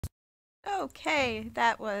Okay,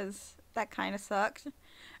 that kind of sucked.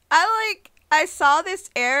 I saw this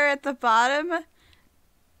error at the bottom and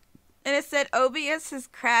it said OBS has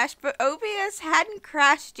crashed, but OBS hadn't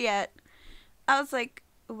crashed yet. I was like,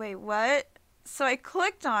 wait, what? So I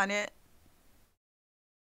clicked on it.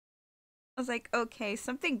 I was like, okay,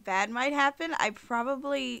 something bad might happen. It's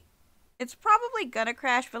probably gonna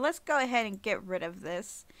crash, but let's go ahead and get rid of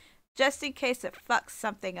this. Just in case it fucks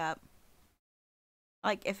something up.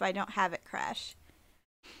 Like if I don't have it crash.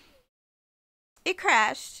 It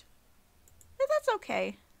crashed. But that's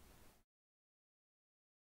okay.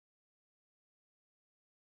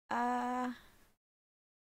 Uh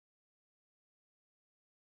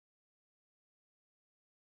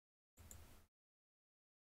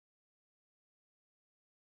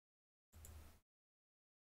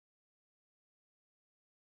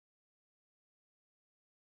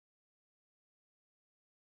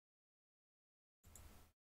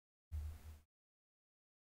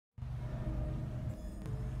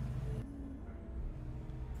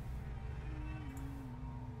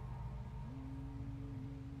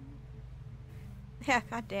yeah,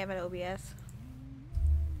 god damn it, OBS.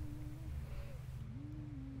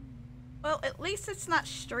 Well, at least it's not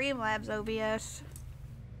Streamlabs OBS.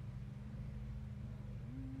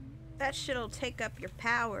 That shit'll take up your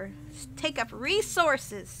power. Take up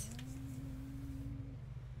resources.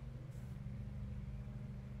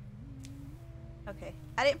 Okay.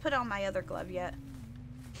 I didn't put on my other glove yet.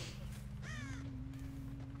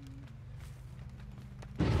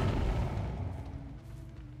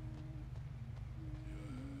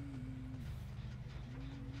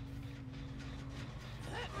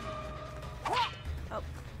 Oh.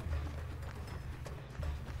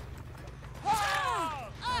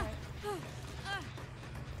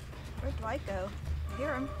 Where'd Dwight go? I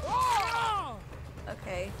hear him.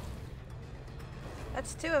 Okay.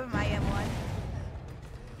 That's two of them I am one.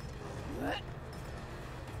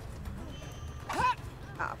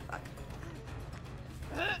 Oh, fuck.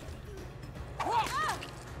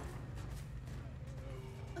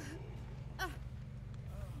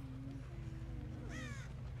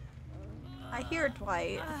 I hear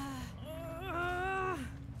Dwight.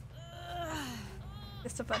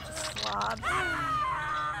 Just a bunch of slobs.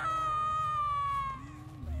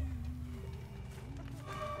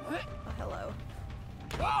 Oh, hello.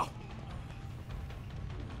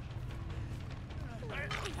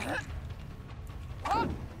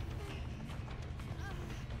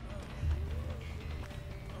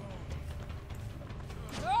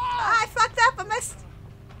 I fucked up. I missed.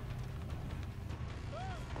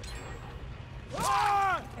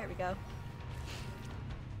 There we go.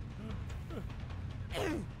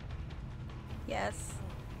 Yes.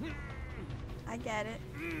 I get it.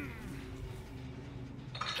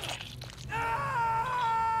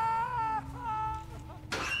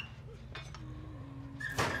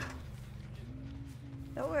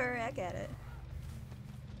 Don't worry, I get it.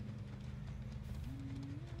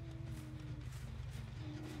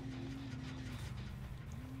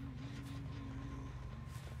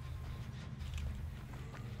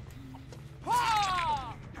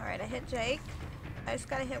 Alright, I hit Jake. I just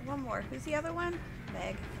gotta hit one more. Who's the other one?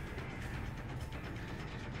 Meg.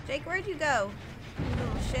 Jake, where'd you go? You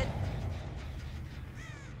little shit.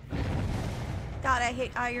 God, I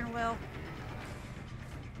hate Iron Will.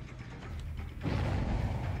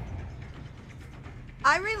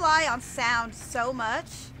 I rely on sound so much.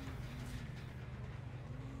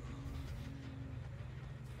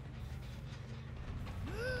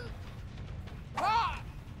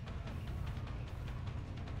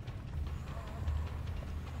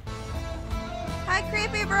 Hi,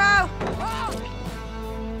 creepy bro.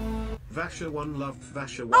 Vasha 1 loved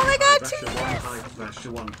Vasha 1. Oh my god, Vasha 2 1 years! hyped Vasha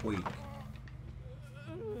 1 tweak.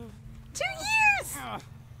 2 years!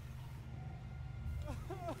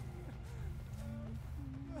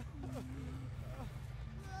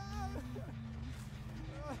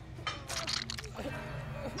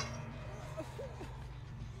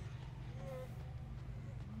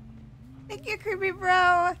 Thank you, creepy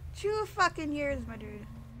bro. 2 fucking years, my dude.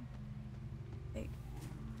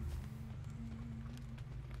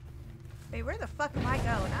 Wait, where the fuck am I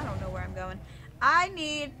going? I don't know where I'm going. I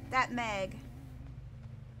need that Meg.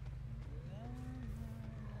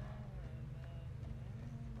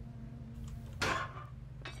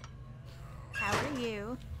 How are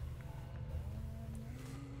you?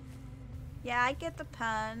 Yeah, I get the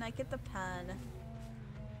pun. I get the pun.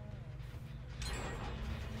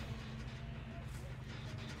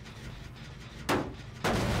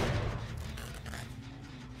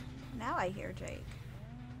 Now I hear Jake.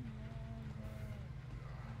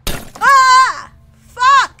 Ah!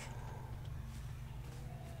 Fuck!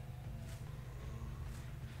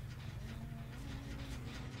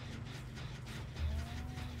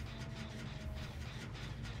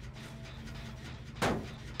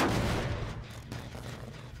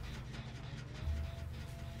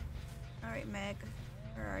 Alright, Meg.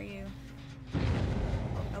 Where are you? Oh,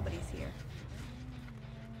 nobody's here.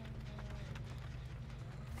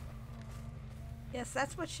 Yes,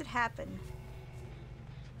 that's what should happen.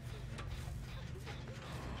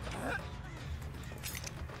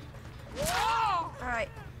 Alright.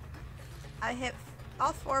 I hit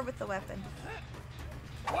all four with the weapon.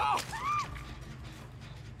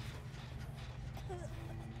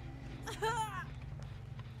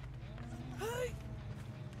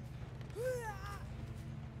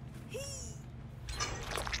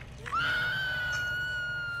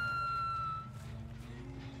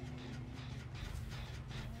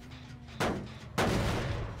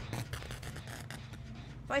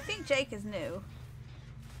 So I think Jake is new.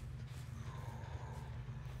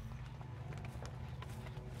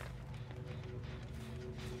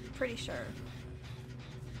 Pretty sure.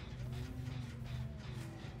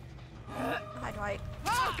 Hi, Dwight.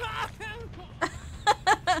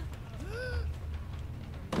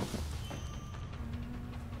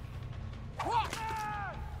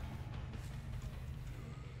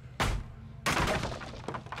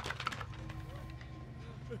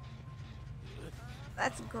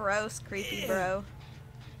 That's gross, creepy bro.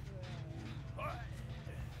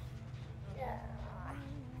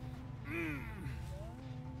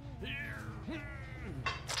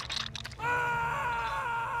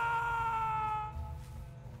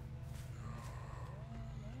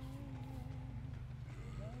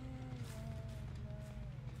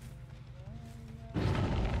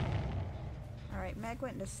 Alright, Meg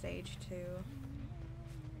went into stage 2.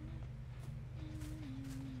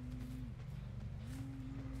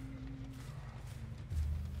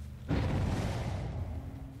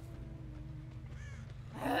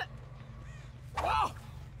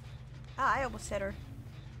 I almost hit her.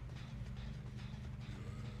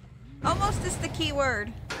 Almost is the key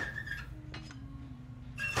word.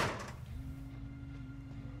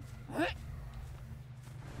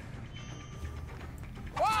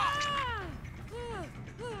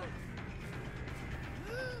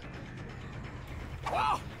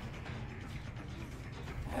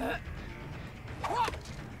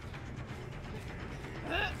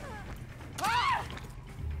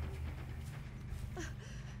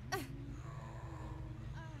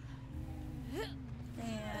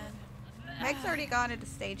 Meg's already gone into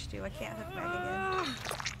stage 2. I can't hook Meg again.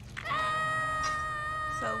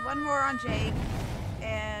 So one more on Jake,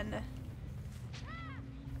 and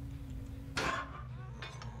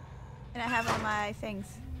I have all my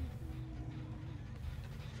things.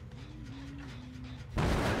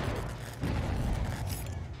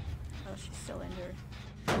 Oh, she's still injured.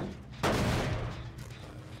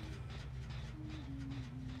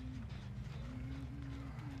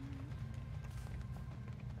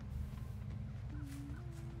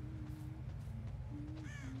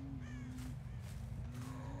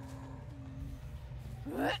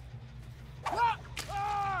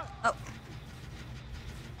 Oh.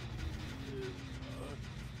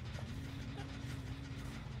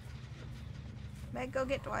 Meg, go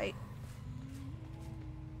get Dwight.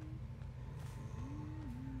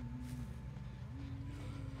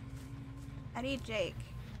 I need Jake.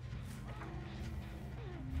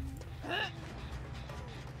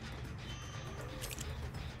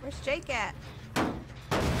 Where's Jake at?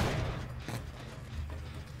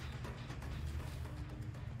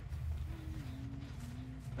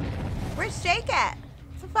 Where's Jake at?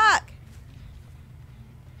 What the fuck?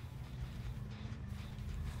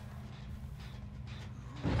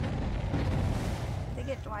 Did they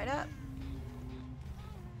get Dwight up?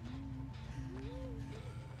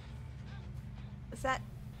 Was that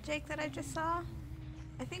Jake that I just saw?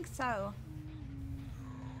 I think so.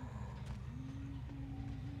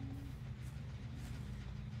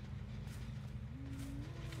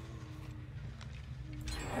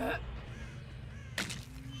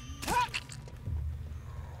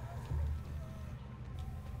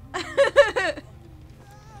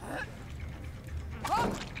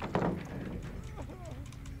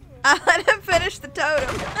 I let him finish the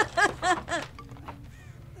totem.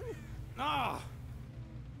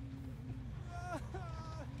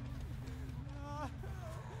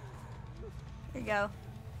 Here you go.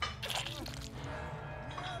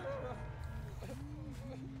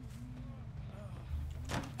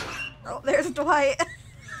 Oh, there's Dwight.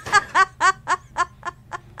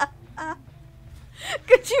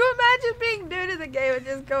 Could you imagine being new to the game and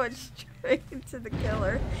just going straight into the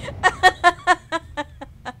killer?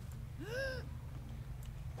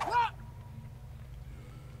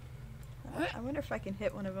 I wonder if I can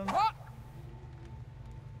hit one of them.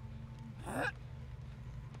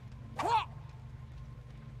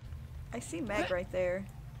 I see Meg right there.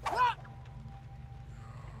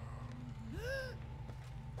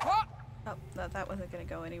 thought that wasn't gonna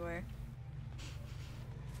go anywhere.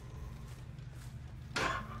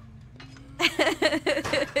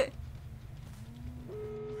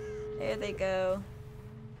 There they go.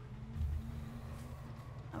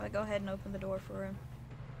 I'm gonna go ahead and open the door for him.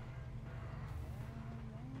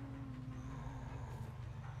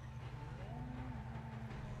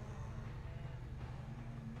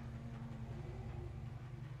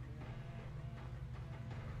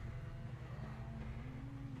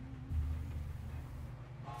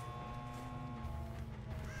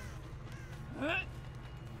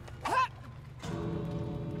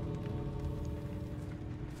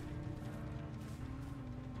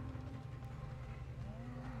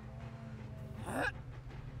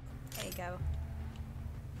 There you go.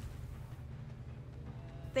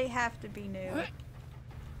 They have to be new.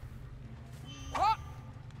 Oh,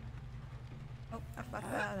 I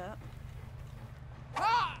fucked that up.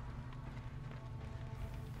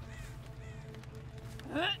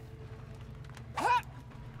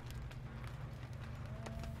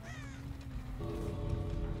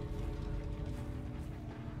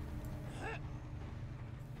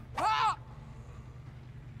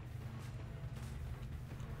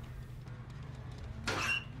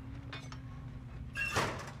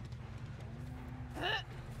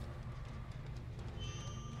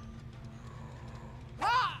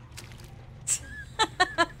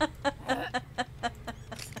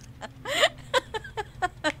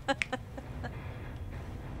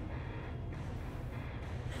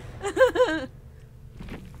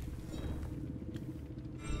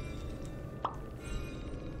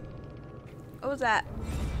 What was that?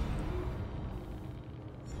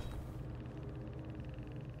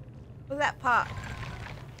 What was that pop?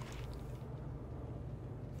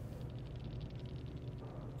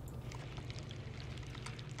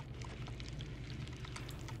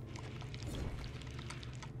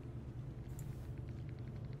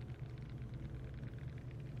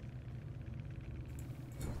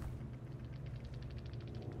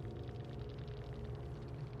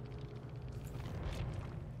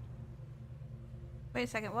 Wait a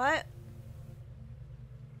second, what?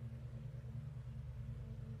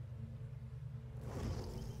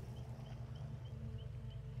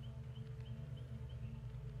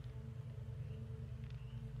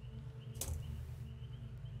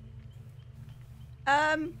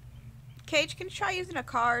 Cage, can you try using a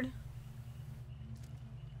card?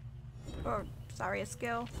 Or, sorry, a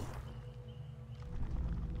skill.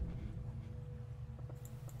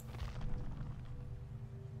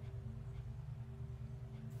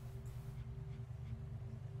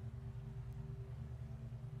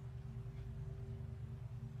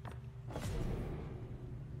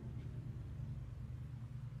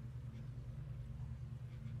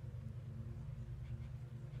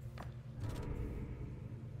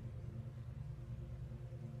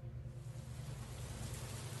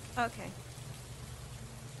 Okay.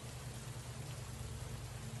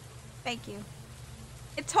 Thank you.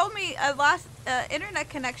 It told me a lost internet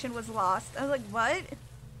connection was lost. I was like, what?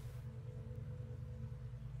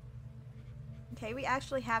 Okay, we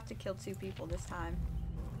actually have to kill 2 people this time.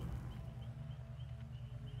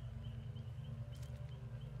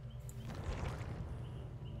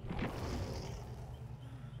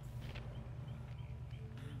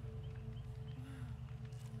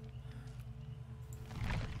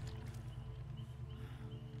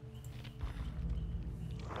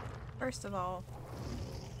 First of all,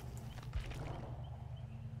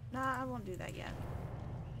 nah, I won't do that yet.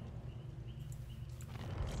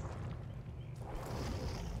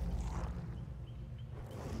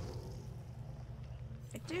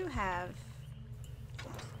 I do have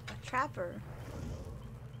a trapper.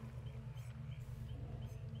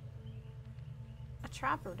 A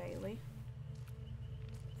trapper daily.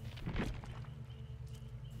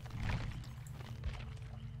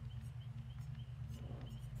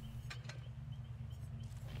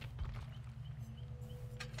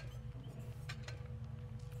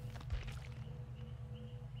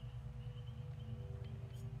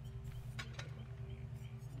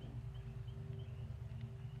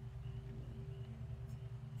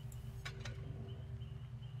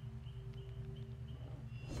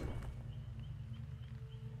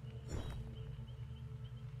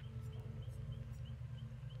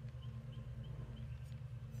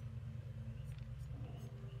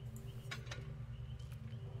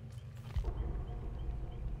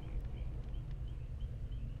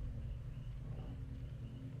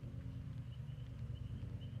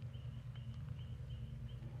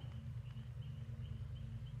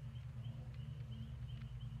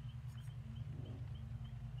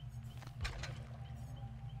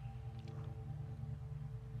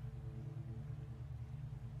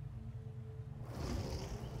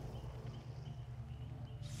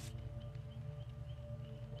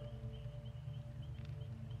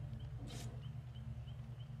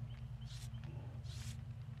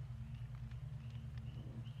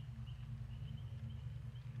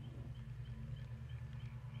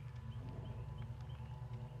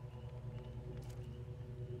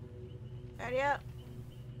 Ready up.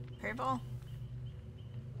 Purple.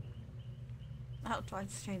 Oh,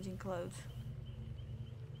 Dwight's changing clothes.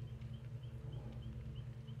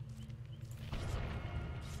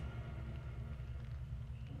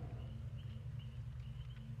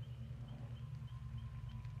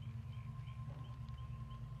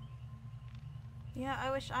 Yeah,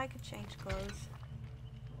 I wish I could change clothes.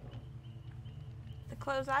 The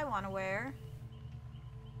clothes I want to wear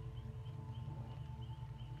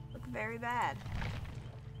look very bad.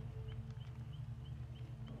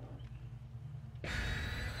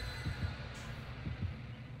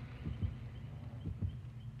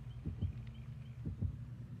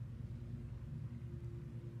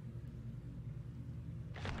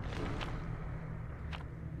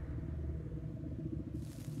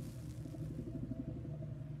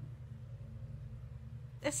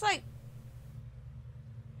 It's like,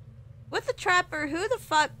 with the trapper, who the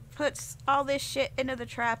fuck puts all this shit into the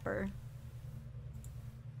trapper?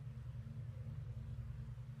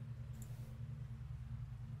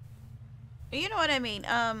 You know what I mean,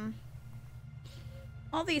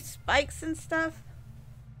 all these spikes and stuff.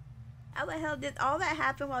 How the hell did all that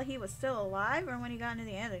happen while he was still alive or when he got into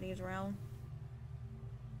the entities realm?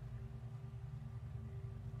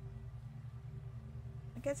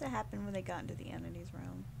 I guess it happened when they got into the entities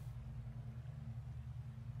realm.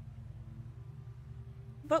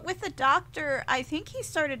 But with the doctor, I think he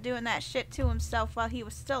started doing that shit to himself while he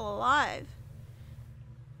was still alive.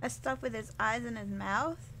 That stuff with his eyes and his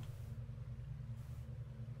mouth.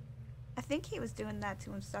 I think he was doing that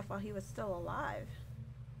to himself while he was still alive.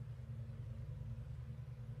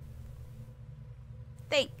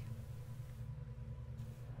 Think.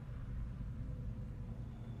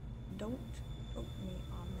 Don't quote me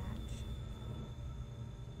on that.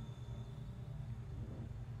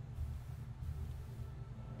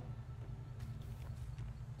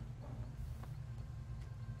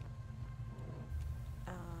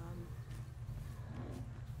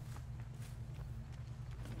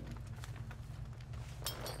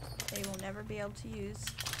 They will never be able to use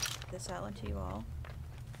this LNT wall.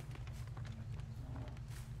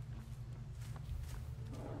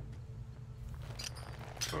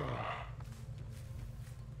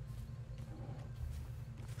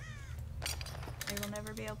 They will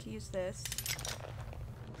never be able to use this.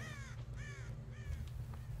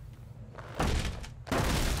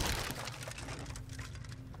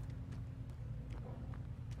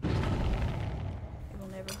 They will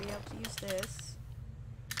never be able to use this.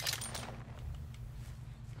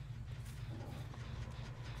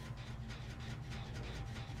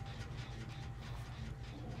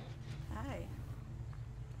 Hi.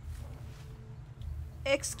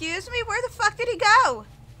 Excuse me? Where the fuck did he go?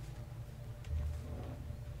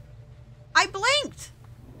 I blinked!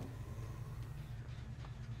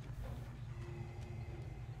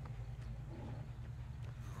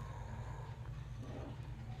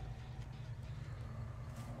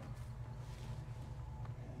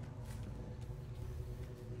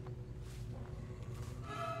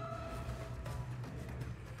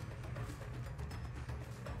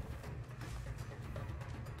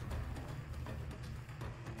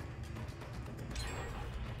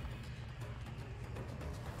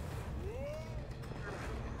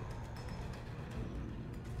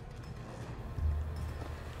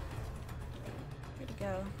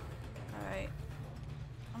 Go. Alright.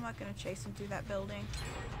 I'm not gonna chase him through that building.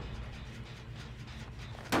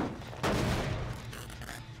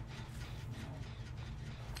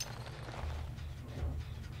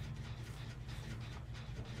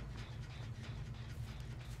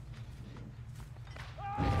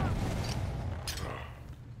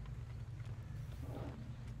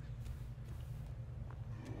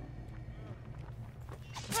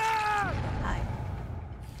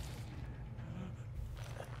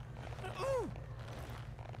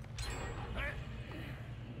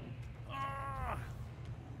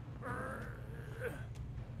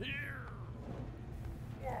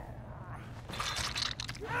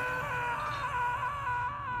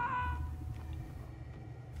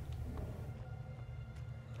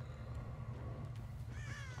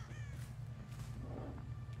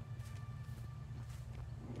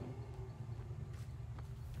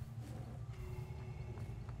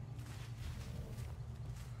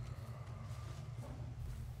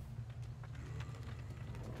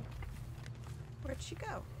 Where'd she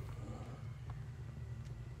go?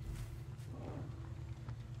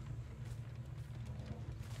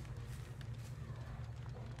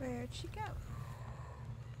 Where'd she go?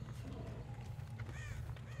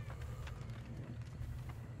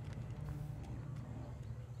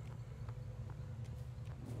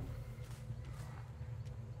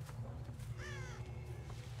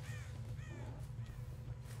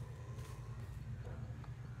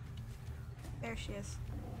 There she is.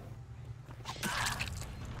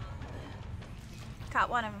 Caught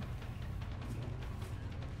one of them.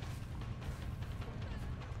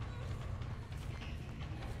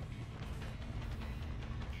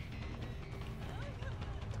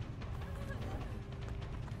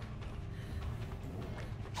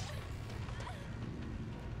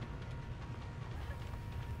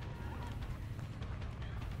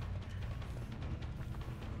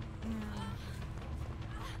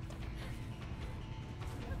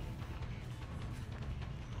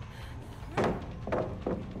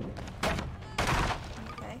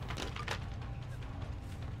 Okay.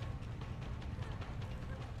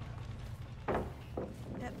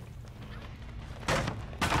 Yep.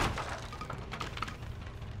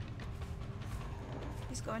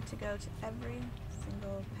 He's going to go to every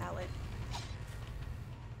single pallet.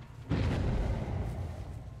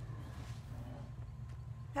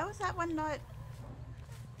 How is that one not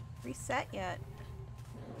reset yet?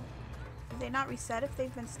 Did they not reset if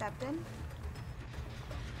they've been stepped in?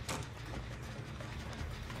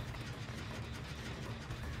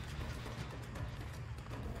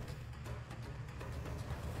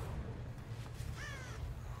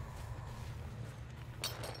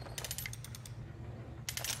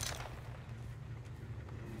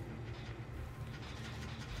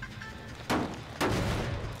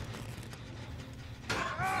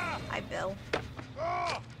 Hi, Bill.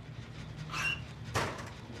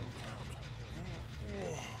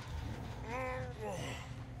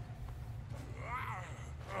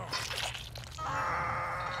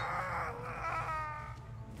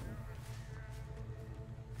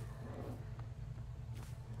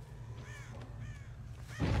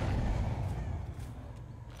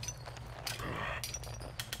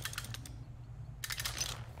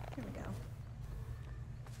 Here we go.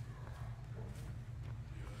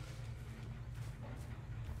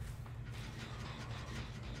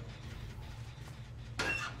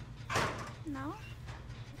 No?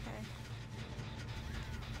 Okay.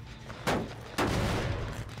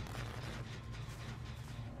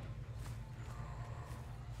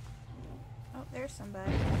 Oh, there's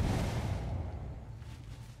somebody.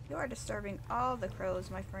 You are disturbing all the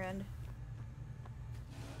crows, my friend.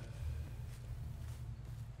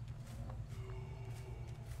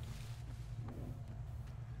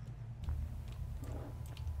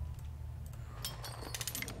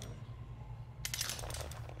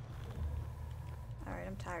 Alright,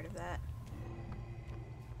 I'm tired of that.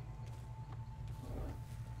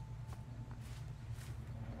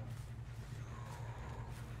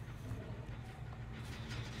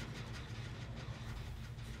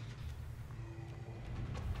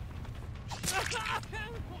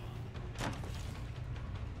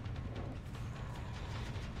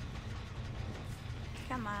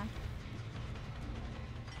 Come on.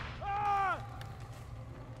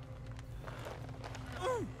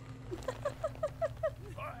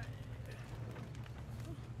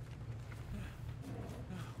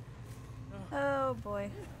 Oh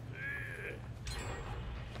boy.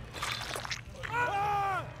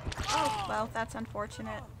 Oh, well, that's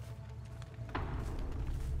unfortunate.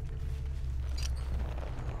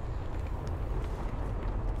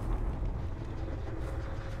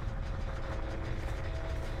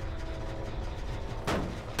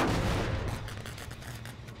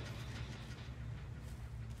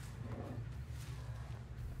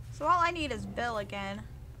 So all I need is Bill again.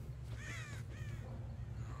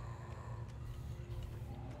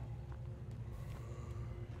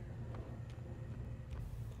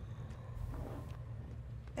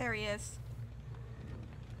 There he is.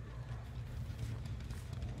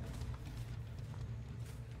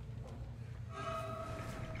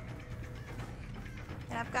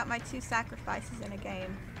 And I've got my 2 sacrifices in a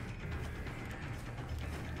game.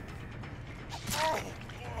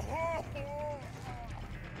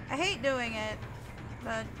 I hate doing it,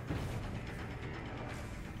 but...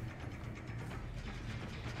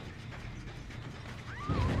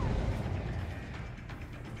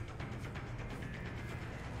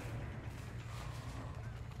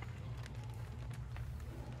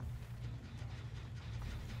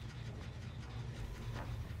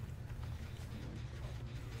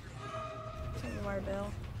 Here you are,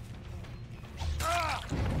 Bill.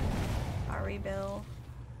 Sorry, Bill.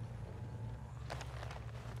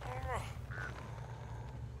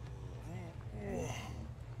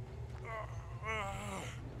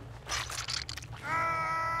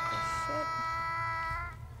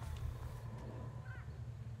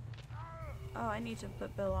 Oh, I need to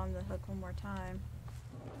put Bill on the hook one more time.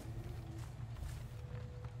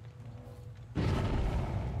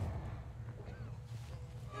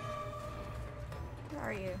 Where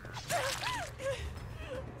are you?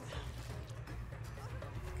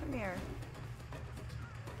 Come here.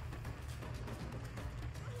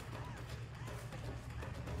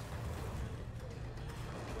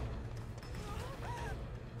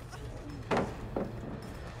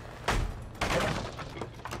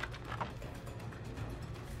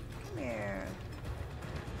 Come here.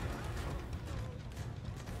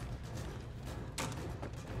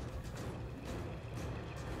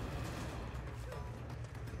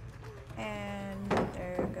 And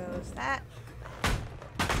there goes that.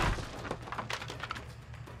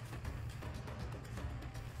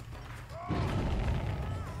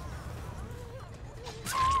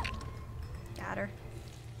 Got her.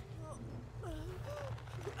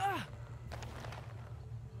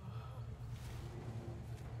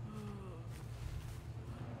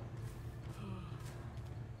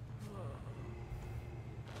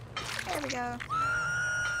 There we go.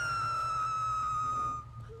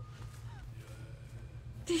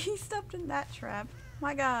 He stepped in that trap.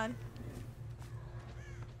 My god.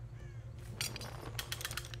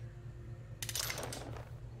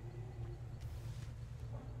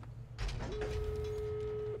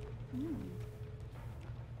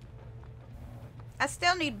 I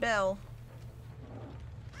still need Bill.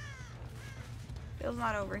 Bill's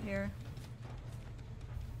not over here.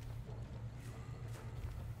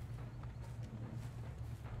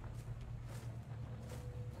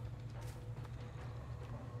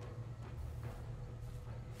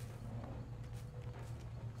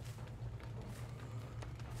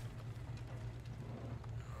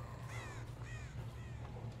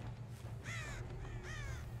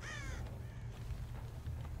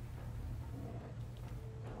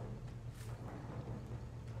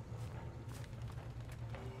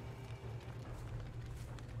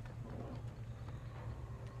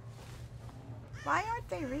 Why aren't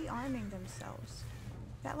they rearming themselves? Is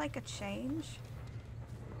that like a change?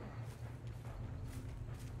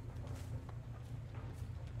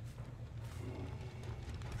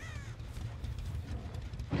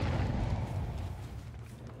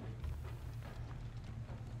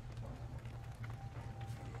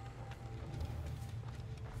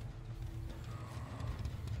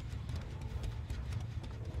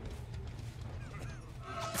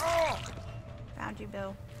 Found you,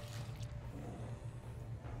 Bill.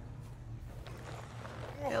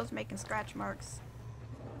 Bill's making scratch marks.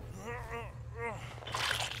 There they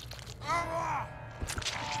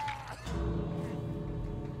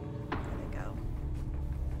go.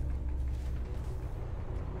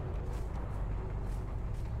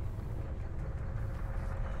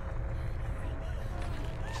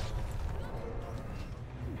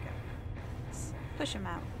 Okay. Let's push him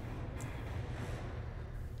out.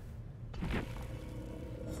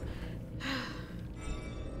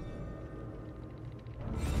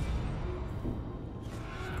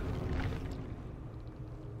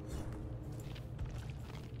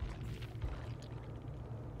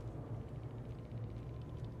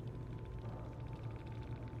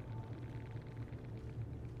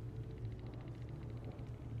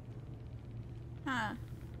 Huh.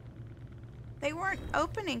 They weren't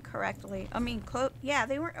opening correctly. I mean, yeah,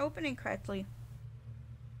 they weren't opening correctly.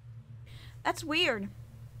 That's weird.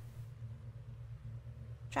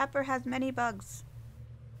 Trapper has many bugs.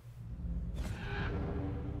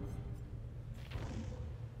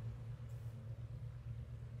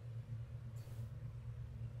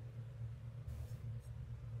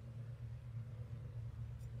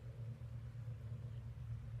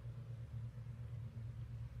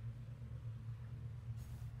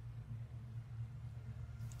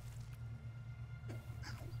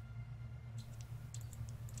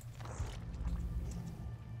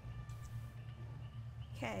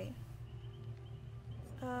 Okay.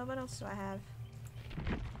 What else do I have?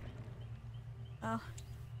 Oh.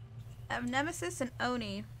 I have Nemesis and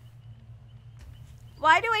Oni.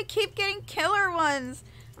 Why do I keep getting killer ones?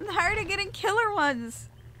 I'm tired of getting killer ones.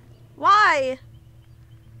 Why?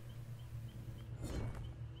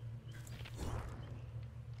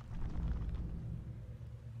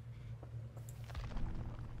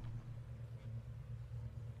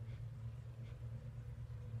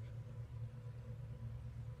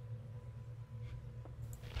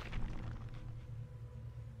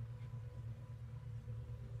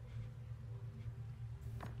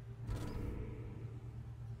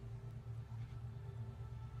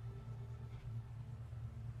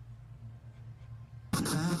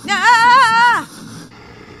 Ah!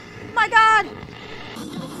 My God!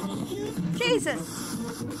 Jesus!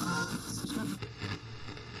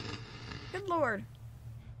 Good Lord.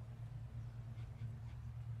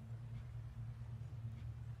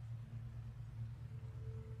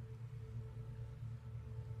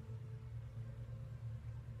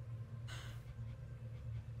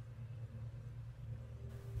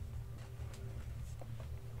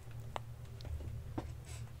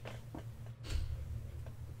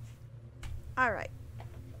 Alright.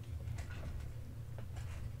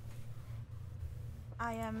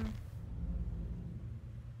 I am...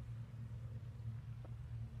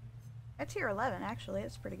 at tier 11, actually.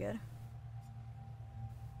 It's pretty good.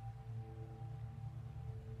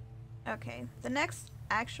 Okay, the next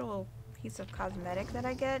actual piece of cosmetic that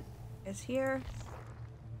I get is here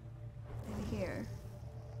and here.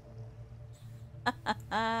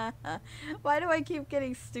 Why do I keep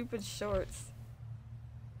getting stupid shorts?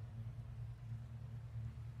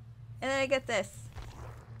 And then I get this.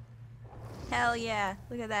 Hell yeah,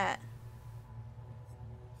 look at that.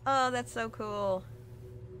 Oh, that's so cool.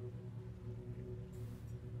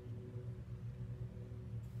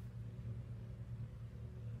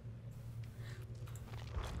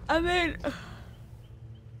 I mean...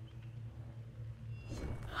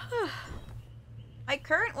 my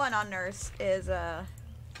current one on Nurse is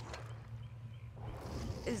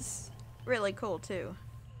really cool too.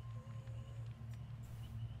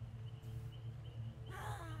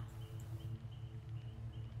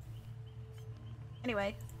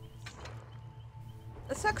 Anyway,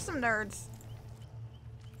 let's hook some nerds.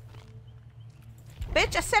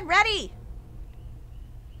 Bitch, I said ready!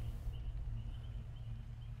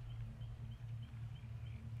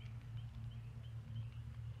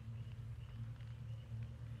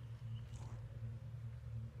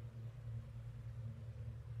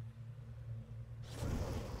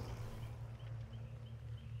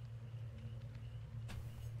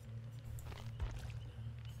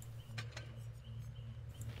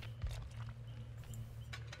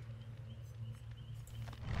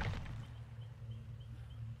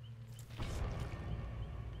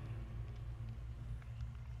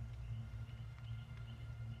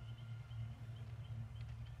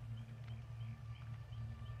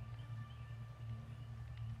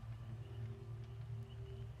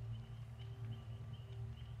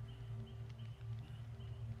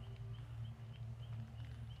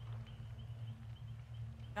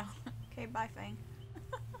 Oh, okay, bye, Fang.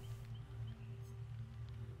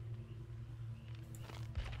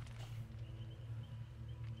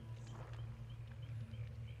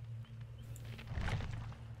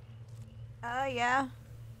 Yeah.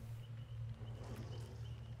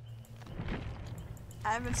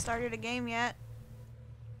 I haven't started a game yet.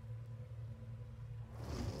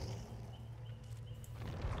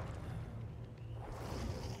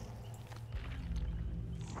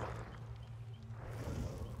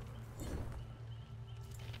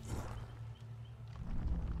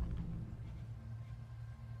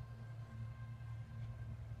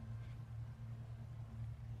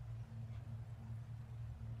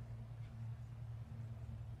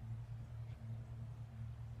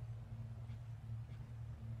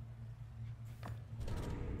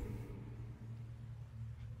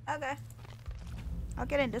 Okay. I'll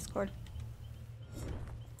get in Discord.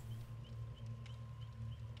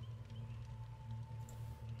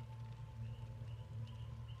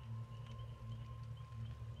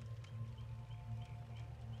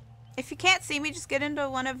 If you can't see me, just get into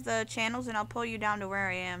one of the channels and I'll pull you down to where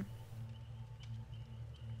I am.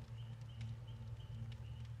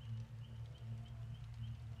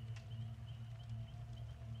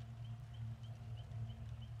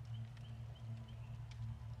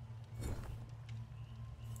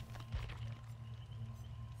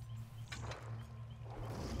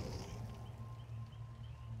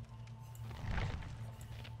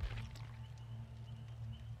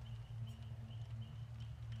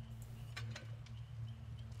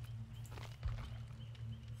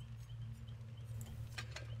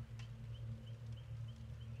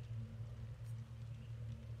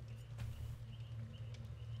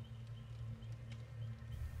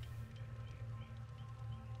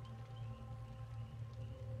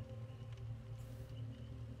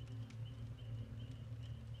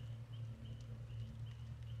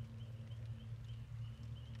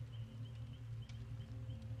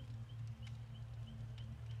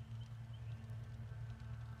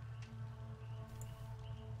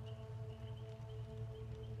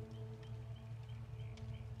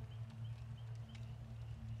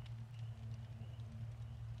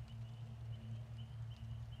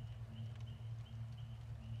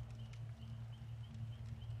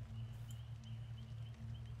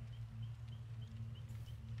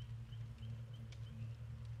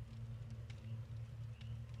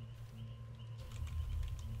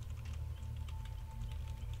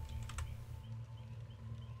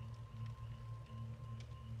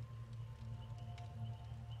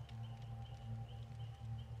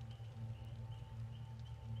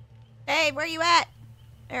 Hey, where you at?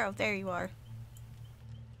 Arrow, there you are.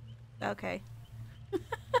 Okay.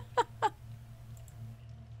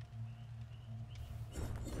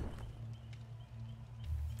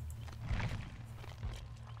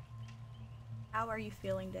 are you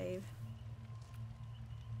feeling, Dave?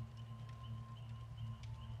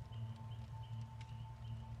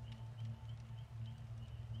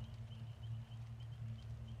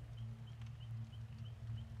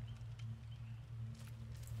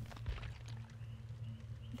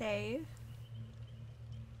 Dave?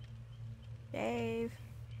 Dave?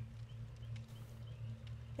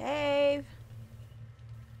 Dave?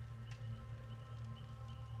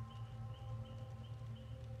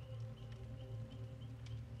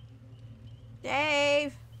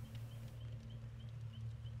 Dave?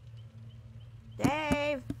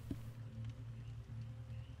 Dave?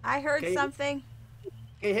 I heard something.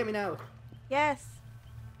 Can you hear me now? Yes.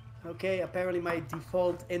 Okay, apparently my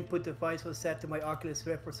default input device was set to my Oculus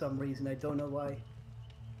Rift for some reason. I don't know why.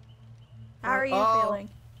 How are you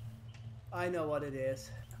feeling? I know what it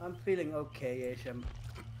is. I'm feeling okay-ish.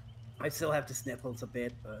 I still have the sniffles a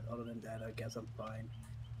bit, but other than that, I guess I'm fine.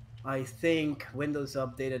 I think Windows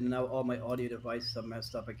updated and now all my audio devices are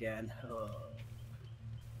messed up again.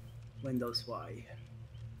 Windows Y.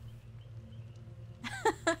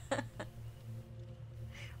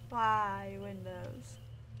 Why Windows?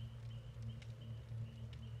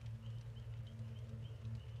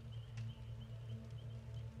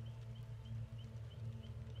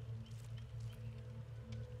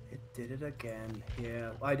 It did it again.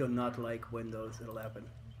 Yeah, I do not like Windows 11.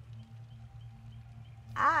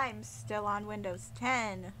 I'm still on Windows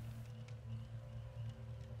 10.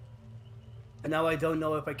 And now I don't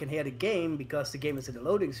know if I can hear the game because the game is in the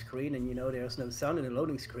loading screen and you know there's no sound in the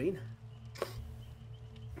loading screen.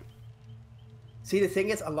 See, the thing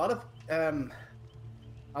is, a lot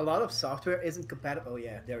of software isn't compatible. Oh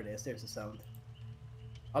yeah, there it is. There's the sound.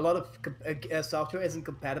 A lot of software isn't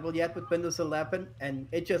compatible yet with Windows 11, and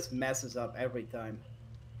it just messes up every time.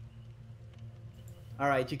 All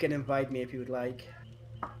right, you can invite me if you would like.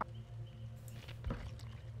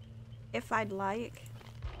 If I'd like.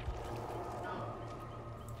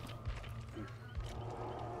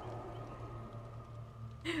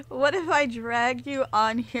 What if I dragged you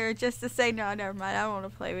on here just to say, no, never mind, I don't want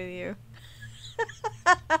to play with you?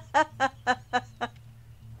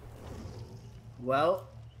 Well,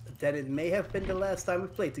 then it may have been the last time we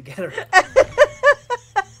played together.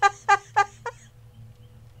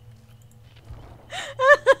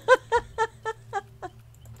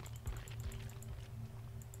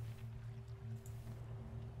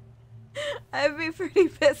 I'd be pretty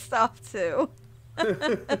pissed off too.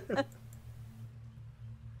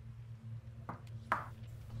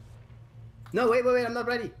 No, wait, I'm not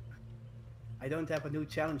ready. I don't have a new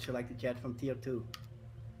challenge like the chat from tier 2.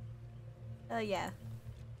 Yeah.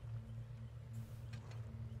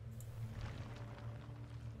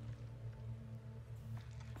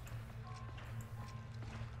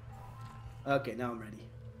 Okay, now I'm ready.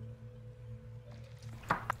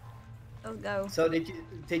 Let's go. So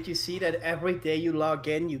did you see that every day you log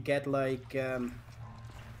in, you get like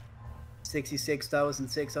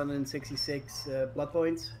 66,666 blood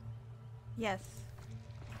points? Yes.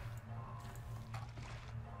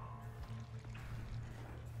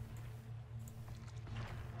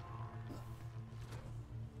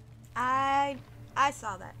 I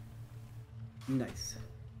saw that. Nice.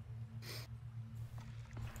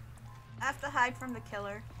 I have to hide from the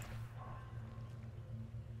killer.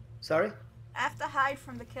 Sorry? I have to hide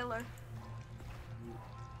from the killer.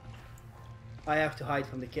 I have to hide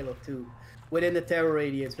from the killer too. Within the terror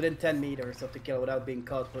radius, within 10 meters of the killer without being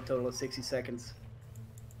caught for a total of 60 seconds.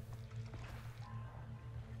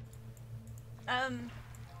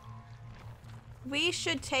 We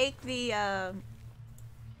should take the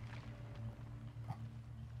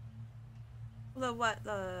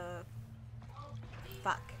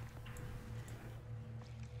fuck.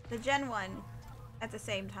 The Gen 1 at the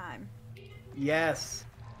same time. Yes.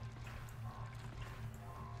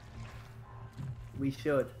 We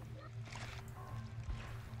should.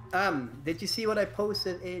 Did you see what I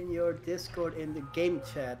posted in your Discord in the game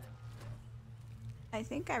chat? I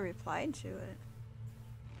think I replied to it.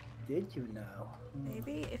 Did you know?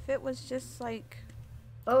 Maybe if it was just like...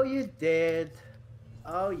 Oh, you did.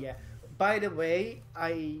 Oh, yeah. By the way,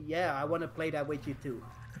 I want to play that with you too.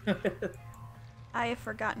 I have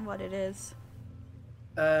forgotten what it is.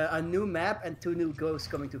 A new map and 2 new ghosts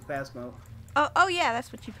coming to Phasmo. Oh yeah,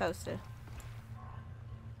 that's what you posted.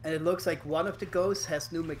 And it looks like one of the ghosts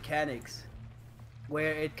has new mechanics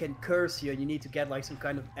where it can curse you and you need to get like some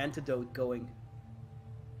kind of antidote going.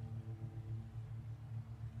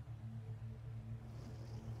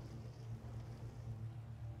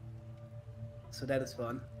 So that is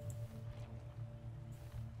fun.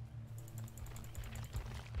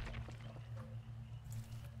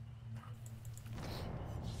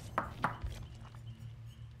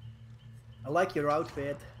 I like your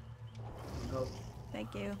outfit. Oh,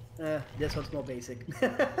 Thank you. this one's more basic.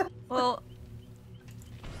 Well,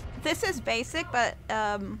 this is basic, but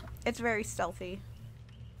it's very stealthy.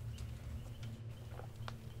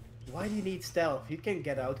 Why do you need stealth? You can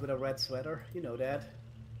get out with a red sweater. You know that.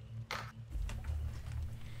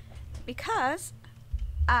 Because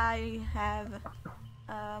I have,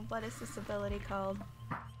 what is this ability called?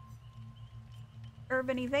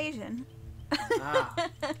 Urban evasion. Ah.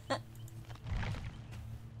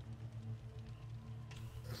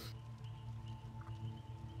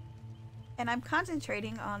 And I'm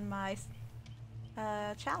concentrating on my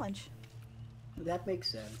challenge. That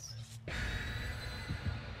makes sense.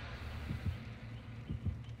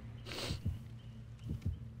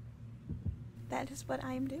 That is what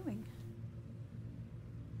I am doing.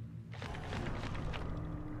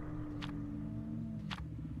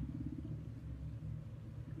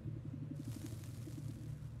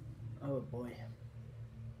 Oh boy.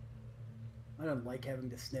 I don't like having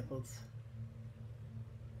the sniffles.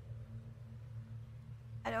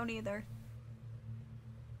 I don't either.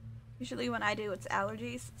 Usually when I do, it's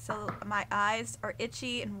allergies. So my eyes are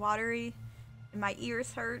itchy and watery, and my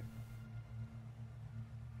ears hurt.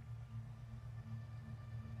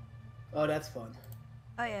 Oh, that's fun.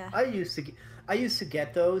 Oh yeah. I used to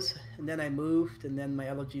get those, and then I moved, and then my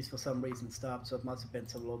allergies for some reason stopped. So it must have been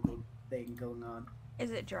some local thing going on.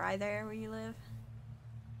 Is it dry there where you live?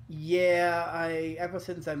 Yeah, ever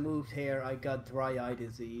since I moved here, I got dry eye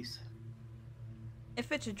disease.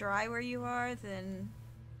 If it's dry where you are, then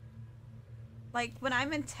like when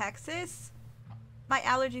I'm in Texas, my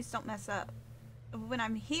allergies don't mess up. When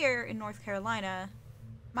I'm here in North Carolina,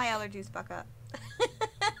 my allergies fuck up.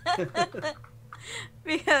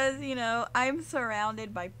 Because, you know, I'm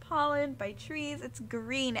surrounded by pollen, by trees. It's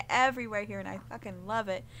green everywhere here and I fucking love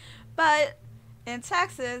it. But in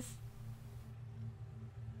Texas,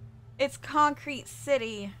 it's concrete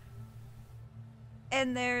city.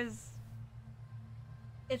 And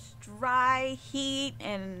it's dry heat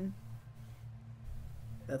and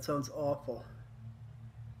That sounds awful.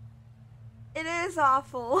 it is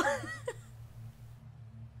awful.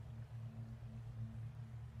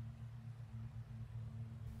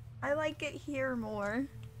 I like it here more.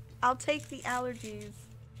 I'll take the allergies.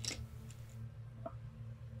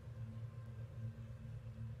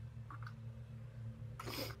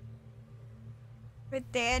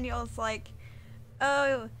 But Daniel's like,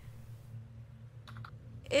 oh,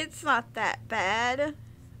 it's not that bad.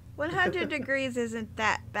 100 degrees isn't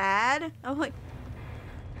that bad. I'm like,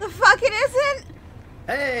 the fuck it isn't?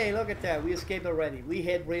 Hey, look at that. We escaped already. We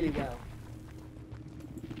hit really well.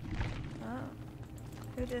 Oh.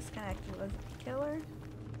 Who disconnected? Was it the killer?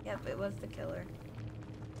 Yep, it was the killer.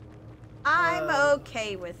 I'm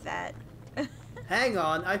okay with that. Hang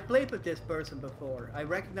on. I've played with this person before. I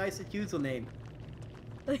recognize his username.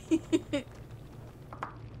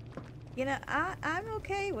 You know, I'm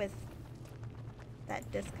okay with that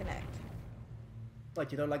disconnect.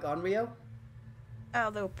 What, you don't like Onryo?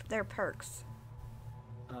 Oh, they're perks.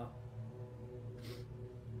 Oh.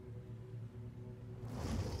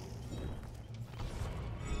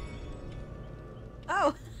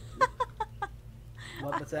 Oh!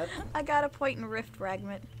 What was that? I got a point in Rift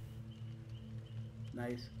Fragment.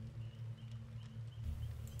 Nice.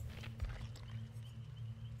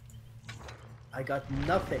 I got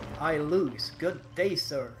nothing. I lose. Good day,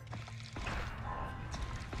 sir.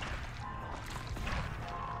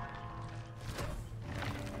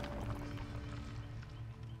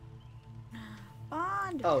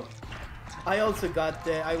 Bond! Oh. I also got,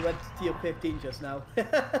 I went to tier 15 just now.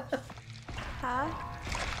 Huh?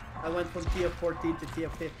 I went from tier 14 to tier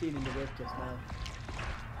 15 in the Rift just now.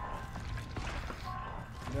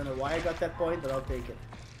 I don't know why I got that point, but I'll take it.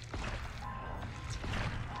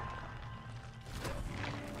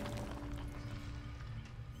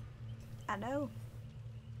 I know.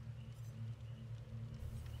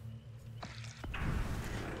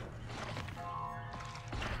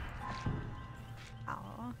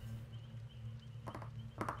 Aw.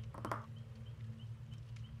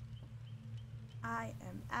 I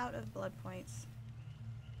am out of blood points.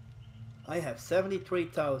 I have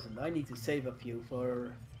 73,000. I need to save a few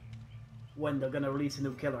for when they're gonna release a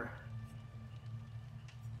new killer.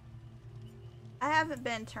 I haven't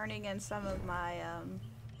been turning in some of my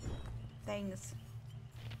things.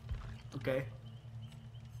 Okay.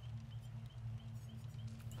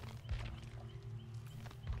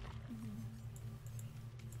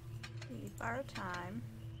 We borrow time.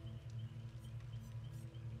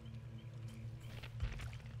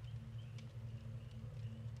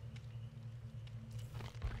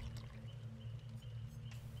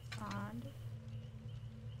 pond.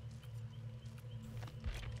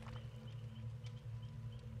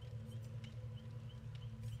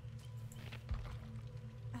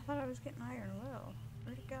 I thought I was getting iron will.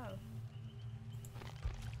 Where'd it go?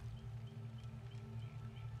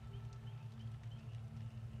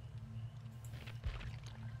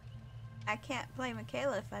 I can't play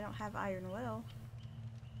Michaela if I don't have iron will.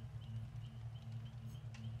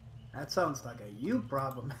 That sounds like a you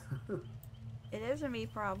problem. It is a me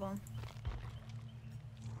problem.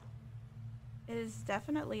 It is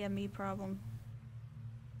definitely a me problem.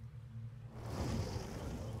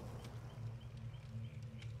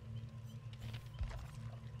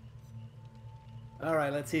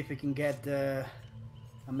 Alright, let's see if we can get a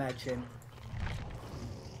match in.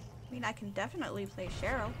 I mean, I can definitely play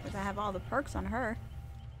Cheryl because I have all the perks on her.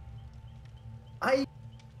 I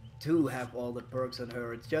do have all the perks on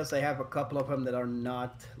her. It's just I have a couple of them that are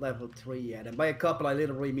not level 3 yet. And by a couple, I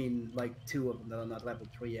literally mean like 2 of them that are not level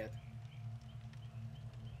 3 yet.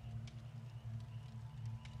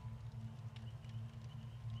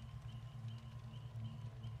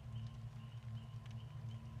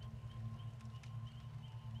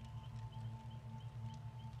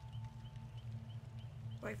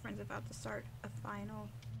 Boyfriend's about to start a final.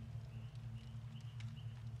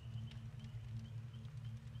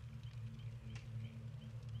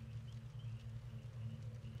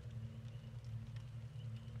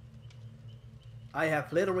 I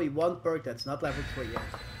have literally one perk that's not level 3 yet.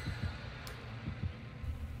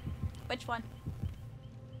 Which one?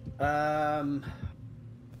 I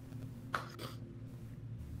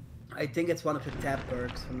think it's one of the tab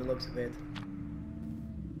perks from the looks of it.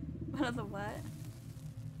 One of the what?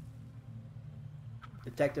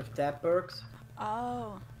 Detective tab perks.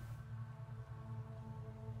 Oh.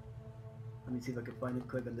 Let me see if I can find it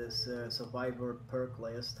quick on this survivor perk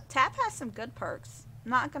list. Tap has some good perks.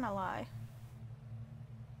 Not gonna lie.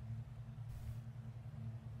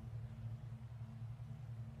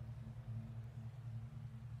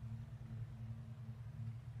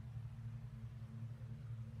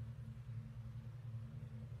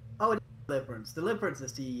 Oh, Deliverance. Deliverance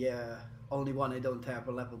is the only one I don't have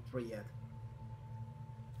a level 3 yet.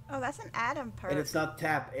 Oh, that's an Adam perk. And it's not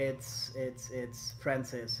Tap, it's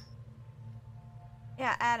Francis.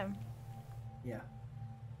 Yeah, Adam. Yeah.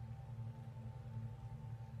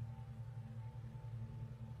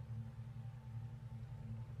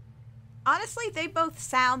 Honestly, they both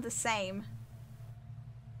sound the same.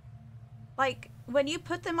 Like, when you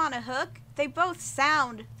put them on a hook, they both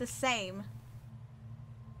sound the same.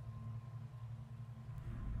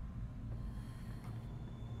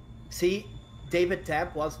 See, David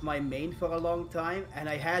Tap was my main for a long time, and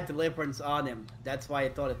I had Deliverance on him. That's why I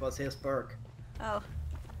thought it was his perk. Oh.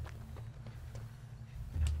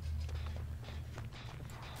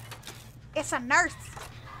 It's a nurse.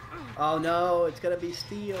 Oh no, it's gonna be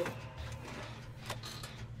Steel.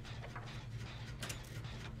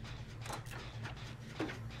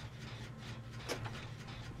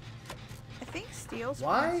 I think Steel's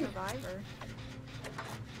Why? from Survivor.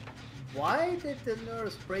 Why did the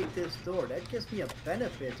nurse break this door? That gives me a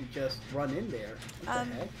benefit to just run in there. What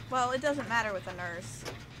the heck? Well, it doesn't matter with a nurse.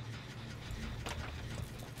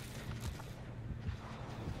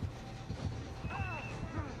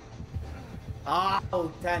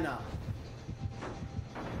 Oh, Tana.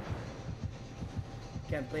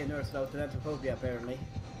 Can't play a nurse without thanatophobia, apparently.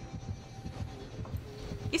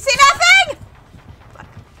 You see nothing?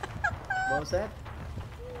 What was that?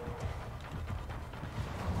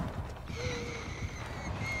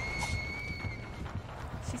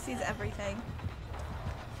 She sees everything.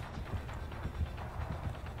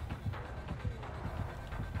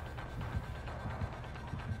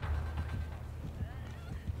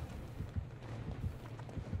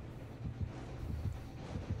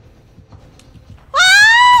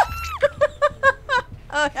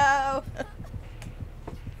 Oh no!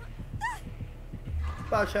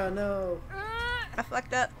 Basha, no! I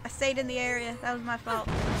fucked up. I stayed in the area. That was my fault.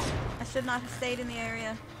 I should not have stayed in the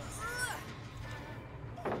area.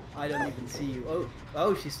 I don't even see you.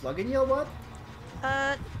 Oh, she's slugging you or what?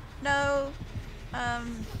 No.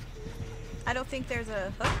 I don't think there's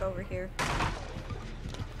a hook over here.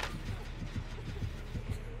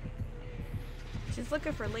 She's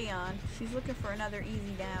looking for Leon. She's looking for another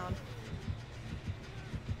easy down.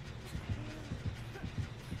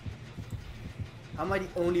 Am I the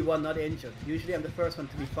only one not injured? Usually I'm the first one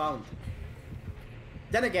to be found.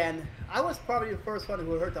 Then again, I was probably the first one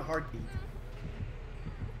who heard the heartbeat.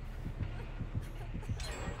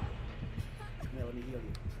 Now let me heal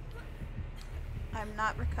you. I'm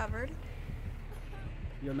not recovered.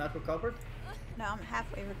 You're not recovered? No, I'm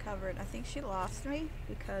halfway recovered. I think she lost me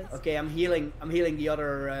because. Okay, I'm healing. I'm healing the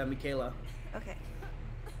other Michaela. Okay.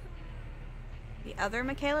 The other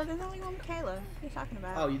Michaela? There's only one Michaela. What are you talking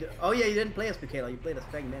about? Oh, oh yeah, you didn't play as Michaela. You played as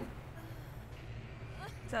Fragment.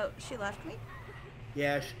 So she left me?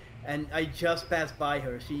 Yeah, and I just passed by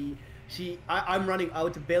her. I'm running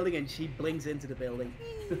out the building and she blinks into the building.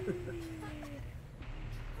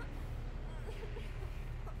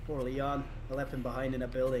 Poor Leon. I left him behind in a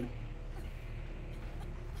building.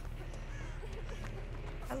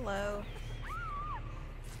 Hello.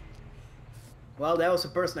 Well, that was the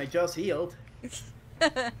person I just healed. Right,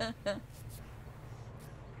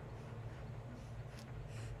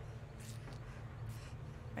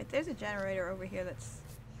 there's a generator over here that's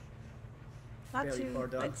not Fairly too. far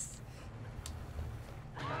down. It's...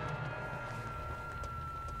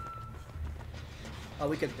 Oh,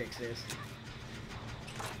 we can fix this.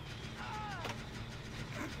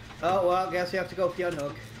 Oh, well, guess you have to go for the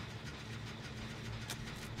unhook.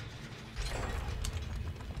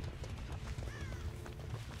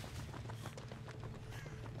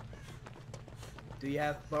 Do you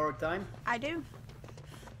have borrowed time? I do.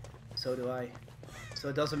 So do I. So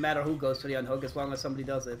it doesn't matter who goes for the unhook as long as somebody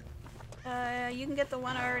does it. You can get the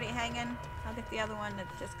one already hanging. I'll get the other one that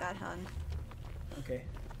just got hung. Okay.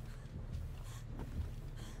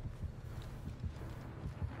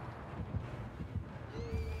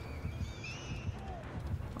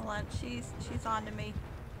 Hold on, she's on to me.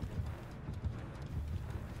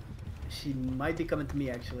 She might be coming to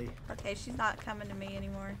me, actually. Okay, she's not coming to me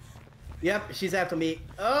anymore. Yep, she's after me.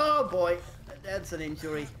 Oh boy, that's an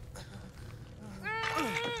injury.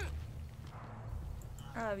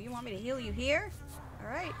 You want me to heal you here?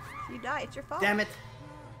 Alright, if you die, it's your fault. Damn it.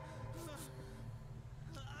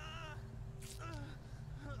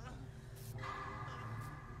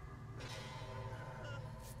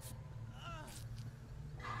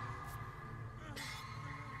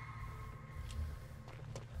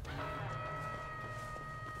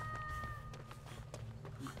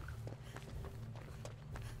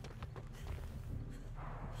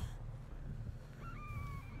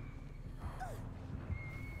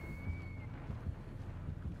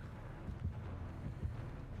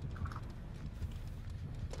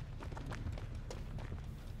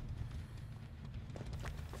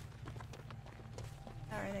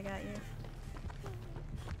 Alright, I got you.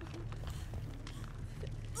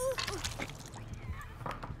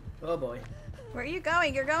 Oh boy. Where are you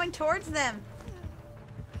going? You're going towards them.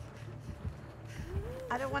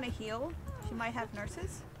 I don't want to heal. She might have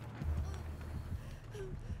nurses.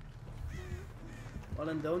 Well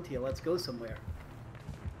then don't heal, let's go somewhere.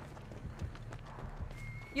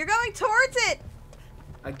 You're going towards it!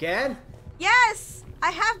 Again? Yes!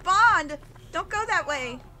 I have bond! Don't go that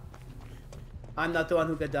way. I'm not the one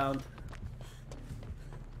who got downed.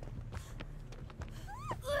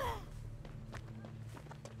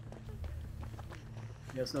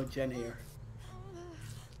 There's no Jen here.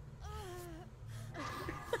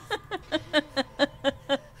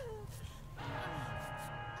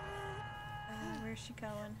 Where's she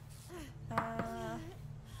going?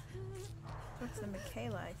 What's the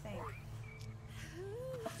Michaela, I think.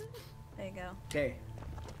 There you go. Okay.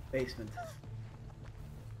 Basement.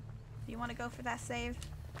 Do you want to go for that save?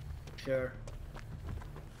 Sure.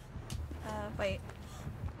 Wait.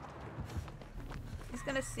 He's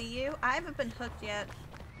gonna see you. I haven't been hooked yet.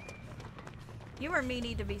 You or me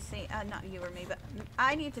need to be seen. Not you or me, but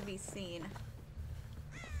I need to be seen.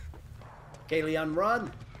 Okay, Leon,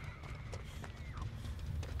 run!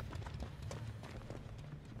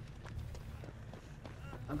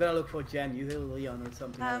 I'm gonna look for Jen. You heal Leon or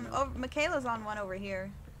something. I don't know. Michaela's on one over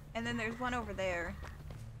here. And then there's one over there.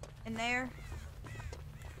 In there.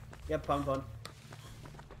 Yep, found one.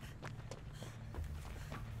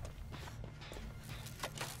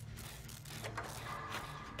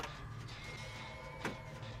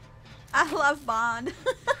 I love Bond.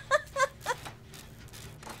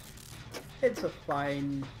 It's a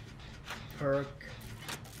fine perk.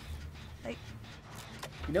 Like,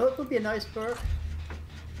 You know it would be a nice perk?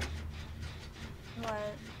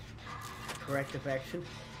 what? Corrective action.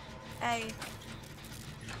 Hey.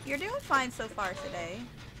 You're doing fine so far today.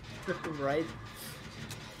 Right?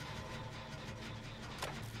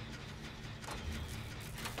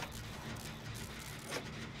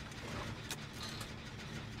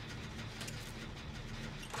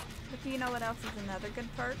 But do you know what else is another good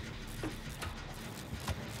perk?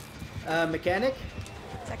 Mechanic?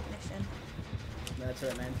 Technician. That's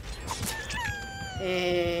what I meant.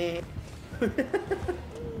 Eh.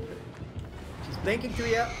 She's blinking to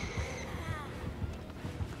you.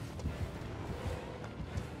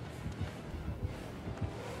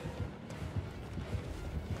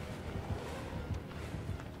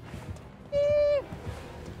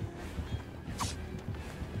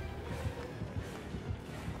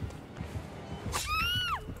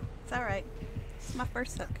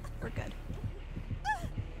 first hook. We're good.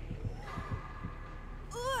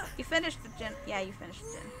 You finished the gen. Yeah, you finished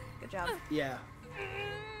the gen. Good job. Yeah.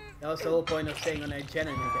 That was the whole point of staying on a gen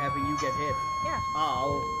and having you get hit. Yeah.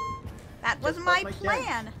 Oh. That was Just my like my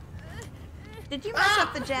plan. Did you mess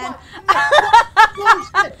up the gen?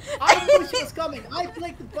 Bullshit! I knew she was coming. I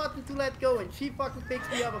clicked the button to let go and she fucking picks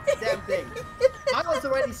me up with the damn thing. I was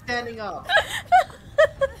already standing up.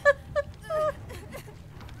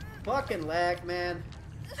 Fucking lag, man.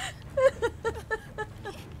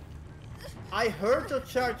 I heard the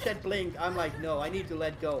charge set blink. I'm like, no, I need to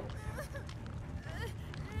let go.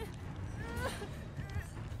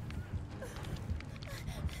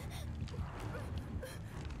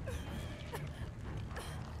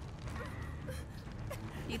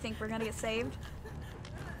 Do you think we're gonna get saved?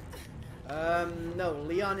 No,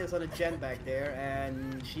 Leon is on a gen back there,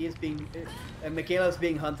 and she is being, and Michaela's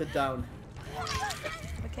being hunted down.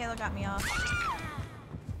 Michaela got me off.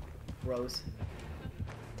 Rose.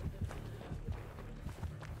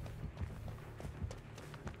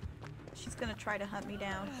 She's gonna try to hunt me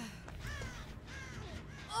down.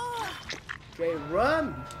 Okay,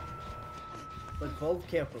 run! But hold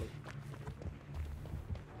carefully.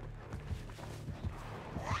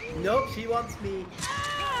 Nope, she wants me.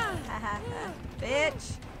 Hahaha.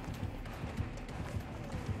 Bitch!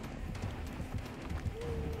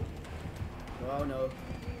 Oh no.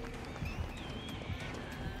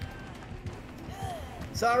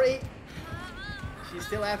 Sorry! She's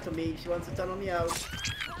still after me. She wants to tunnel me out.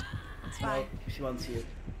 It's fine. No, she wants you.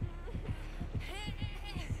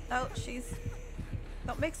 Oh, she's...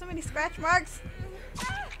 Don't make so many scratch marks!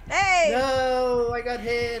 Hey! No, I got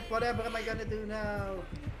hit. Whatever am I gonna do now?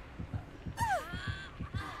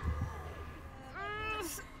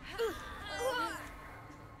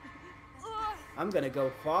 I'm gonna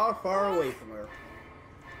go far, far away from her.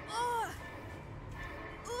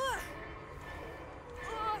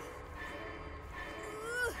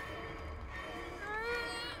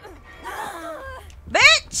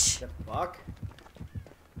 Bitch! The fuck?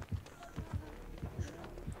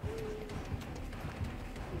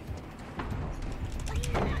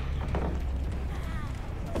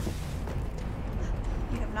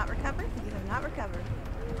 You have not recovered? You have not recovered.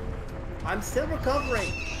 I'm still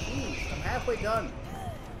recovering. Jeez, I'm halfway done.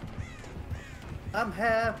 I'm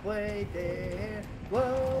halfway there.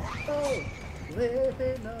 Whoa, oh,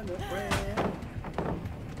 living on a prayer.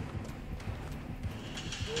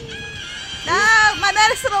 No! My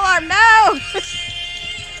medicine alarm! No!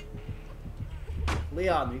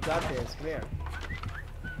 Leon, we got this. Come here.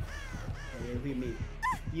 You heal me.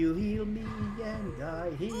 You heal me and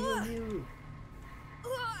I heal you.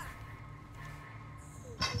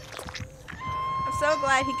 I'm so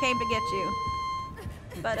glad he came to get you.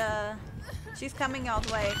 But, she's coming all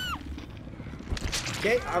the way.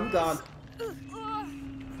 Okay, I'm gone.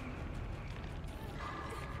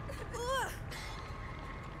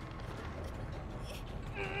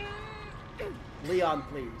 Leon,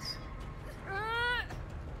 please.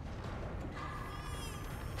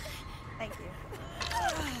 Thank you.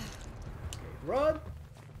 Run.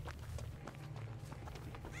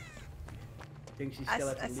 I think she's still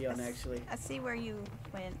at Leon, actually. I see where you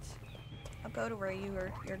went. I'll go to where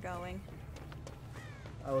you're going.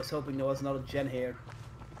 I was hoping there was another gen here.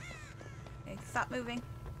 Okay, stop moving.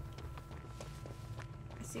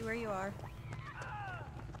 I see where you are.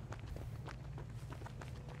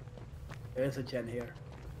 There is a gen here.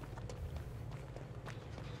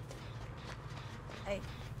 Hey.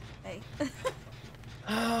 Hey.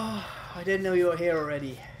 Oh, I didn't know you were here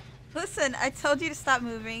already. Listen, I told you to stop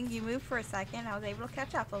moving. You moved for a second. I was able to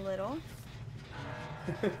catch up a little.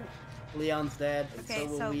 Leon's dead. And Okay,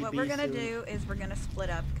 so, so will we what be we're gonna soon. do is we're gonna split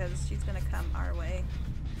up because she's gonna come our way.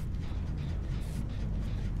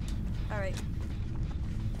 Alright.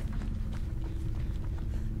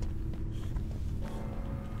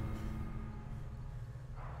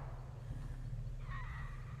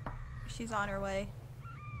 She's on her way.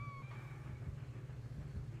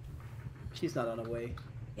 She's not on her way.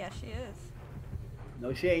 Yeah, she is.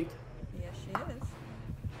 No, she ain't. Yes, she is.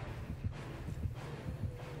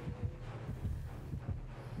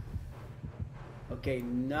 Okay,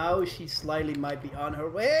 now she slightly might be on her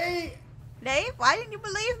way. Dave, why didn't you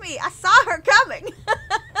believe me? I saw her coming.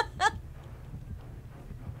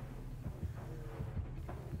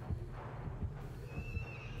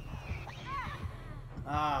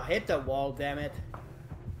 Ah, hit the wall, damn it.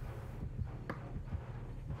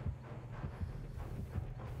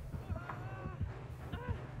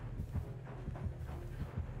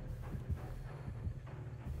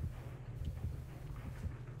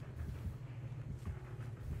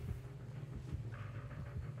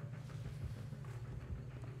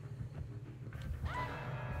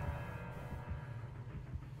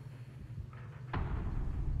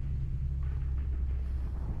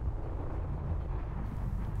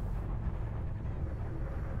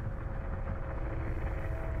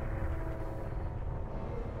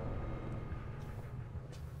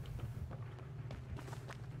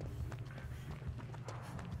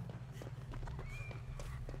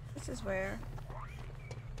 This is where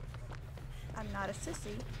I'm not a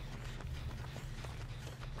sissy.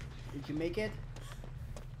 Did you make it?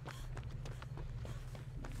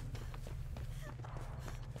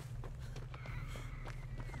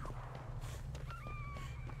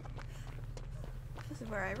 This is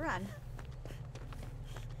where I run.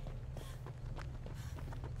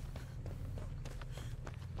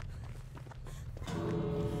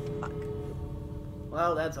 Fuck.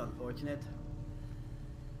 Well, that's unfortunate.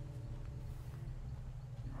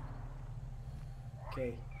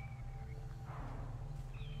 Okay.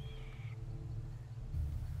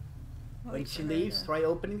 When Wait she for her leaves, to- try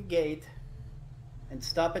opening the gate and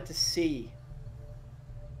stop at the C.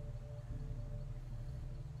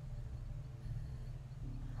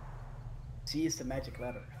 C is the magic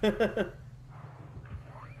letter.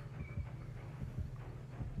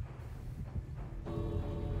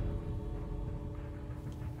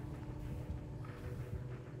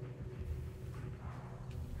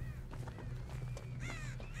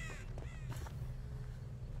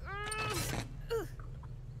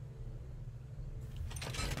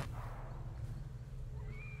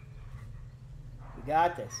 We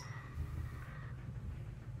got this.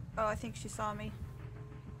 Oh, I think she saw me.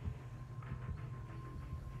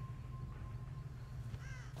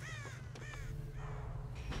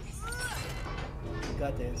 We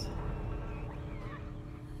got this.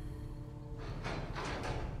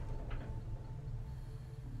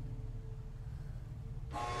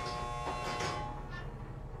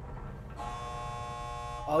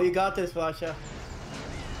 Oh, you got this, Vasha.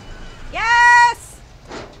 Yes!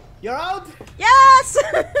 You're out! Yes!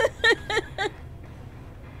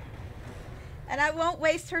 And I won't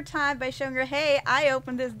waste her time by showing her, hey, I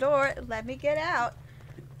opened this door, let me get out.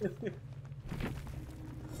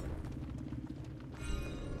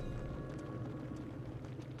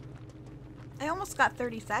 I almost got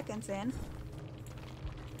 30 seconds in.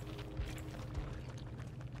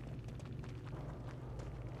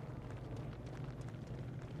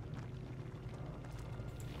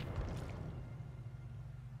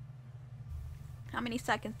 How many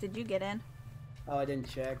seconds did you get in? Oh, I didn't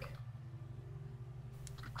check.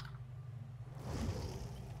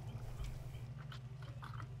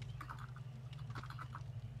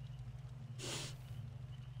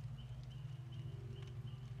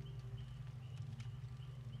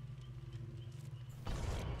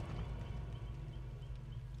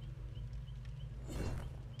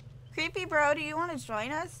 Creepy bro, do you want to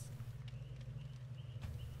join us?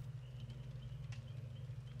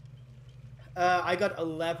 I got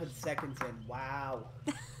 11 seconds in. Wow.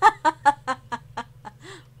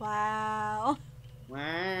 Wow.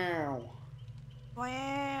 Wow.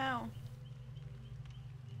 Wow.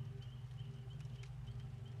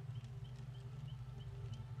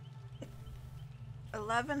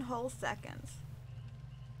 "11 whole seconds.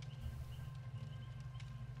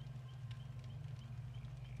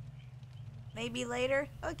 Maybe later?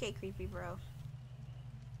 Okay, creepy bro.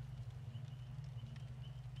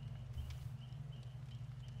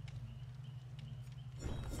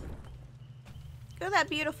 Go that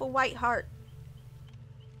beautiful white heart.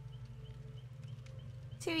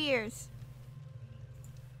 2 years.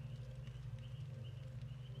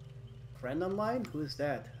 Friend online? Who's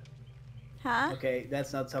that? Huh? Okay,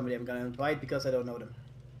 that's not somebody I'm gonna invite because I don't know them.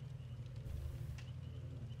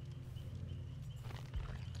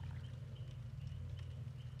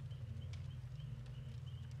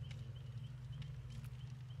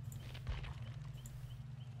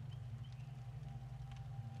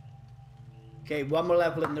 Okay, one more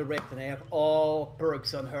level in the rift and I have all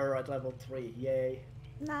perks on her at level 3. Yay.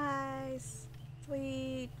 Nice.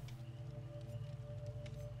 Sweet.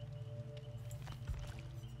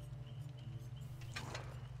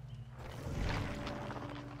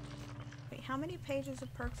 Wait, how many pages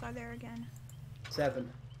of perks are there again? 7.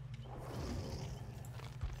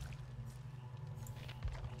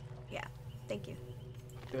 Yeah, thank you.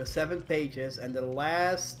 There are 7 pages and the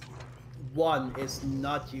last one is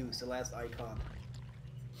not used, the last icon.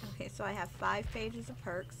 Okay, so I have 5 pages of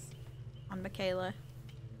perks on Michaela.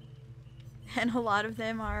 And a lot of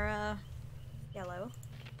them are, yellow.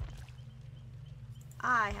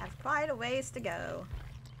 I have quite a ways to go.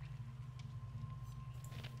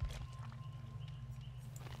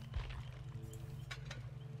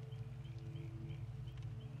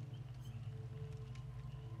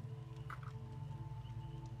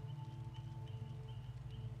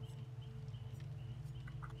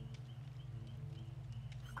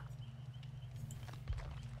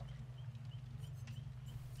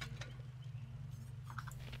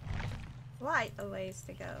 Quite a ways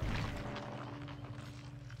to go.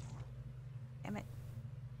 Damn it.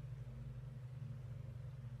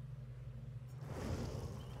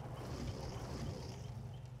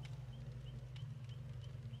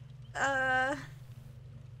 What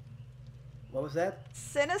was that?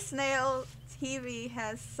 Cinesnail TV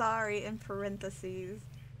has sorry in parentheses.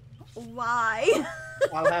 Why?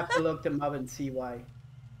 I'll have to look them up and see why.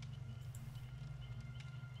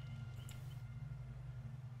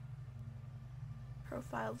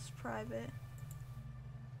 Profile's private.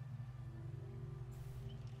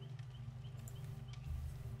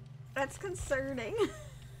 That's concerning.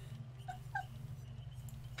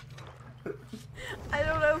 I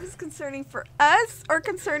don't know if it's concerning for us or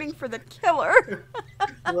concerning for the killer.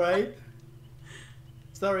 Right?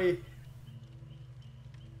 Sorry.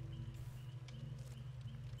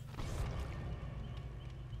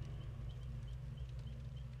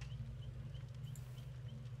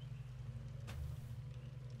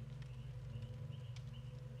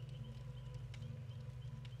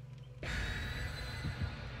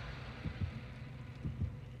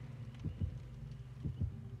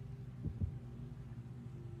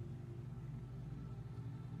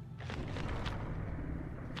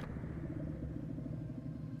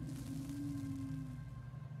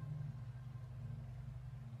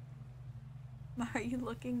 Are you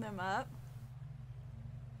looking them up?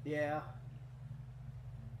 Yeah.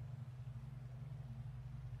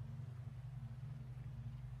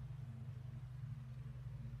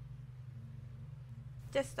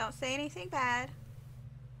 Just don't say anything bad.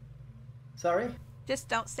 Sorry? Just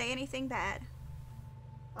don't say anything bad.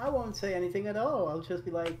 I won't say anything at all. I'll just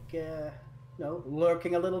be like,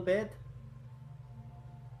 lurking a little bit.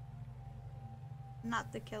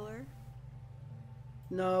 Not the killer.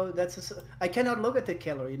 No, I cannot look at the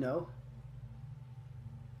killer, you know.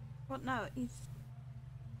 Well, no, he's...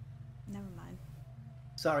 Never mind.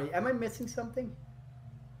 Sorry, am I missing something?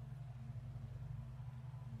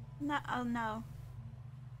 No, oh no.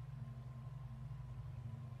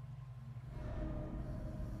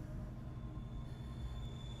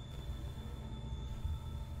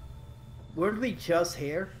 Weren't we just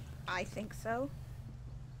here? I think so.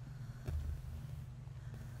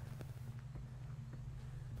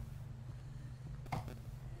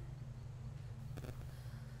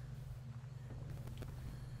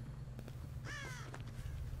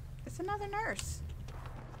 It's another nurse.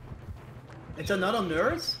 It's another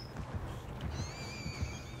nurse?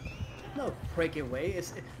 No freaking way.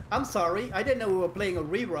 I'm sorry, I didn't know we were playing a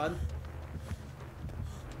rerun.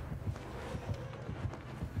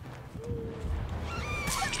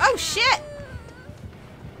 Oh shit!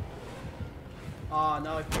 Oh,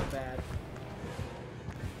 now I feel bad.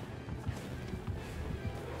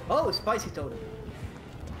 Oh, spicy totem.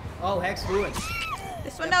 Oh, Hex Ruin.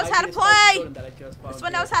 This one That knows might how be to a spicy play! totem that I just found This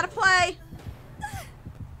one here. knows how to play!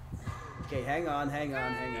 Okay, hang on.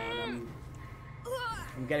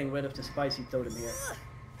 I'm getting rid of the spicy totem here.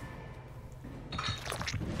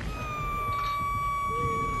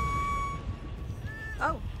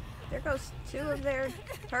 Oh, there goes 2 of their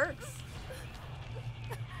perks.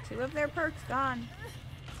 2 of their perks gone.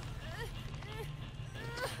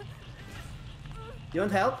 You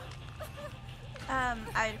want help?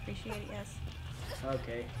 I'd appreciate it, yes.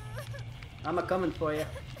 Okay. I'm a coming for you.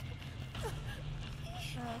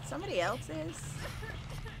 Somebody else is.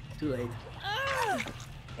 Too late.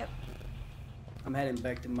 Yep, I'm heading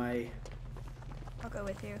back to my... I'll go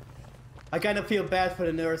with you. I kind of feel bad for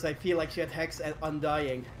the nurse. I feel like she had Hex and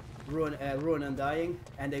Undying. Ruin Undying.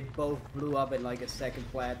 And they both blew up in like a second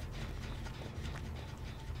flat.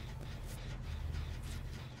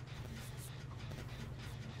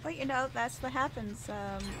 Well, you know, that's what happens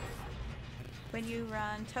when you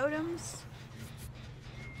run totems.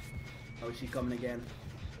 Oh, she's coming again.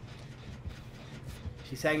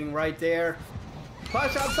 She's hanging right there.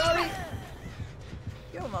 Push, I'm sorry!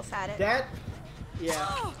 You almost had it. That?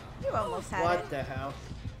 Yeah. You almost had What it. the hell?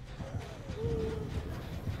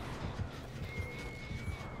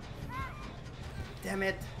 Damn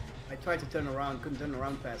it. I tried to turn around, couldn't turn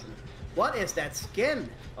around fast enough. What is that skin?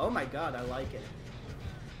 Oh my god, I like it.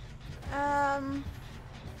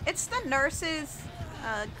 It's the nurse's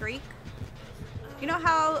Greek. You know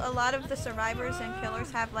how a lot of the survivors and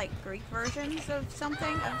killers have like Greek versions of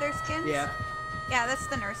something of their skins? Yeah. Yeah, that's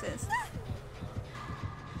the nurse's.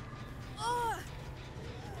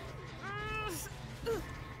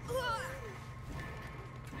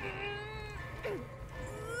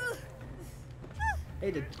 Hey,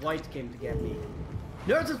 the Dwight came to get me.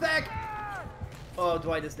 Nurse is back! Oh,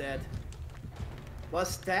 Dwight is dead.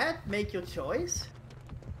 Was that make your choice?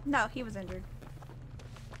 No, he was injured.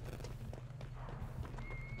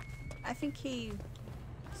 I think he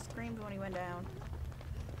screamed when he went down.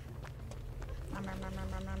 Nom, nom, nom, nom,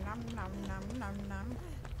 nom, nom, nom, nom, nom, nom.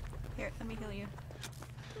 Here, let me heal you.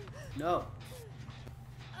 No.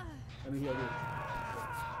 Let me heal you.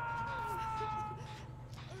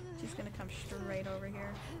 She's gonna come straight over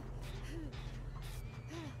here.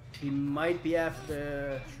 She might be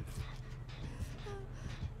after...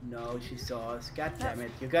 No, she saw us. God damn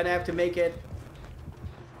it. You're gonna have to make it.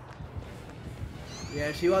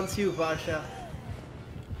 Yeah, she wants you, Vasha.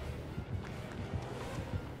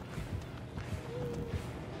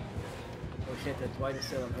 Oh shit, that's why they're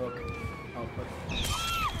still on hook. Oh, fuck.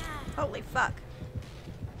 Holy fuck.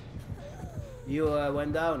 You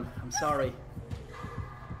went down. I'm sorry.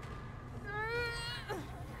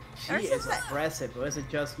 She is aggressive, or is it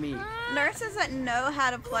just me? Nurses that know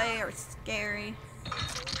how to play are scary.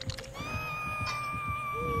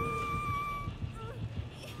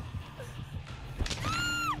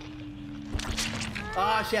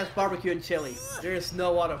 Ah, she has barbecue and chili. There is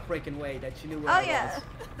no other freaking way that she knew where I yeah. was.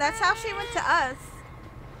 That's how she went to us.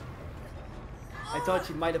 I thought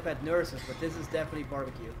she might have had nurses, but this is definitely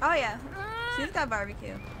barbecue. Oh yeah. She's got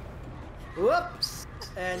barbecue. Whoops!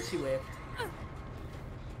 And she whiffed.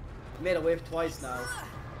 Made a whiff twice now.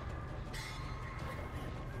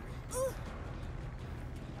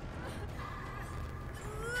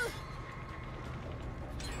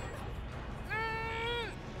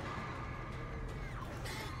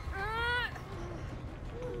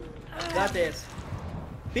 Got this.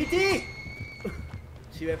 PT!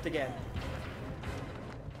 She whiffed again.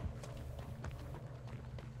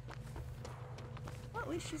 Well, at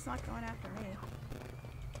least she's not going after me.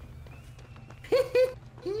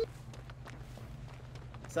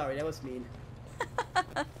 Sorry, that was mean.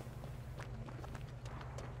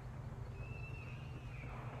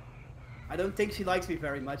 I don't think she likes me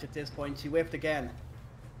very much at this point. She whiffed again.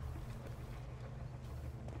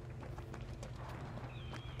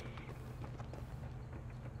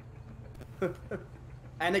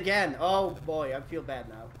 And again. Oh boy, I feel bad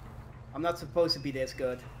now. I'm not supposed to be this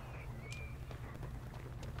good.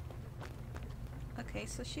 Okay,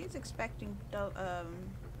 so she's expecting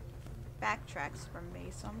backtracks from me,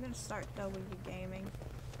 so I'm gonna start W gaming.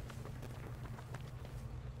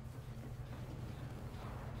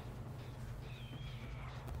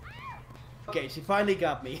 Okay, she finally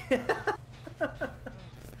got me.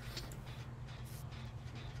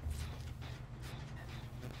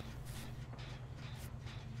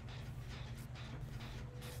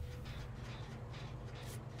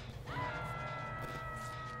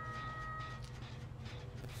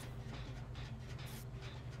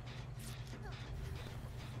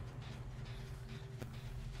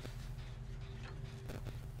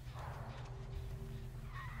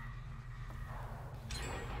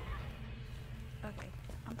 Okay,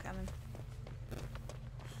 I'm coming.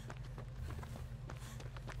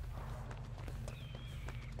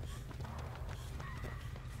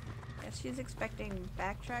 Yeah, she's expecting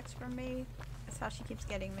backtracks from me. That's how she keeps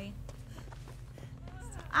getting me.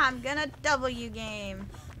 So I'm gonna W game.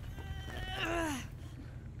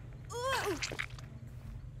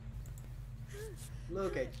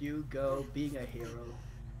 Look at you go, being a hero.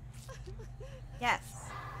 Yes.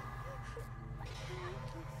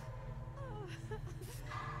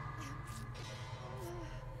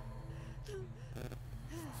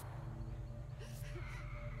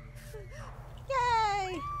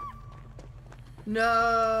 Yay!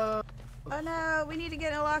 No! Oh no, we need to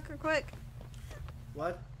get in a locker quick.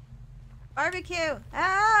 What? Barbecue!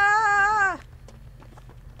 Ah!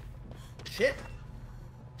 Shit!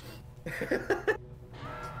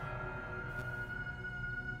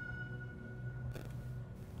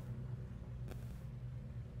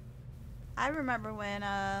 I remember when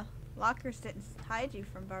lockers didn't hide you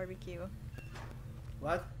from barbecue.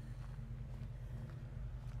 What?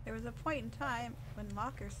 There was a point in time when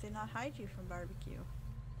lockers did not hide you from barbecue.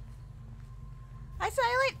 Hi,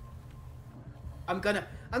 Silent! I'm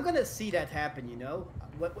gonna see that happen, you know?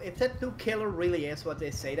 If that new killer really is what they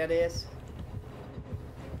say that is,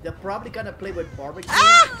 they're probably gonna play with barbecue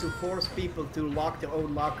to force people to lock their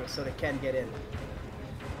own lockers so they can't get in.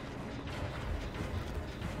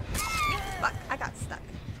 Fuck, I got stuck.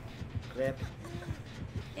 Rip.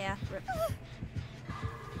 Yeah, rip.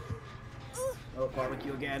 Oh,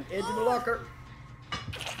 barbecue again. Into the locker.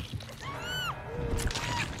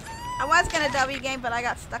 I was gonna W game, but I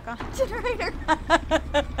got stuck on a generator.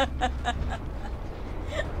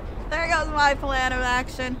 There goes my plan of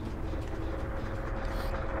action.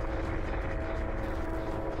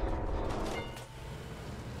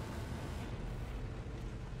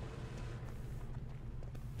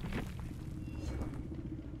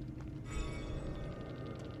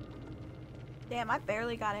 Damn, I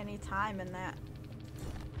barely got any time in that.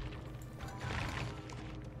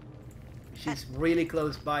 She's really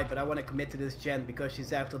close by, but I want to commit to this gen because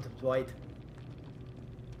she's after the Dwight.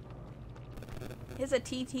 He's a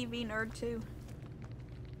TTV nerd too.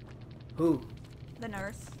 Who? The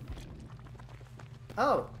nurse.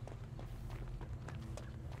 Oh.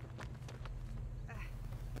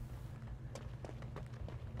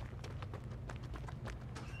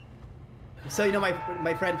 So you know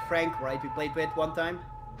my friend Frank, right? We played with one time.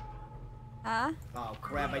 Huh? Oh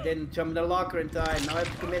crap! I didn't jump in the locker in time. Now I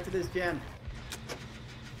have to commit to this gen.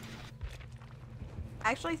 I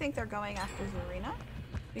actually think they're going after Zarina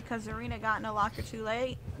because Zarina got in a locker too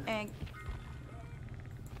late and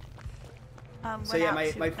So yeah, went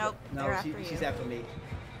out my to, nope, no, they're after you. she's after me.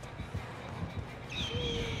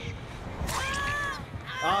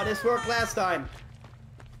 Oh, this worked last time.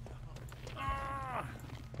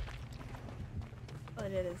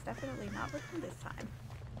 But it is definitely not working this time.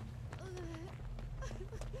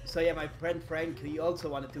 So yeah, my friend Frank, he also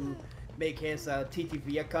wanted to make his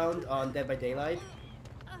TTV account on Dead by Daylight.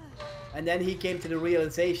 And then he came to the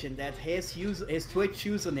realization that his Twitch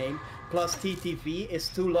username plus TTV is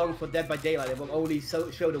too long for Dead by Daylight. It will only show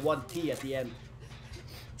the one T at the end.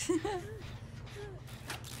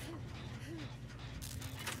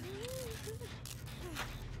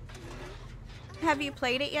 Have you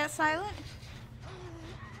played it yet, Silent?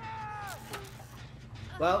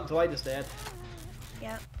 Well, Dwight is dead.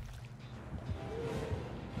 Yep.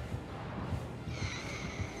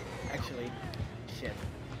 Actually, shit.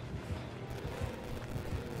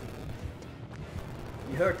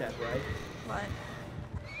 You heard that, right? What?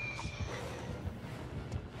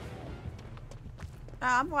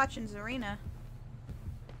 I'm watching Zarina.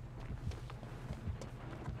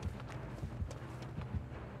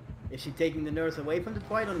 Is she taking the nurse away from the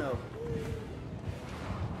Dwight or no?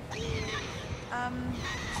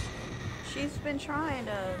 She's been trying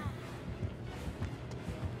to...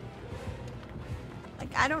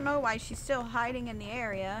 Like, I don't know why she's still hiding in the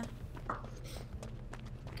area.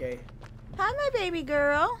 Okay. Hi, my baby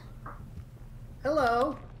girl.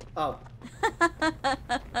 Hello. Oh.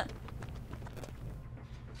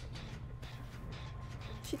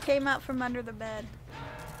 She came out from under the bed.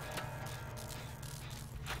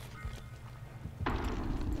 Okay,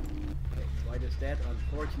 Dwight is dead.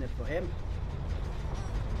 Unfortunate for him.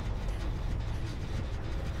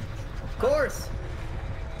 Of course.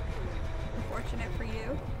 Unfortunate for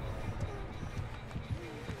you.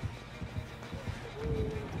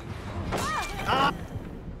 Ah!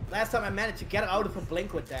 Last time I managed to get out of a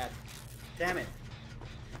blink with that. Damn it.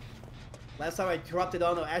 Last time I dropped it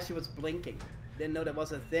on her as she was blinking. Didn't know that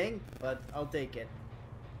was a thing, but I'll take it.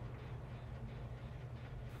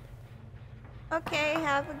 Okay,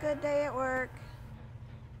 have a good day at work.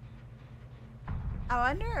 I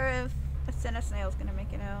wonder if a Snail's gonna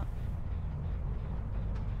make it out.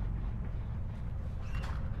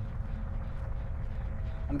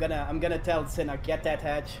 I'm gonna tell Cinna, get that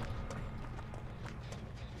hatch.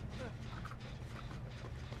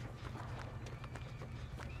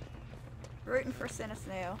 Rooting for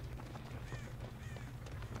Snail.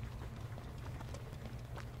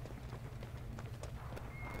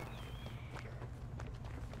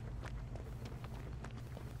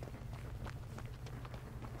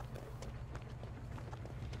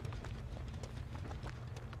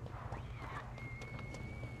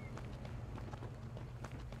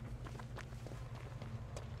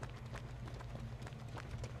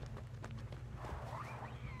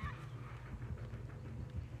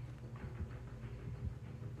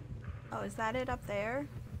 Oh, is that it up there?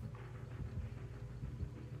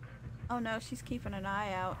 Oh no, she's keeping an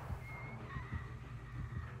eye out.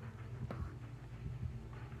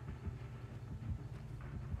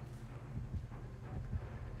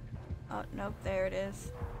 Oh, nope, there it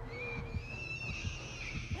is.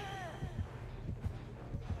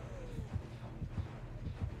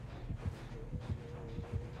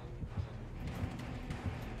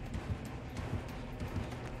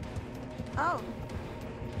 Oh.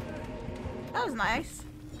 That was nice.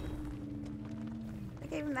 I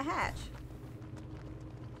gave him the hatch.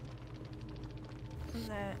 What is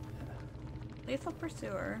that? Lethal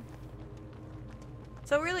Pursuer.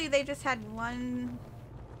 So really they just had one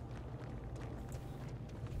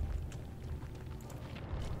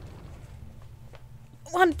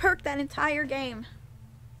perk that entire game.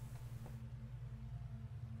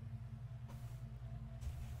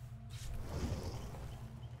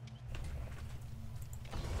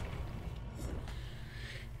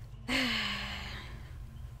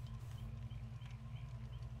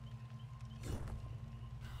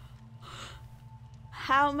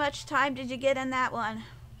 How much time did you get in that one?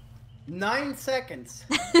 9 seconds.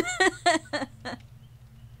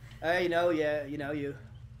 You know, yeah, you know you.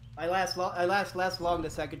 I last less long the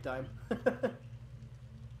second time.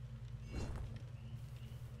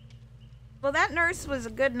 Well, that nurse was a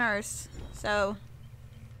good nurse, so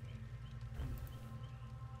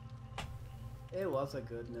It was a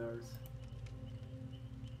good nurse.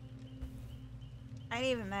 I ain't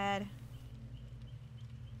even mad.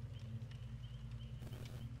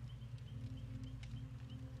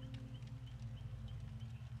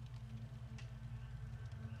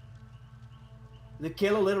 The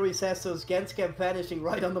killer literally says those Gens kept vanishing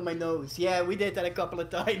right under my nose. Yeah, we did that a couple of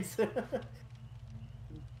times.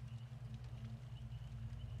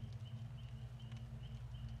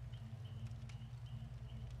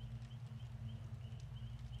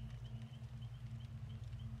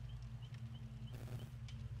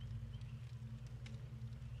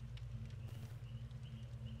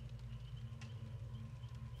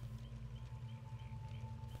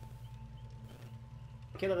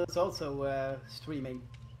 Killer is also streaming.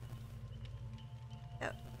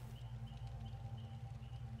 Yep.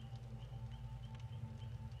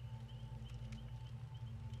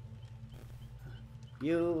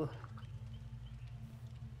 You.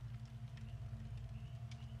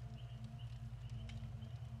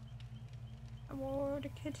 I wore the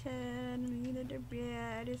kitten, needed the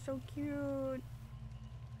bed. It's so cute.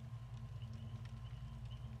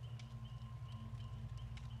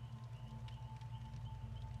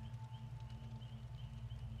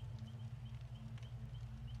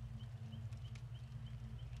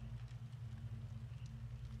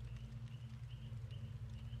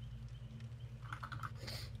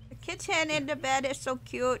 The kitten in the bed is so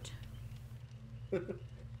cute.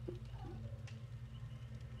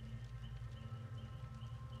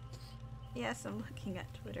 Yes, I'm looking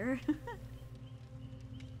at Twitter.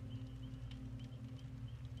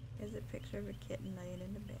 There's a picture of a kitten laying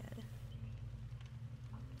in the bed.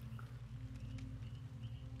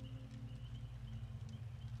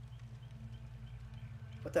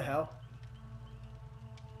 What the hell?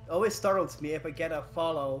 Always startles me if I get a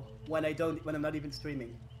follow when I'm not even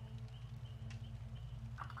streaming.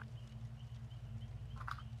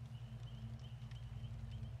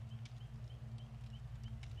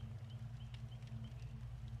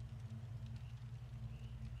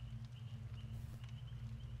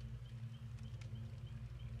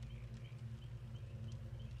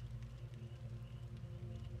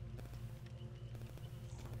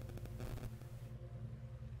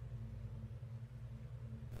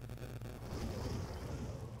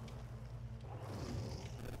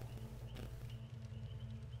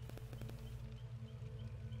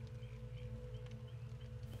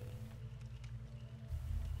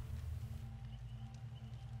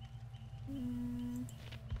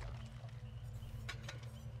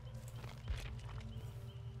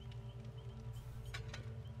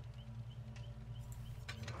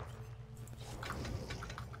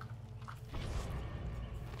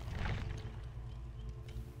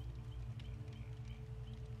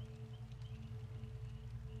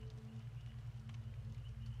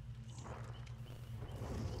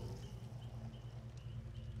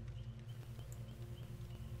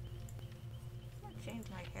 Change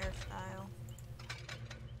my hairstyle.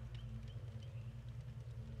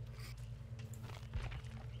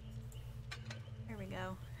 There we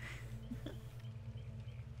go.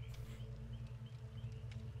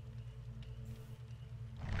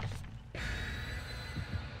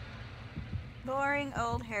 Boring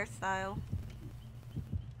old hairstyle.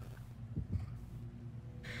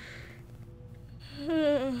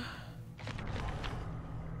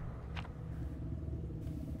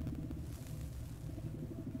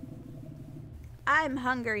 I'm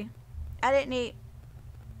hungry. I didn't eat.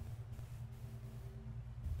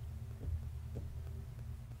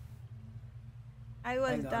 I was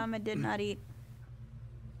Hang on. dumb and did not eat.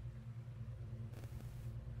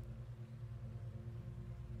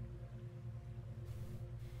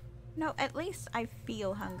 No, at least I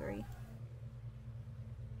feel hungry.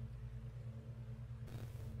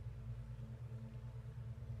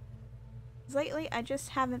 Lately, I just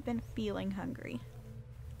haven't been feeling hungry.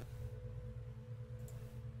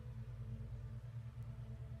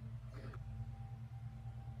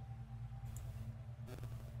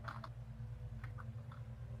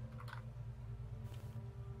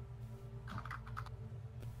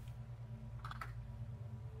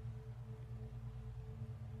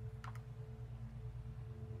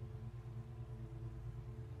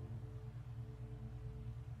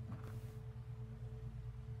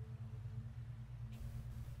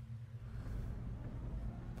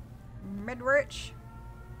 Midrich.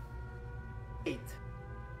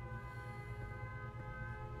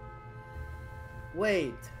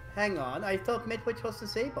 Wait. Hang on, I thought Midwich was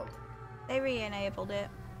disabled. They re-enabled it.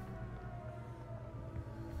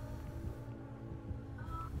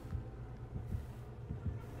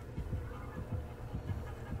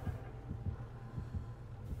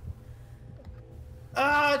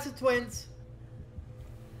 Ah, it's the twins.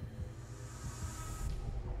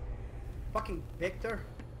 Fucking Victor.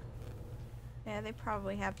 Yeah, they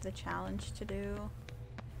probably have the challenge to do.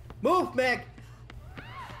 Move, Meg!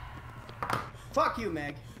 Fuck you,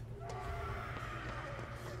 Meg.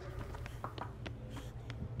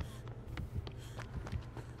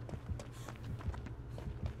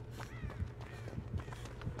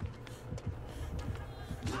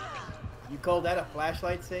 You call that a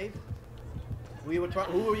flashlight save? Who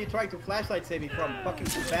were you trying to flashlight save me from? Fucking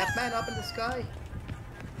Batman up in the sky?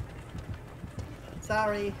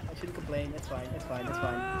 Sorry, I shouldn't complain. It's fine, it's fine, it's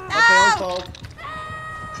fine. No! Okay, own fault.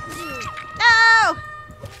 No!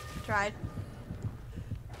 Tried.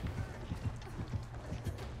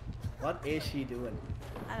 What is she doing?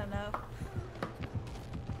 I don't know.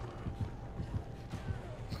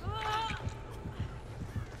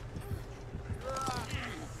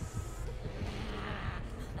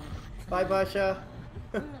 Bye, Basha.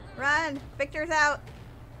 Run! Victor's out!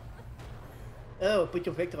 Oh, put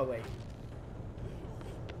your Victor away.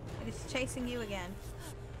 It is chasing you again.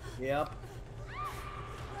 Yep.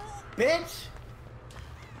 Bitch!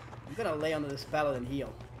 I'm gonna lay under this pallet and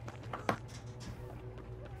heal.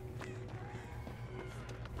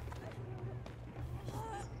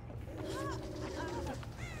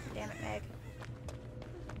 Damn it, Meg.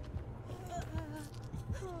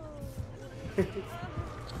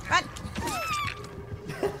 Run!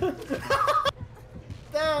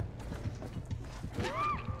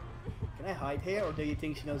 Can I hide here, or do you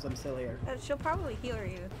think she knows I'm still here? She'll probably heal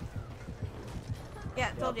you.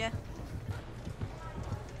 Yeah, told you.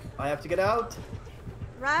 I have to get out.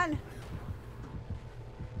 Run!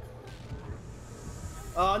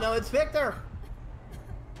 Oh no, it's Victor!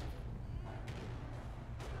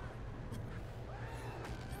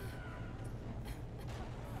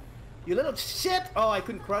 You little shit! Oh, I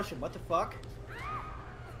couldn't crush him. What the fuck?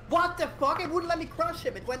 What the fuck? It wouldn't let me crush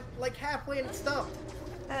him. It went like halfway and it stopped.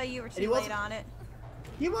 You were he too late wasn't- on it.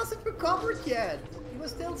 He wasn't recovered yet. He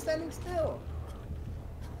was still standing still.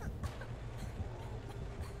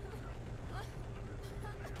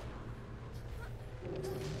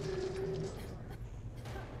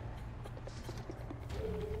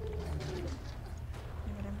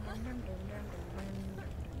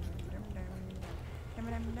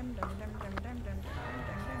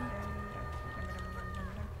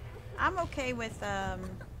 I'm okay with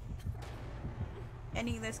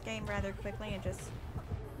ending this game rather quickly and just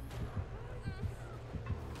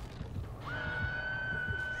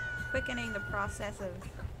quickening the process of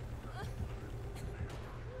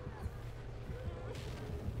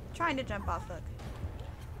trying to jump off hook.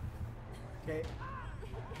 Okay.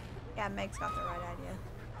 Yeah, Meg's got the right idea.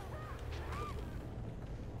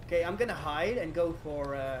 Okay, I'm gonna hide and go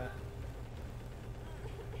for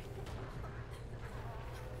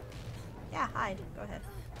Yeah, hide. Go ahead.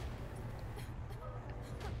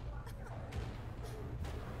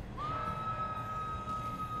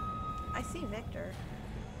 I see Victor.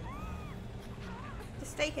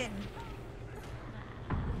 Just stay hidden.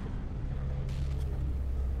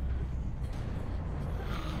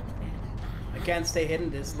 I can't stay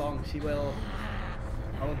hidden this long. I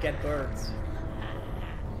will get birds.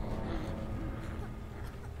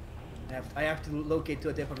 I have to locate to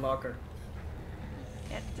a different locker.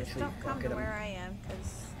 Yeah, just Actually, don't come look to at him. where I am,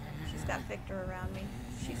 because she's got Victor around me.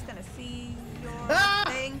 She's gonna see your Ah!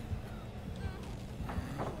 thing.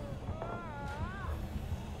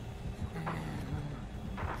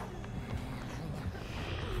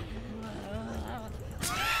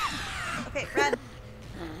 Okay, run.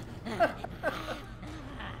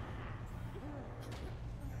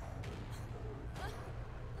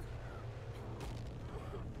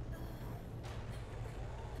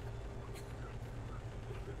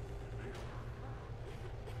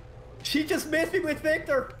 She just missed me with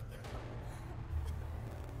Victor.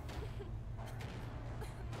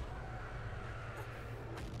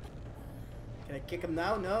 Can I kick him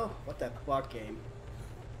now? No? What the fuck game?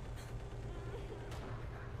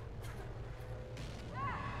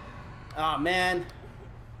 Ah, man.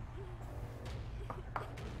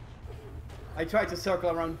 I tried to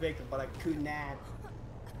circle around Victor, but I could not.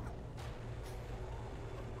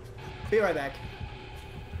 Be right back.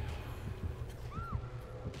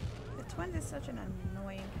 The twins is such an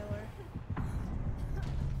annoying killer.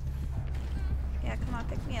 Yeah, come on,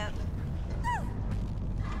 pick me up.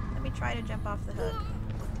 Let me try to jump off the hook.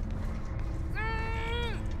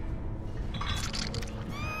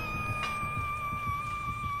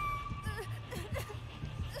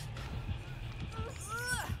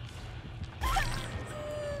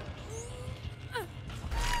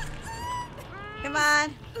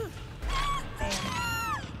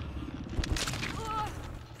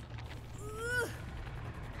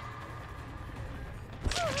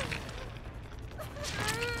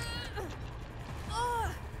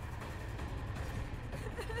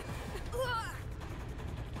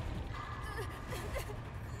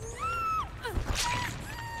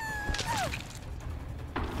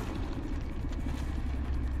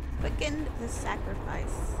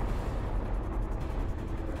 sacrifice.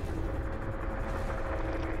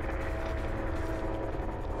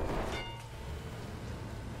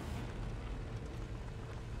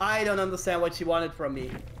 I don't understand what she wanted from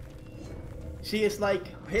me. She is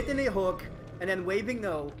like hitting a hook and then waving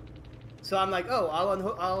no. So I'm like, oh,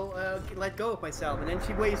 I'll let go of myself, and then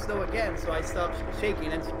she waves no again. So I stop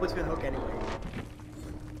shaking, and she puts me on hook anyway.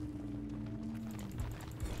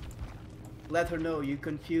 Let her know you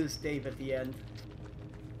confused Dave at the end.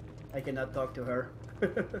 I cannot talk to her.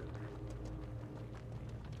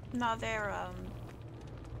 No, they're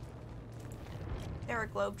a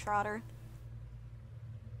globetrotter.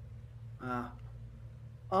 Ah,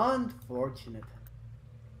 unfortunate.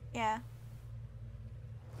 Yeah.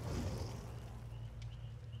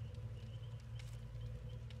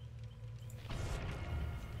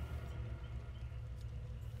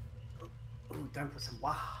 Ooh, time for some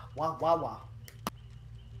wah wah wah wah.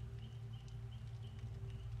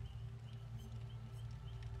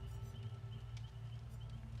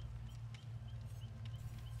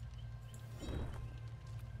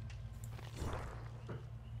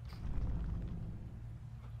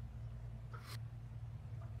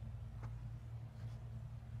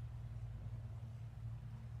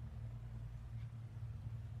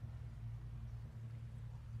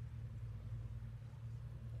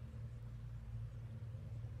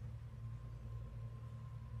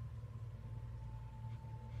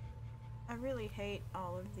 I really hate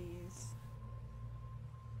all of these.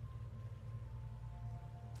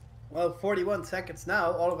 Well, 41 seconds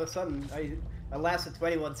now. All of a sudden, I lasted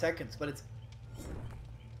 21 seconds, but it's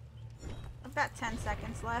I've got 10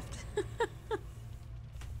 seconds left.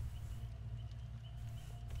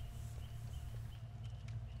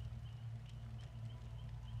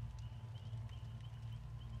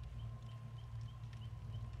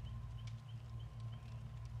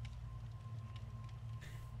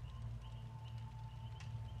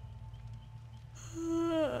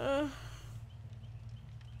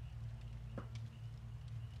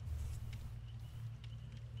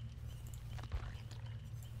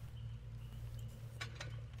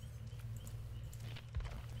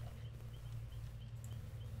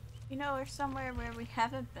 You know, there's somewhere where we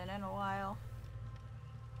haven't been in a while.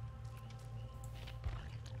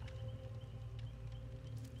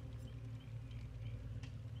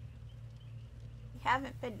 We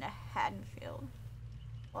haven't been to Haddonfield.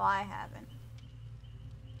 Well, I haven't.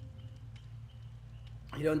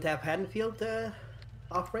 you don't have Haddonfield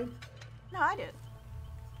offering. No, I do.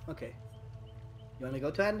 Okay. You want to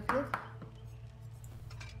go to Haddonfield?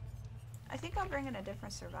 I think I'll bring in a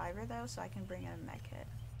different survivor, though, so I can bring in a mech kit.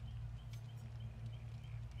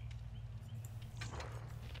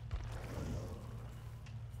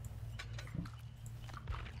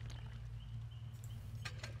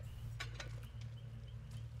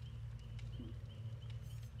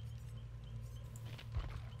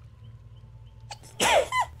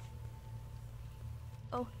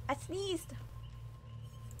 Oh, I sneezed.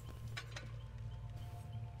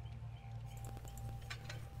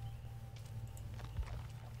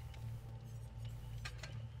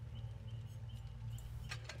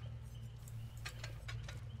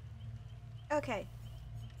 Okay.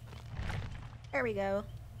 There we go.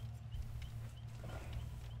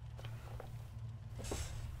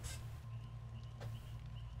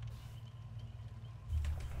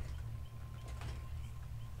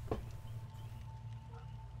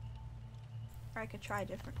 Or I could try a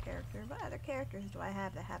different character. What other characters do I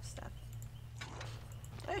have that have stuff?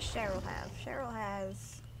 What does Cheryl have? Cheryl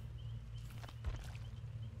has...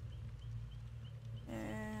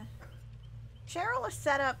 Cheryl is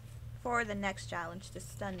set up for the next challenge to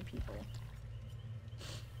stun people.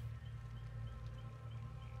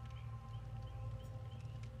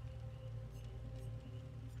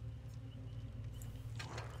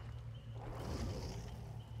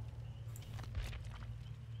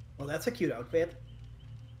 Well, that's a cute outfit.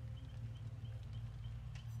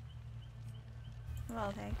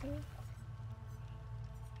 Well, thank you.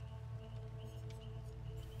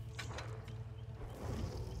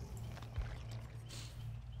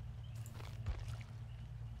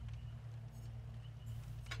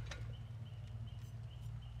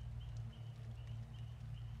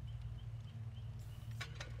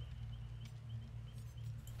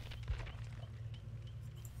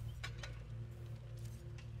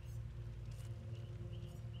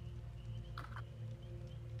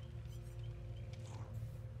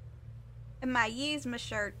 And my Yzma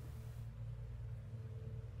shirt.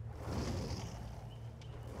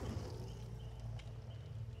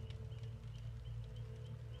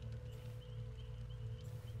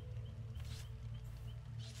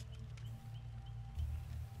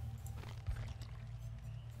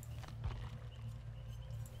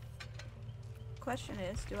 question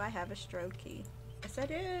is, do I have a strobe key? Yes, I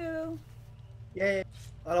do. Yeah.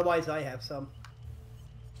 Otherwise, I have some.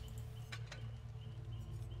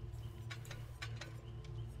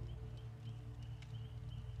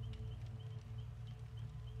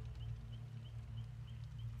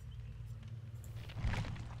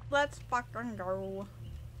 Let's fucking go.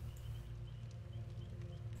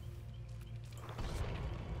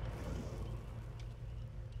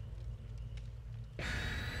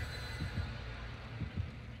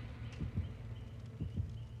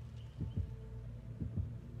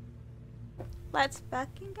 Let's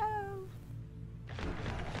fucking go.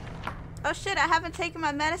 Oh shit, I haven't taken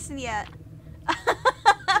my medicine yet.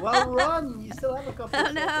 Well, run! You still have a couple Oh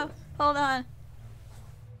of no, seconds. hold on.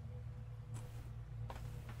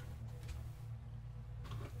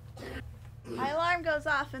 My alarm goes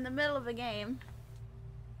off in the middle of a game.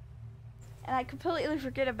 And I completely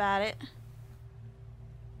forget about it.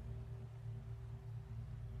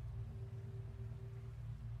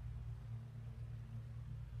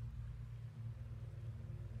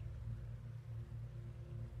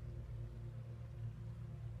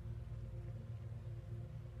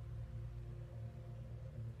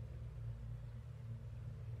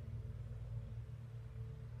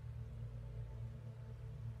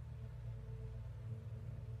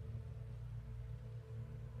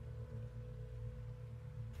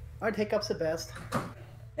 Aren't hiccups the best?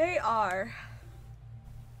 They are.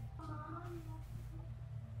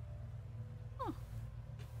 Huh.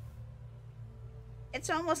 It's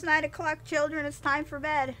almost 9 o'clock, children. It's time for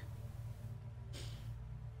bed.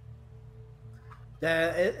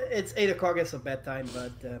 It's 8 o'clock is a bedtime,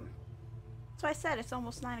 but That's why I said it's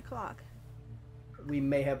almost 9 o'clock. we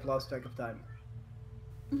may have lost track of time.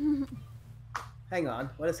 Hang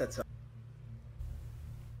on, what is that song?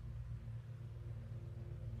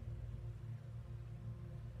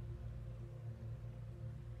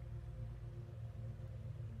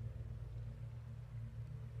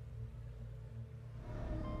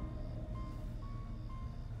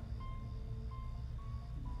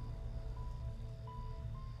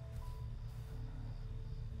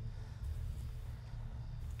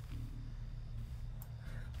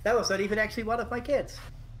 That was not even actually one of my kids.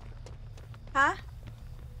 Huh?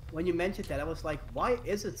 When you mentioned that, I was like, why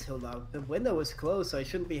is it so loud? The window was closed, so I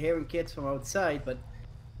shouldn't be hearing kids from outside, but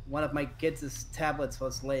one of my kids' tablets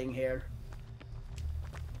was laying here.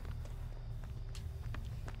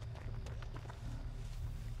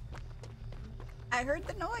 I heard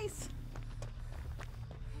the noise.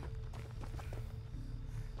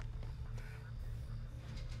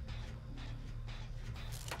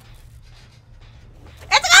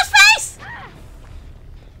 It's a ghost face!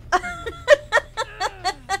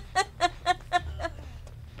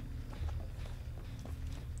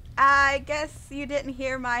 I guess you didn't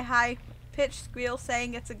hear my high-pitched squeal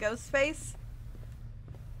saying it's a ghost face.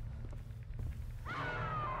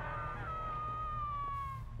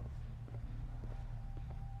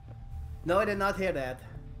 No, I did not hear that.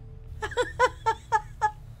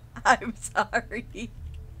 I'm sorry.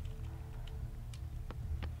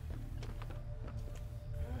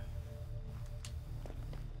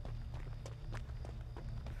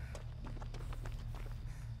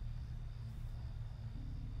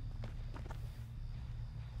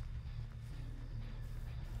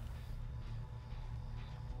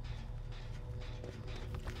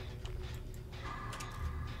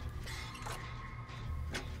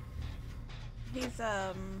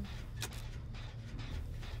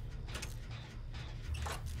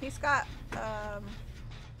 He's got,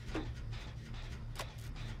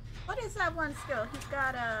 what is that one skill? He's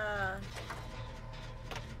got,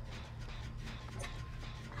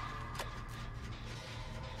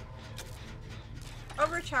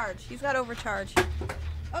 overcharge. He's got overcharge.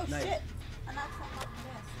 Oh, Nice. shit. I knocked something off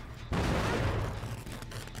my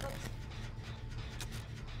desk. Oops.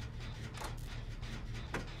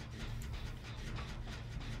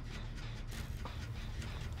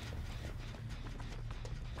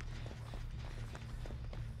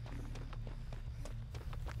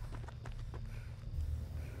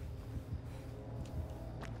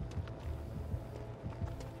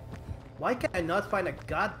 Why can I not find a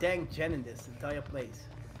goddamn gen in this entire place?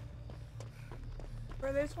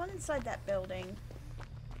 Bro, there's one inside that building.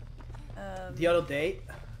 The other day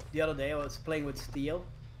I was playing with steel,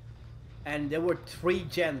 and there were 3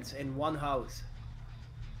 gens in one house.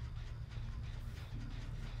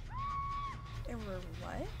 There were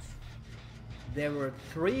what? There were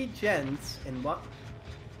 3 gens in one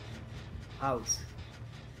house.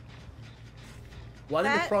 One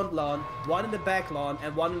in the That- front lawn, one in the back lawn,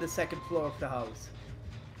 and one on the second floor of the house.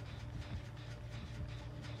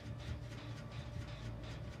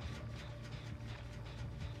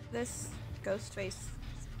 This Ghostface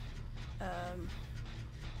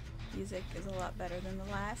music is a lot better than the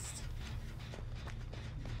last.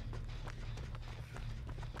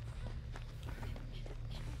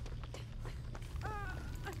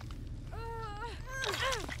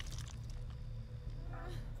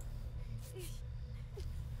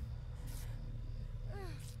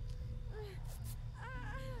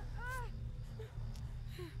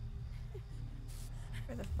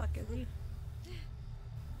 Where the fuck is he?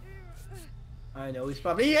 I know he's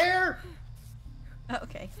probably here! Oh,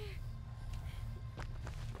 okay.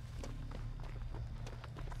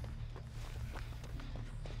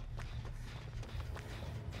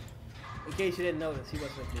 In case you didn't notice, he was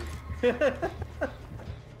with me.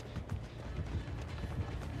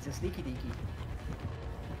 He's a sneaky deaky.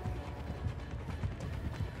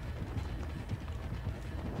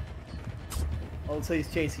 Also,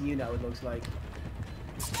 he's chasing you now, it looks like.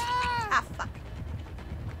 Ah, fuck.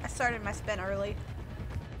 I started my spin early.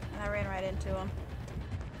 And I ran right into him.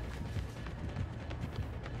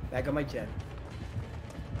 Back on my jet.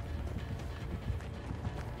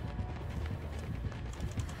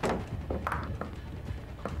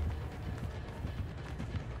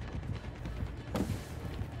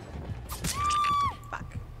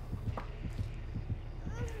 Fuck.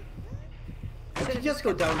 Did you just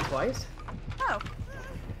go down twice? Oh.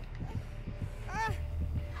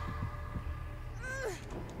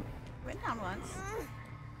 Went down once.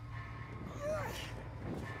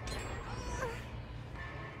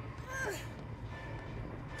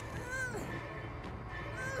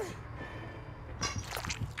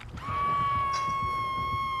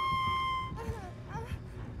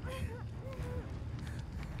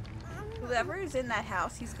 Whoever is in that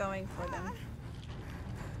house, he's going for them.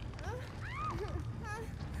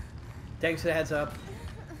 Thanks for the heads up.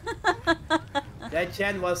 That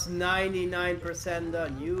gen was 99%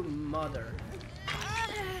 done, you mother.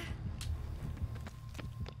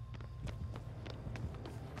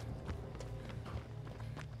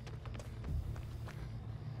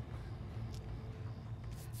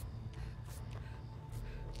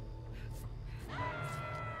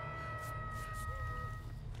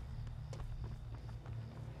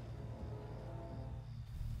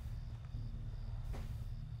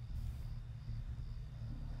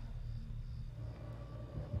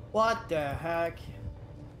 What the heck?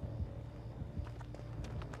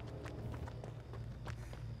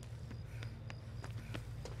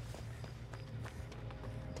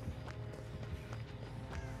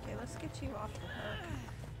 Okay, let's get you off the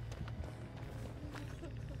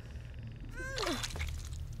hook.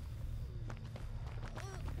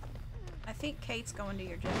 I think Kate's going to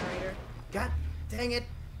your generator. God dang it!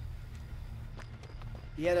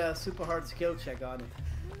 He had a super hard skill check on it.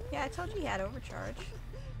 Yeah, I told you he had overcharge.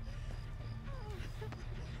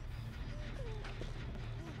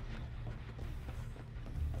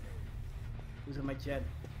 Who's on my jet?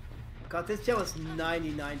 God, this jet was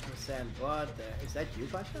 99%. What the? Is that you,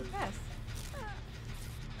 Pasha? Yes.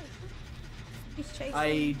 He's chasing.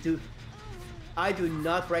 I do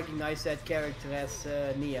not recognize that character as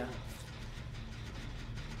Nia.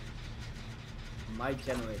 My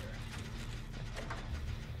generator.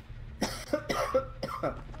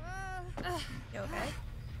 You okay?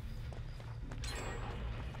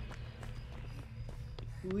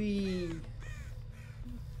 Wee.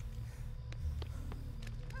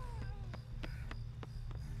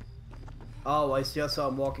 Oh, I just saw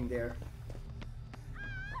him walking there.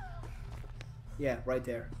 Yeah, right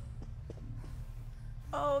there.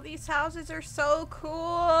 Oh, these houses are so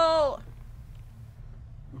cool.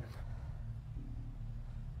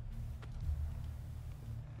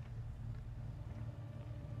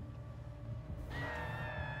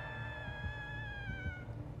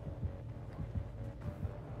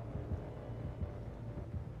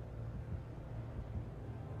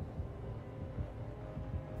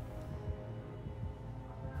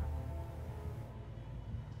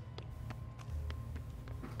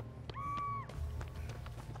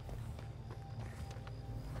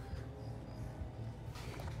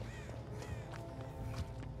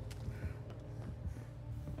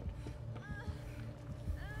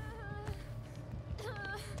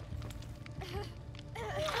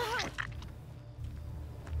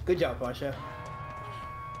 Good job, Pasha.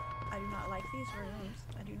 I do not like these rooms.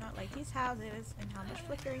 I do not like these houses and how much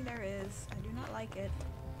flickering there is. I do not like it.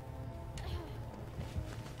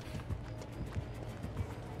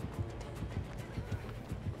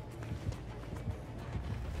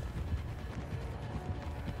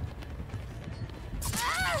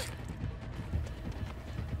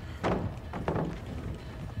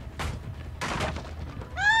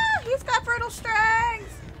 Ah, he's got brittle strings!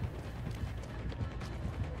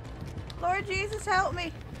 Lord Jesus, help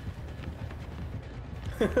me.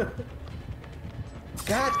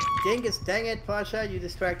 God dang it, Pasha, you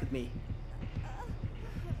distracted me.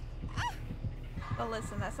 Well,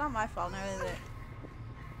 listen, that's not my fault now, is it?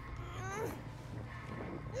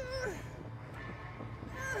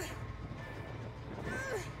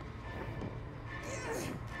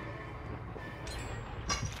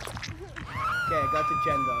 Okay, I got the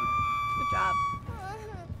gen done. Good job.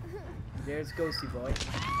 There's Ghosty Boy.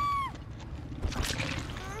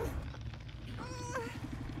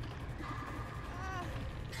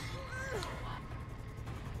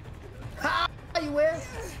 Ha! You win!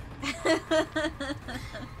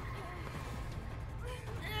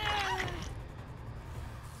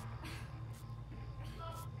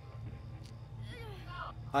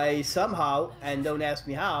 I somehow, and don't ask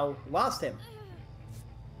me how, lost him.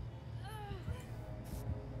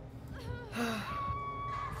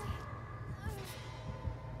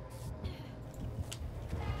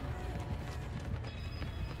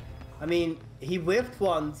 I mean, he whiffed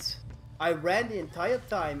once, I ran the entire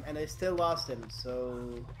time, and I still lost him,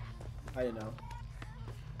 so... I don't know.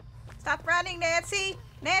 Stop running, Nancy!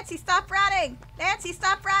 Nancy, stop running! Nancy,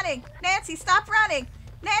 stop running! Nancy, stop running!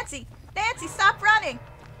 Nancy! Nancy, stop running!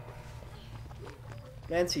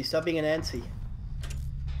 Nancy, stop being a Nancy.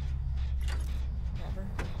 Whatever.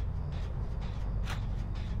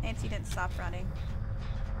 Nancy didn't stop running.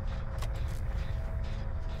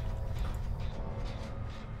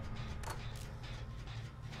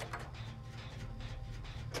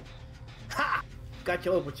 Ha! Got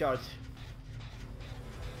you overcharged.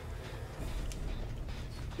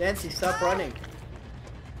 Nancy, stop running.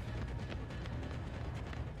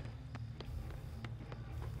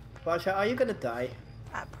 Pasha, are you gonna die?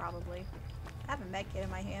 Probably. I have a med kit in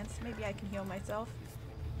my hands. Maybe I can heal myself.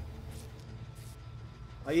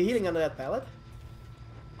 Are you healing under that pallet?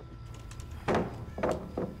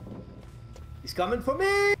 He's coming for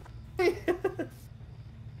me!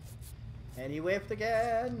 And he whiffed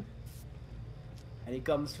again. And he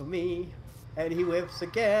comes for me. And he whiffs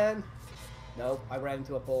again. Nope, I ran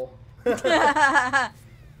into a pole. Good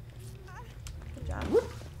job.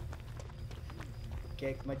 Whoop.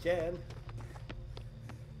 Kick my gen.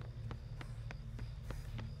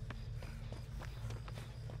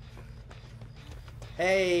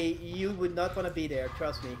 Hey, you would not want to be there,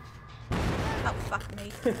 trust me. Oh, fuck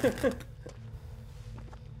me.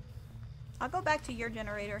 I'll go back to your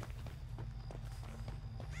generator.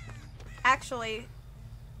 Actually...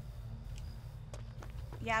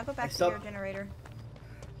 Yeah, I'll go back to your generator.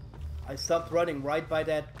 I stopped running right by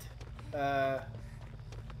that,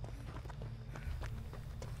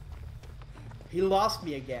 He lost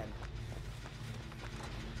me again.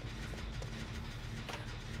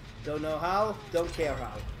 Don't know how, don't care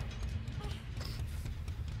how.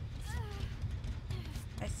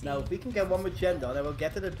 I see. Now, if we can get one more gen done, I will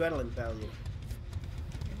get an adrenaline value. Here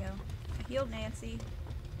we go. I healed Nancy.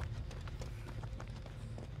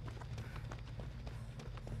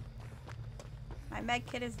 My med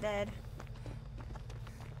kit is dead.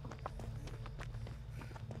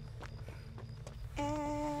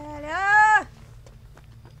 And,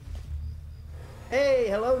 Hey,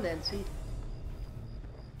 hello Nancy.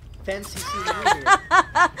 Fancy seeing you here.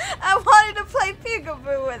 I wanted to play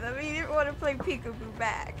peekaboo with him. He didn't want to play peekaboo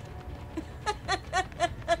back.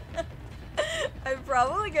 I'm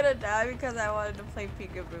probably gonna die because I wanted to play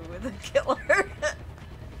peekaboo with a killer.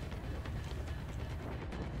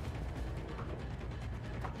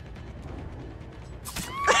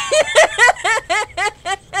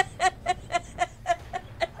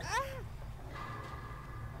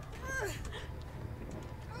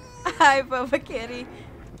 Hi, Boba Kitty.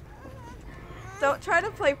 Don't try to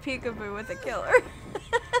play peekaboo with a killer.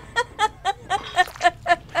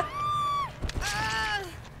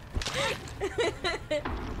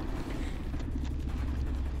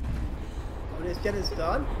 Oh, this gen is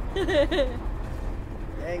done?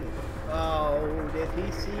 Dang it. Oh, did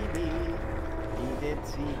he see me? He did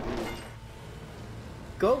see me.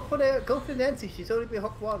 Go for Nancy, she's only been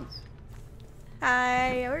hooked once.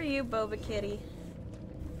 Hi, how are you, Boba Kitty?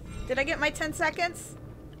 Did I get my 10 seconds?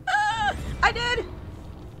 Ah, I did!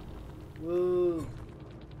 Woo.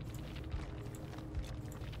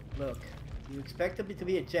 Look, you expected me to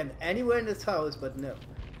be a gen anywhere in this house, but no.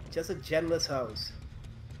 Just a genless house.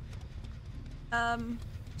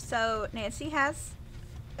 So Nancy has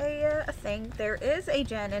a thing. There is a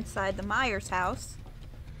gen inside the Myers house.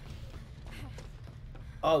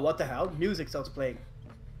 Oh, what the hell? Music starts playing.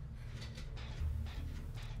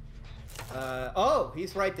 Oh,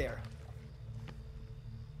 he's right there.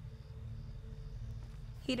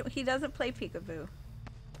 He doesn't play peekaboo.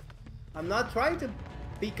 I'm not trying to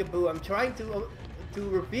peekaboo. I'm trying to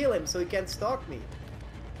reveal him so he can't stalk me.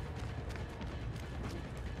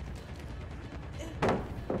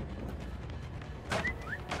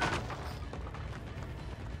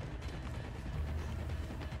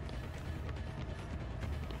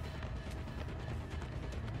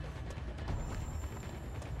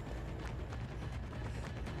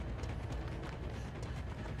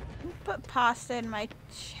 Put pasta in my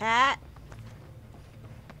chat.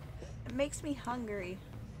 It makes me hungry.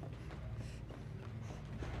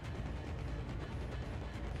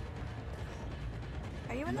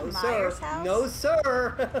 Are you in the Myers house? No,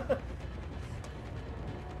 sir.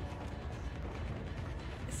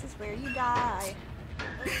 This is where you die.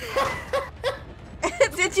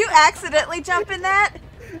 Did you accidentally jump in that?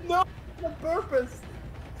 No, on purpose.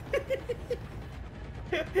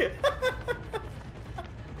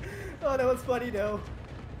 Oh, that was funny though.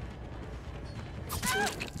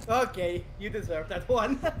 Okay, you deserve that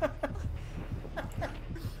one.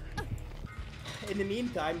 In the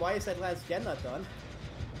meantime, why is that last gen not done?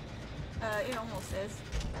 It almost is.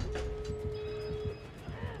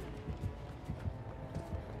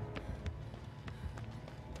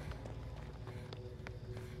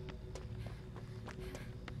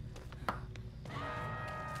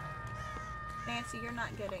 Nancy, you're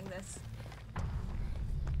not getting this.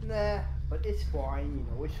 Nah, but it's fine, you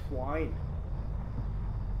know, it's fine.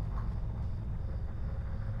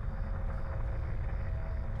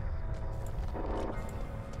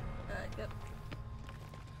 Yep.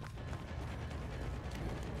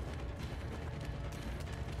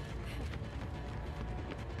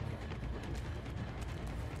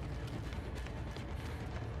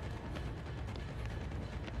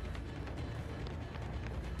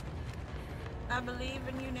 I believe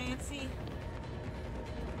in you, Nancy.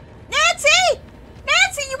 Nancy!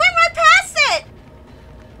 Nancy, you went right past it!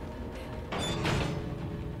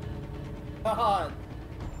 God.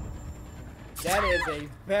 That is a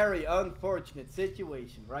very unfortunate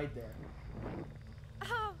situation right there.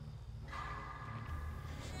 Oh.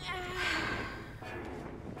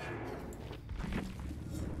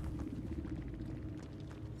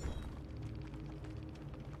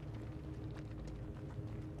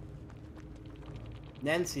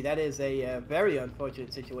 Nancy, that is a very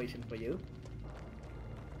unfortunate situation for you.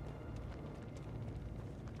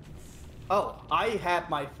 Oh, I had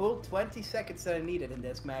my full 20 seconds that I needed in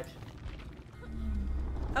this match.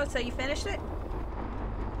 Oh, so you finished it?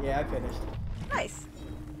 Yeah, I finished. Nice.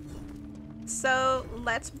 So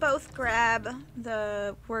let's both grab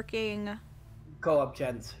the working... Co-op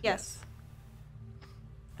gens. Yes.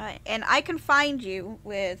 And I can find you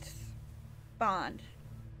with Bond.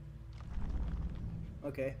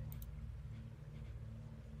 Okay.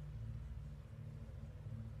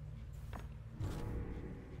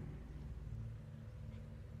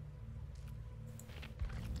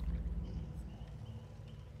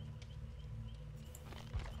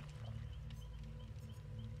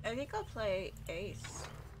 I think I'll play Ace.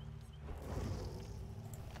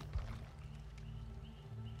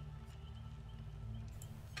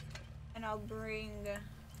 And I'll bring...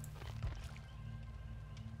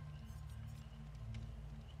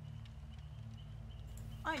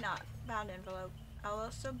 Why not? Bound envelope. I'll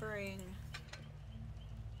also bring...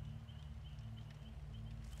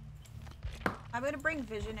 I'm gonna bring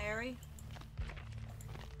Visionary.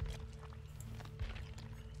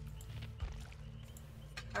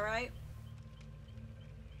 Alright?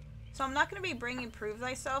 So I'm not gonna be bringing Prove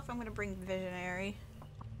Thyself, I'm gonna bring Visionary.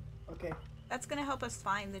 Okay. That's gonna help us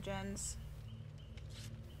find the gens.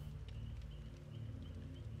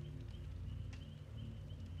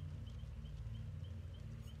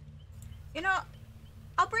 You know,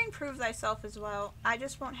 I'll bring Prove Thyself as well. I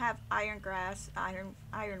just won't have Iron Grass, Iron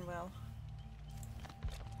Will.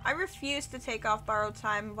 I refuse to take off borrowed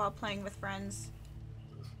time while playing with friends.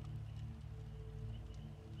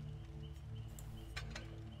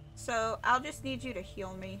 So I'll just need you to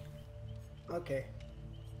heal me. Okay.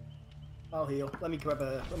 I'll heal. Let me grab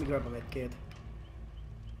a med kit.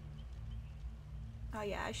 Oh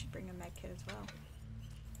yeah, I should bring a med kit as well.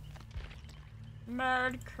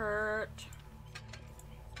 Med kit.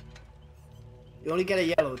 You only get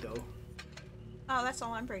a yellow though. Oh, that's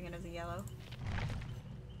all I'm bringing is a yellow.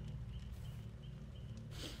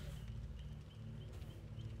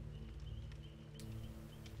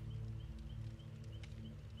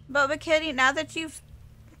 Boba Kitty, now that you've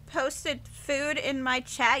posted food in my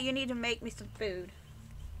chat, you need to make me some food.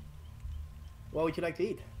 What would you like to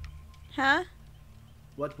eat? Huh?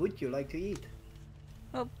 What would you like to eat?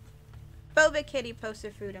 Well, Boba Kitty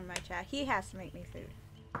posted food in my chat. He has to make me food.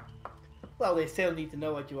 Well, they still need to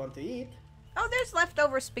know what you want to eat. Oh, there's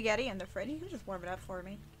leftover spaghetti in the fridge. You can just warm it up for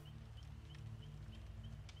me.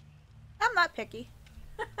 I'm not picky.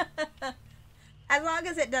 As long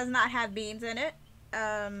as it does not have beans in it.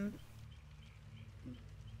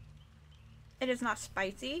 It is not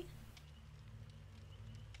spicy.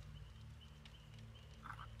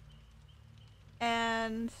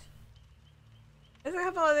 And there's a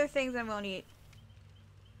couple other things I won't eat.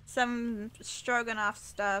 Some stroganoff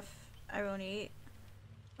stuff I won't eat.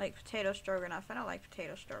 Like potato stroganoff. I don't like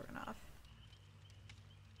potato stroganoff.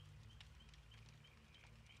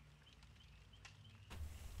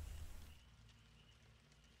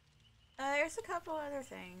 There's a couple other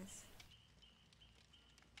things.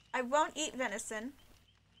 I won't eat venison.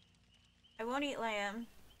 I won't eat lamb.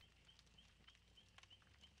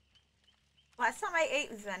 Last time I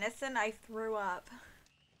ate venison, I threw up.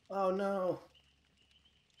 Oh no.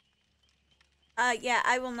 Yeah,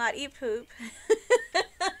 I will not eat poop.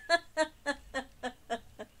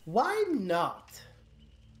 Why not?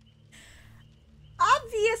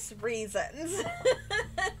 Obvious reasons.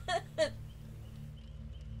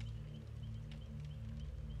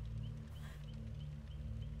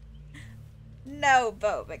 No,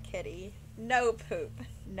 Boba Kitty. No poop.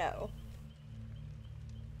 No.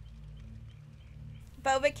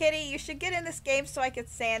 Boba Kitty, you should get in this game so I could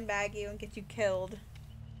sandbag you and get you killed.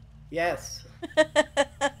 Yes.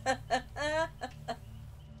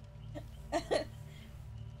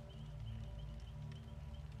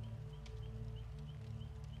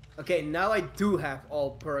 Okay, now I do have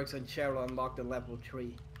all perks and Cheryl unlocked at level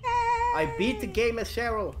 3. I beat the game as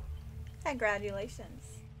Cheryl. Congratulations.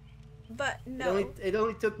 But no. It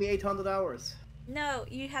only took me 800 hours. No,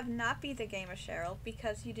 you have not beat the game of Cheryl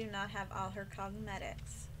because you do not have all her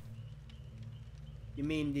cosmetics. You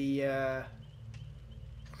mean the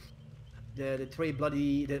three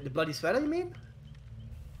bloody the bloody sweater? You mean?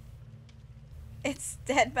 It's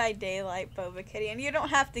Dead by Daylight, Boba Kitty, and you don't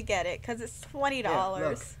have to get it because it's $20.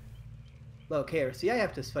 Yeah, look here. See, I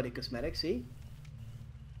have the sweaty cosmetics. See,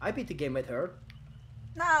 I beat the game with her.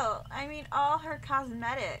 No, I mean all her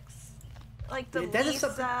cosmetics, like the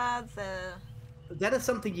Lisa, That is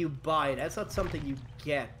something you buy. That's not something you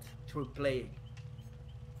get through playing.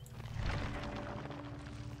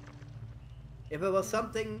 If it was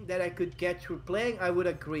something that I could get through playing, I would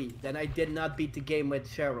agree. Then I did not beat the game with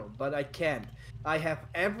Cheryl, but I can't. I have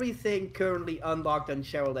everything currently unlocked on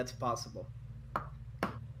Cheryl that's possible.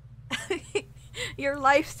 Your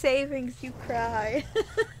life savings, you cry.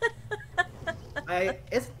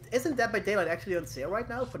 Isn't Dead by Daylight actually on sale right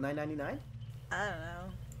now for $9.99? I don't know.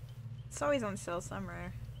 It's always on sale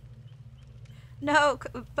somewhere. No,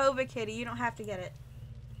 Boba Kitty, you don't have to get it.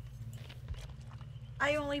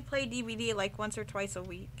 I only play DVD like once or twice a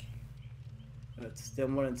week. It's still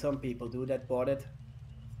more than some people do that bought it.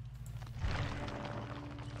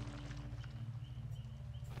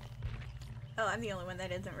 Oh, I'm the only one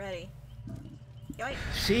that isn't ready. Yoink.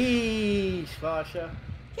 Sheesh, Vasha.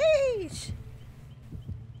 Sheesh.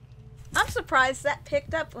 I'm surprised that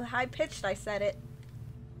picked up with high pitched I said it.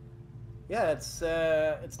 Yeah, it's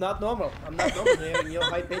not normal. I'm not normal hearing your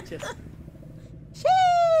high pitches.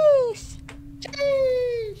 Sheesh.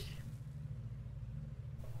 Sheesh.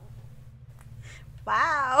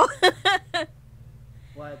 Wow.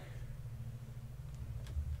 What?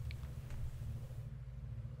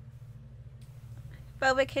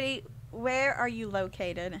 Boba Kitty, where are you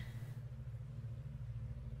located?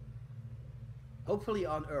 Hopefully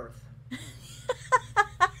on Earth.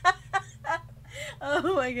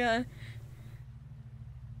 Oh my god.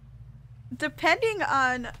 Depending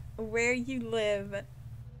on where you live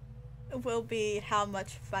will be how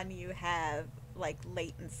much fun you have, like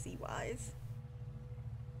latency wise.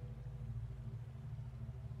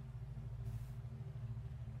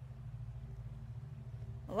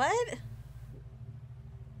 What?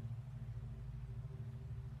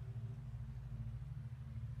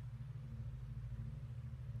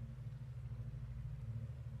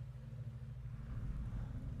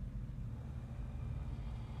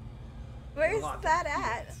 Where's that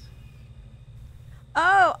at?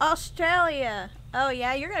 Oh, Australia. Oh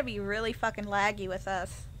yeah, you're gonna be really fucking laggy with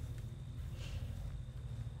us.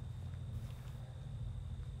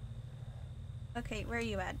 Okay, where are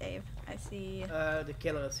you at, Dave? I see. The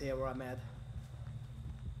killer is here where I'm at.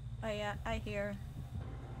 Oh yeah, I hear.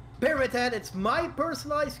 Pyramid Head, it's my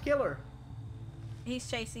personalized killer. He's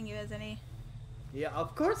chasing you, isn't he? Yeah,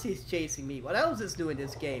 of course he's chasing me. What else is new in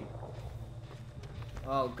this game?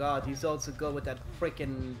 Oh god, he's also good with that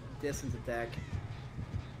freaking distance attack.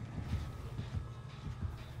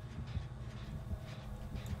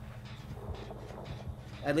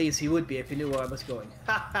 At least he would be if he knew where I was going.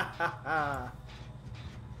 Ha ha ha ha.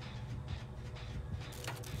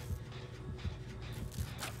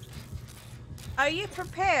 Are you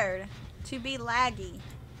prepared to be laggy?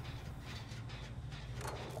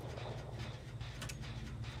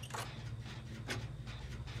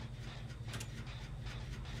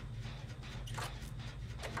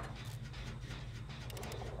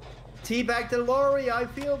 Teabag the lorry, I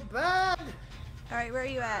feel bad. Alright, where are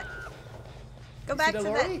you at? Go You back see to the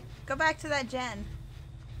that. lorry? Go back to that gen.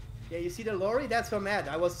 Yeah, you see the lorry? That's where I'm at.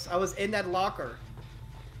 I was in that locker.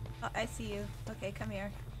 Oh, I see you. Okay, come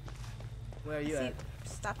here. Where are I you see at?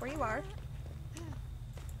 Stop where you are.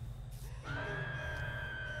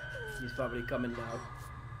 He's probably coming now.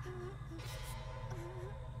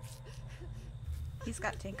 He's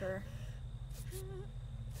got Tinker.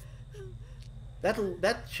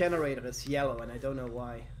 That generator is yellow and I don't know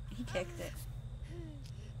why. He kicked it.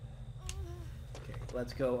 Okay,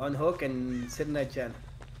 let's go. Unhook and sit in that gen.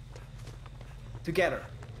 Together.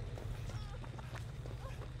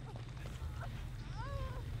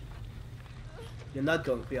 You're not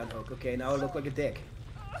going to be unhook. Okay, now I look like a dick.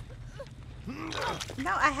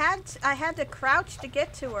 No, I had to crouch to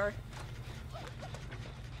get to her.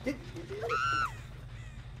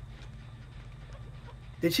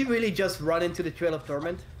 Did she really just run into the Trail of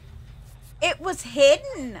Torment? It was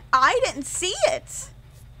hidden. I didn't see it.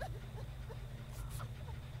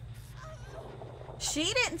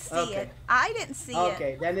 She didn't see Okay. it. I didn't see it.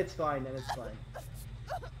 Okay, then it's fine. Then it's fine.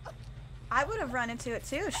 I would have run into it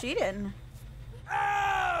too. She didn't.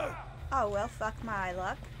 Oh well, fuck my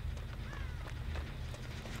luck.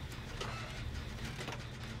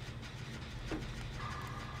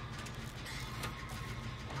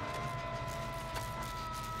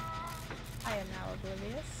 I am now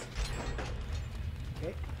oblivious.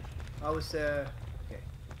 Okay. I was okay.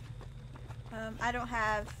 I don't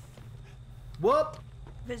have Whoop!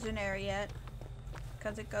 visionary yet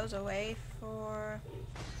because it goes away for.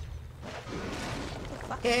 Oh,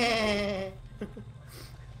 fuck.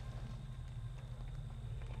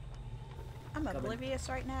 I'm Coming. oblivious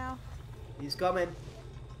right now. He's coming.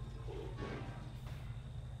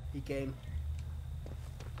 He came.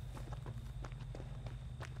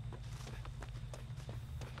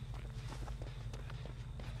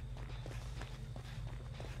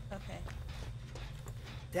 Okay.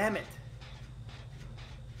 Damn it.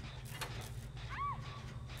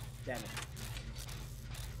 Damn it.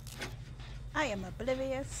 I am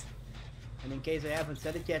oblivious. And in case I haven't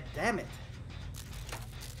said it yet, damn it.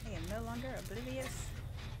 I am no longer oblivious.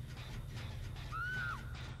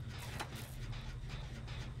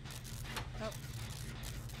 Oh.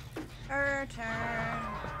 Her turn.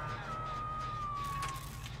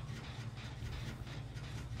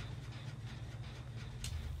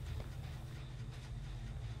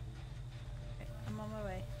 Okay, I'm on my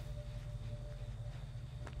way.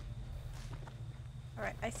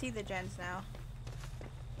 Alright, I see the gens now.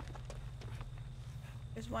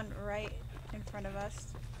 There's one right in front of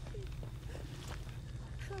us.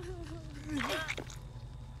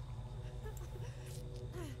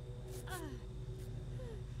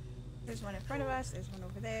 There's one in front of us, there's one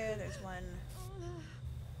over there, there's one...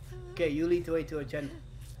 Okay, you lead the way to a gen.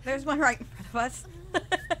 There's one right in front of us.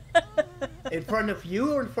 In front of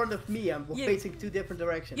you or in front of me? I'm You. facing two different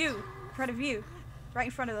directions. You! In front of you. Right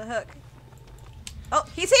in front of the hook. Oh,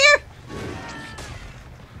 he's here!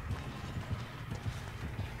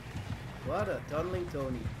 What a tunneling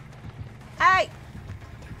Tony. Hey!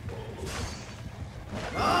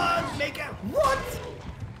 Run! Make it! What?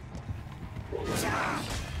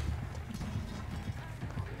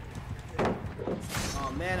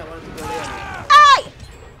 Oh man, I wanted to go there. Hey!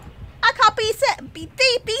 I call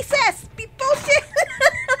BCS! Be bullshit!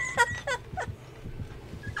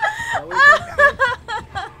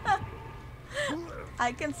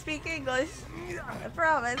 I can speak English. I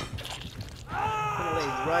promise. I'm gonna lay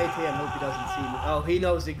right here and hope he doesn't see me. Oh, he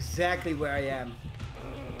knows exactly where I am.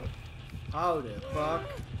 How the fuck?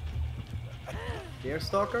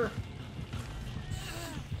 Deerstalker?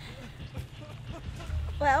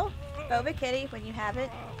 Well, Boba Kitty, when you have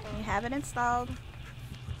it installed,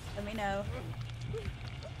 let me know.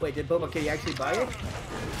 Wait, did Boba Kitty actually buy it?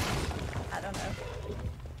 I don't know.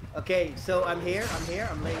 Okay, so I'm here, I'm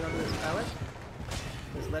laying on this pallet.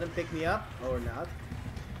 Just let him pick me up, or not.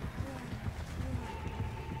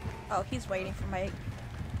 Oh, he's waiting for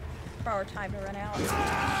our time to run out.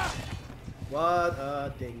 What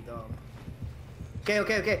a ding dong.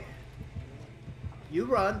 Okay. You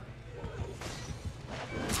run.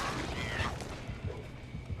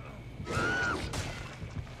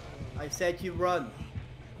 I said you run.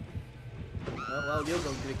 Oh, well, you'll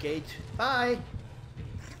go to the cage. Bye!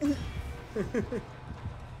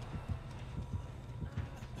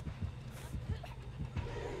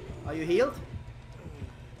 Are you healed?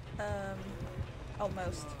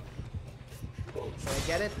 Almost. Can I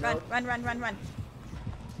get it? Run, No. run, run, run, run.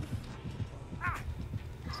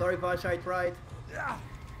 Sorry, Vash, I tried. I'm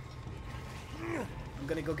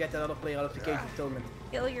gonna go get that other player out of the cage of atonement.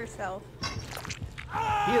 Heal yourself.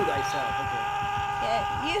 Heal thyself, okay.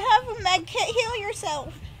 Yeah, you have a med kit. Heal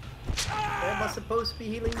yourself. Am I supposed to be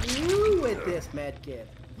healing you with this medkit?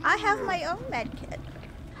 I have my own med kit.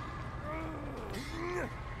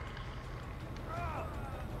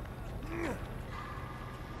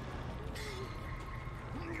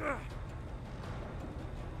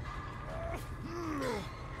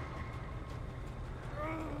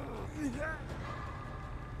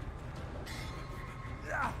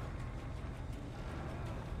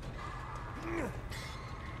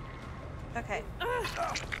 Okay.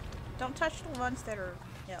 Don't touch the ones that are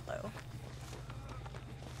yellow.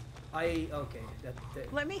 Okay.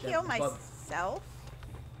 Let me heal myself.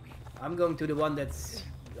 I'm going to the one that's...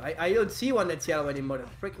 I don't see one that's yellow anymore.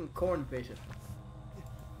 The freaking corn vision.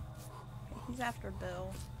 He's after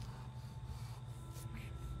Bill.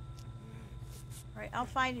 Alright, I'll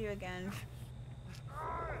find you again.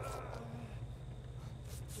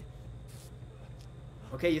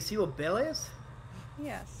 Okay, you see what Bill is?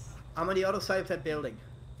 Yes. I'm on the other side of that building.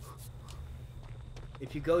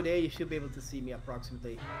 If you go there, you should be able to see me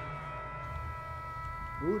approximately.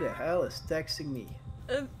 Who the hell is texting me?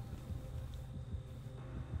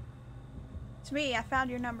 It's me. I found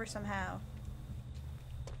your number somehow.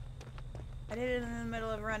 I did it in the middle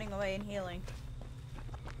of running away and healing.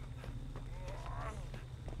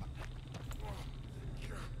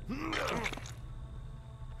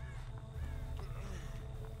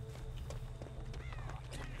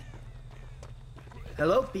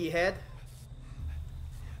 Hello, P-head.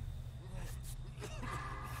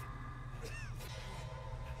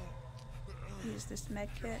 Use this med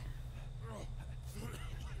kit.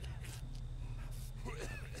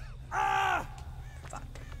 Fuck.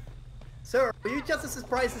 Sir, were you just as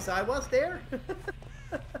surprised as I was there?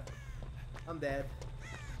 I'm dead.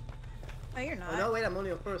 Oh, you're not. Oh no, wait, I'm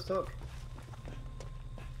only on first hook.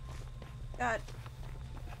 God.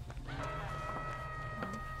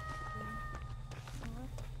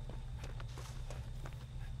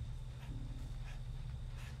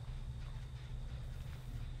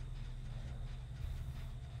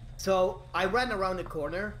 So I ran around the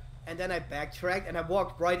corner and then I backtracked and I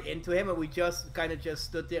walked right into him and we just kind of just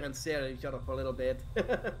stood there and stared at each other for a little bit.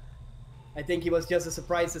 I think he was just as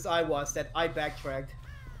surprised as I was that I backtracked.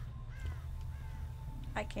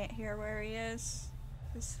 I can't hear where he is.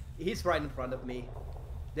 He's right in front of me.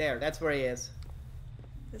 There, that's where he is.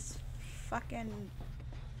 This fucking...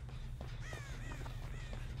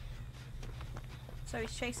 So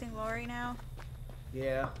he's chasing Lori now?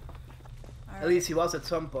 Yeah. Alright. At least he was at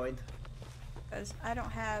some point. Because I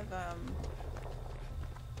don't have,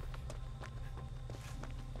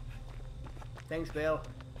 Thanks, Bill.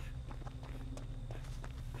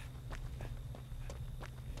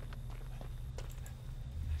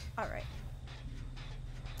 Alright.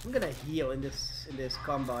 I'm gonna heal in this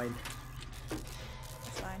combine.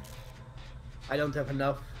 That's fine. I don't have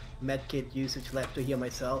enough medkit usage left to heal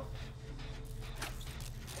myself.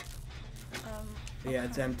 Yeah,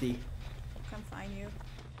 it's empty. I'll come find you.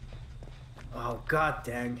 Oh god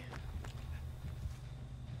dang.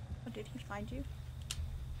 Oh, did he find you?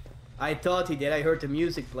 I thought he did. I heard the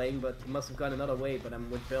music playing, but he must have gone another way, but I'm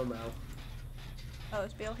with Bill now. Oh,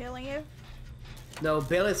 is Bill healing you? No,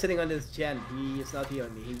 Bill is sitting on this gen. He is not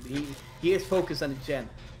healing me. He is focused on the gen.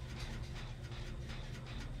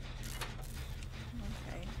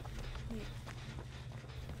 Okay.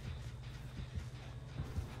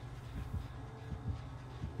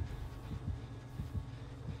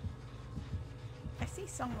 I see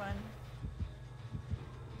someone.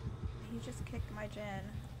 He just kicked my gen.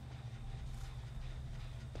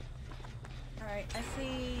 Alright, I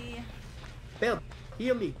see... Bill,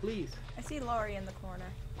 heal me, please. I see Laurie in the corner.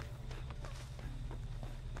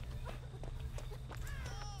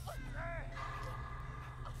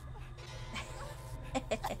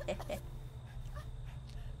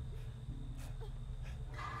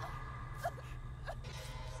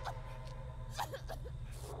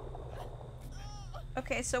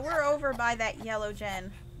 Okay, so we're over by that yellow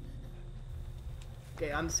gen.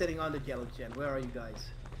 Okay, I'm sitting on the yellow gen. Where are you guys?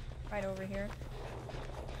 Right over here.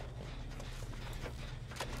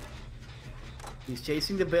 He's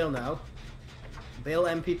chasing the Bill now. Bill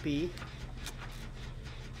MPP.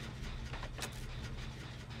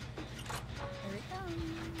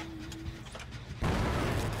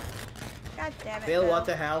 God damn it. Bill, what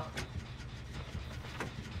the hell?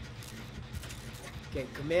 Okay,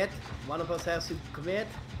 commit. One of us has to commit.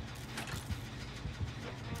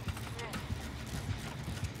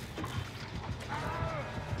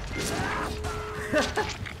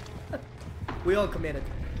 We all committed.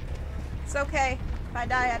 It's okay. If I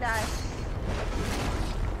die, I die.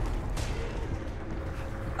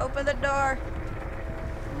 Open the door.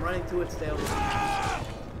 I'm running to it still.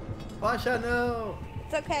 Pasha, no!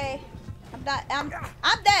 It's okay. I'm not.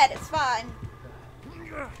 I'm dead. It's fine.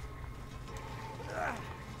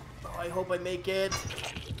 Oh, I hope I make it.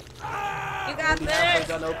 You got Only halfway this.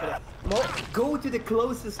 done opening. Go to the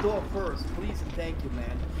closest door first, please and thank you,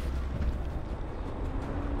 man.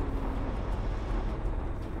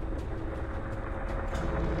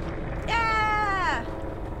 Yeah.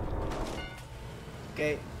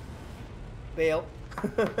 Okay. Bail.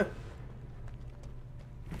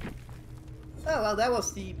 Oh, well, that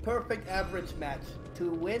was the perfect average match.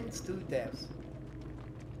 2 wins, 2 deaths.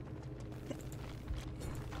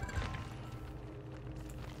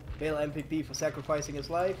 Bill MVP for sacrificing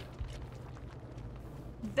his life.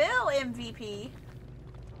 Bill MVP.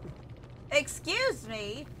 Excuse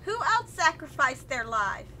me. Who else sacrificed their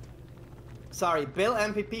life? Sorry, Bill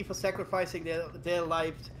MVP for sacrificing their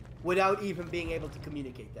lives without even being able to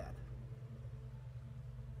communicate that.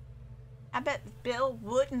 I bet Bill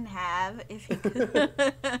wouldn't have if he could.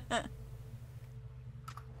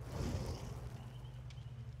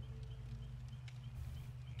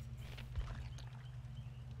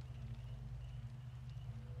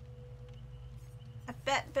 I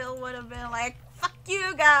bet Bill would have been like, fuck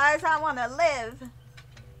you guys, I want to live.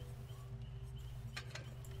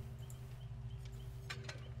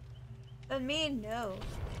 But me, no.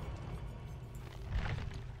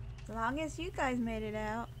 As long as you guys made it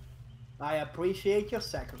out. I appreciate your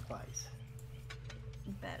sacrifice.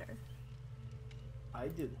 Better. I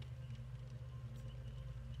do.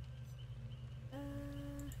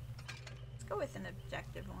 Let's go with an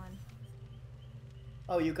objective one.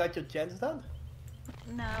 Oh, you got your gens done?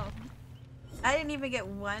 No. I didn't even get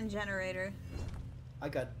 1 generator. I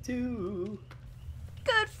got 2.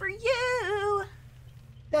 Good for you!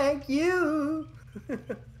 Thank you!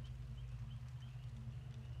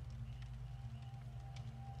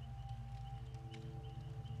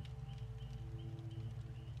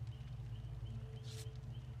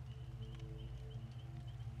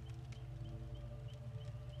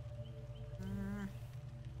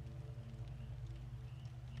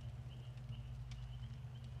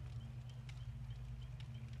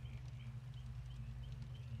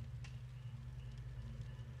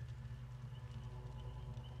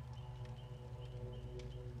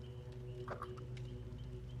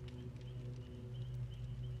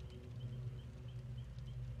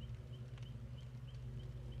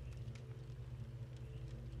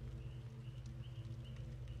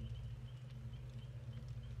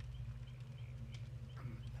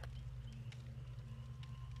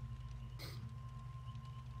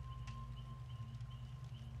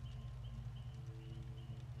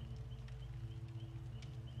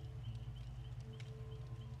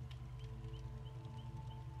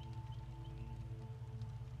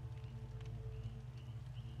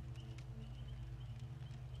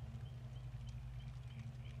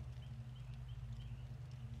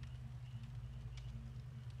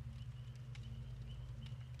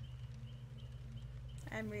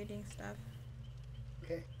 I'm reading stuff.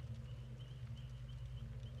 Okay.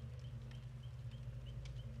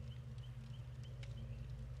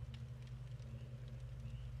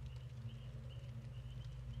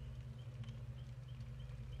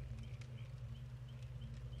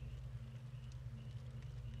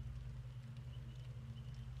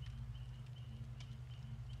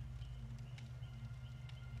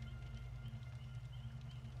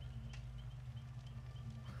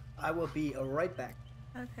 I will be right back.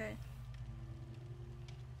 Okay.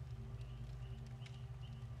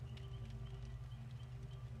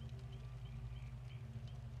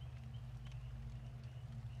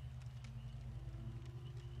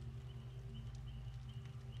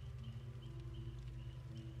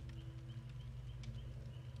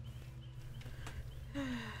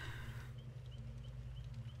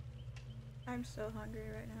 I'm so hungry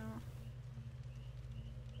right now.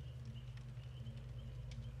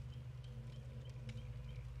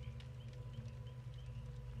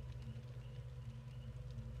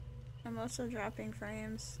 I'm also dropping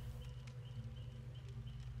frames.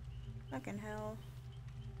 Fucking hell.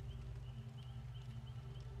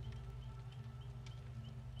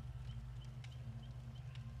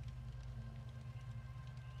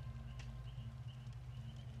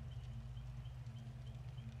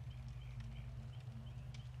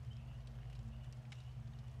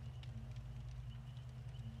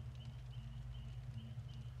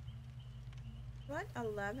 What?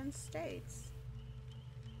 11 states.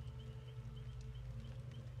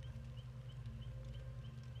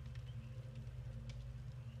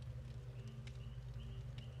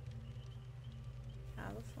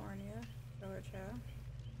 California, Georgia,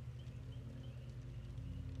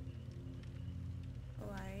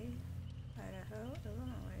 Hawaii, Idaho,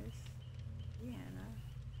 Illinois, Indiana,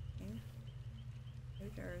 New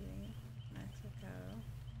Jersey, Mexico,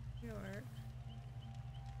 New York,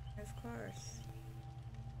 of course.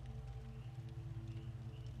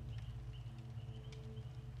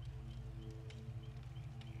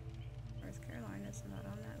 North Carolina's not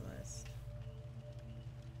on that list.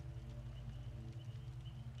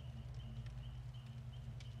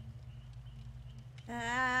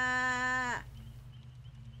 Ah!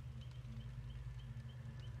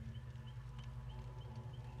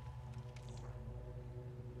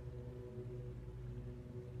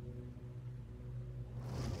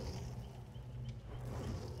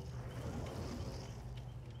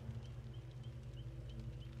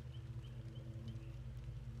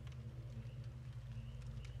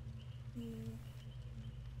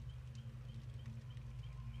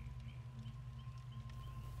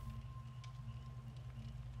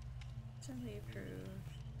 Recently approved.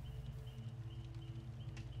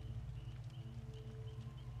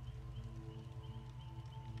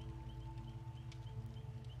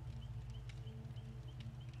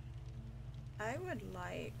 I would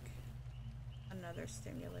like another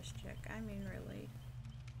stimulus check. I mean, really.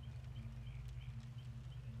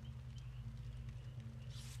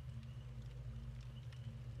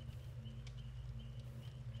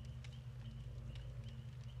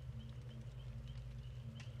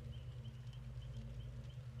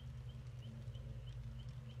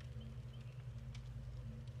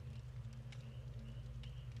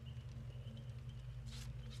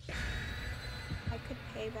 I could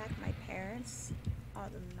pay back my parents all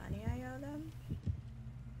the money I owe them.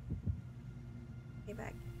 Pay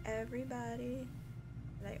back everybody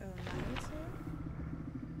that I owe money to.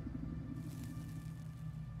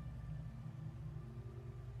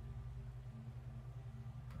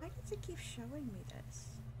 Why does it keep showing me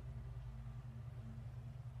this?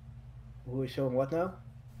 Who is showing what now?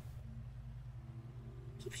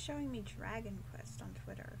 It keeps showing me Dragon Quest on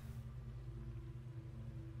Twitter.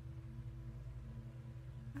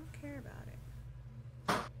 I don't care about it.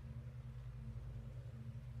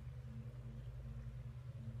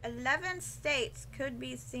 11 states could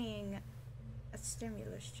be seeing a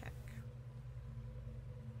stimulus check.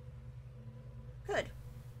 Could.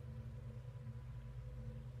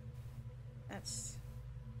 That's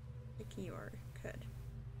the keyword, could.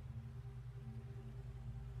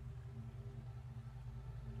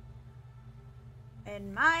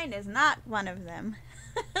 And mine is not one of them.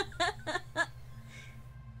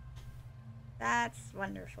 That's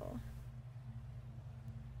wonderful.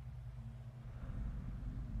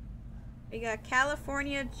 We got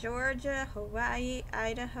California, Georgia, Hawaii,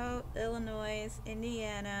 Idaho, Illinois,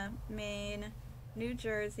 Indiana, Maine, New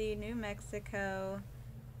Jersey, New Mexico,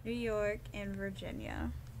 New York, and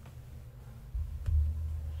Virginia.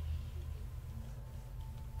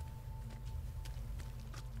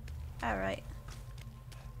 All right.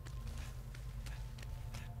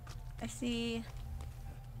 I see.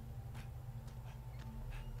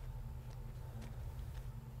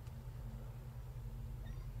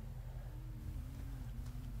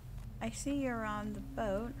 I see you're on the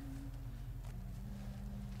boat.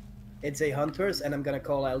 It's a Hunters, and I'm gonna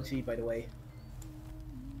call LG, by the way.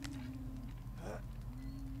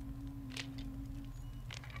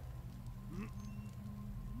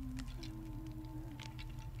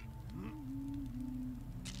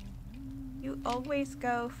 You always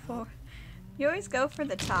go for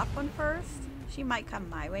the top one first. She might come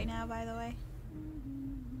my way now, by the way.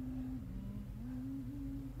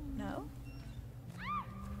 No?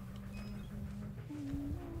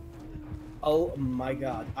 Oh my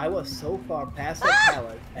god, I was so far past that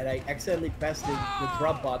pallet, and I accidentally pressed the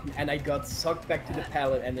drop button, and I got sucked back to the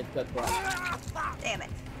pallet, and it got dropped. Damn it.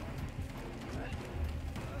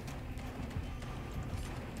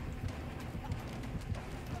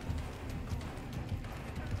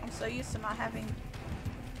 I'm so used to not having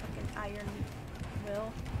fucking iron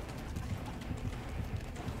will.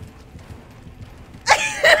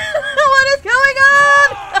 What is going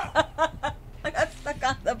on? I got stuck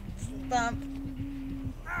on the stump.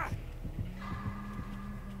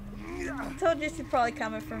 I told you she's probably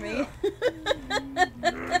coming for me.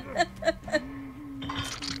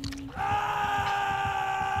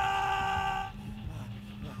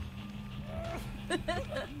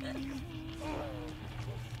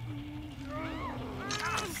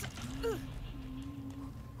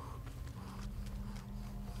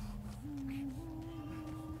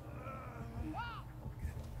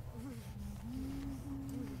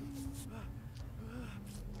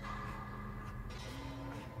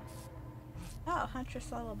 Oh,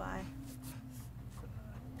 Huntress Lullaby.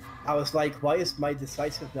 I was like, why is my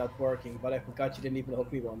decisive not working? But I forgot you didn't even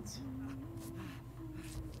hook me once.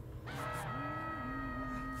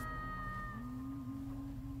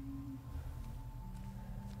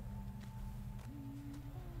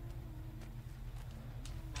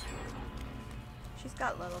 She's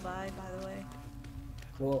got Lullaby, by the way.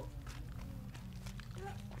 Cool.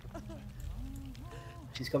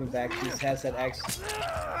 She's coming back. She has that axe.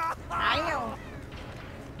 Ow!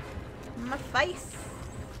 My face!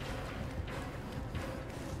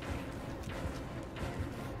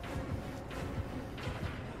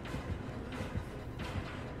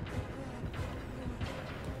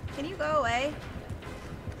 Can you go away?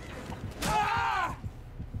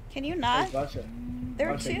 Can you not? Hey, Vasha. There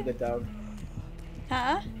were Vasha, two. you get down.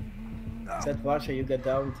 Huh? Said Vasha, you get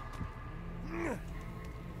down.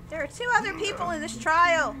 There are two other people in this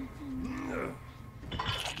trial.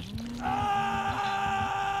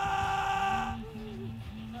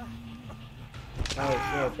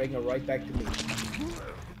 Oh, sure. Bring her right back to me.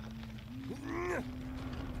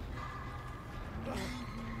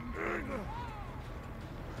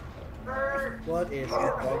 What is he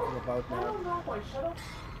talking about now?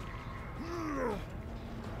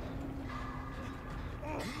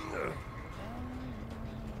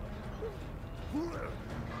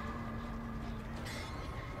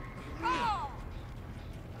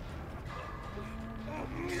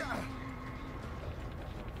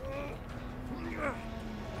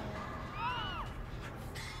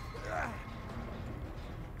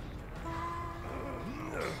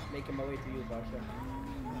 Making my way to you, Basha.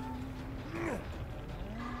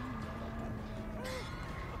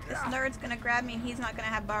 This nerd's gonna grab me and he's not gonna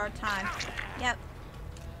have borrowed time. Yep.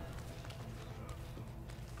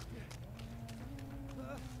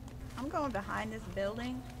 I'm going behind this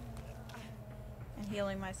building and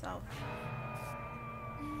healing myself.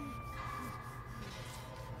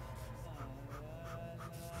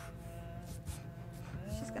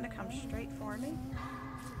 She's gonna come straight for me.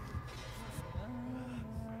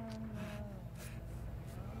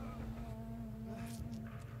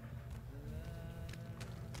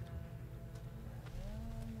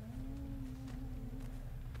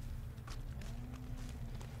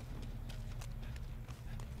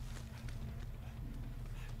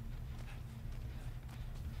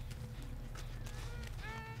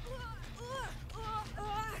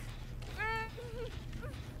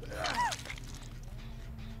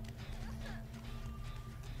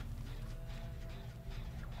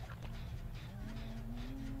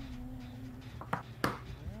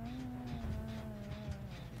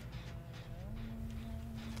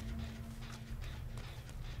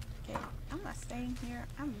 I'm not staying here.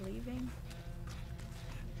 I'm leaving.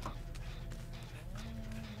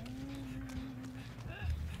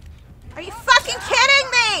 Are you fucking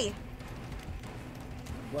kidding me?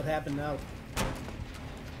 What happened now?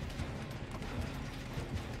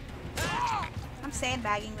 I'm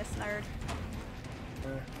sandbagging this nerd.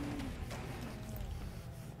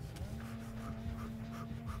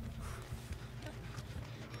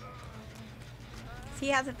 He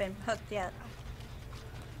hasn't been hooked yet.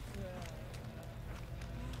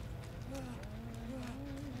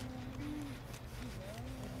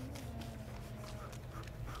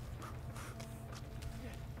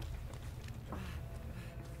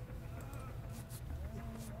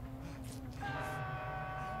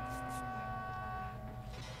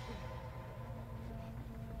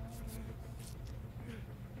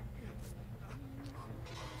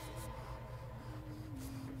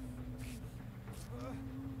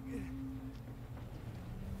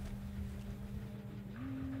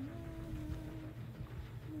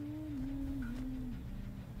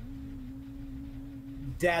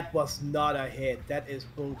 That was not a hit. That is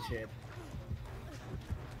bullshit.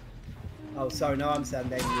 Oh, sorry. Now I'm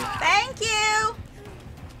sandbagging you. Thank you!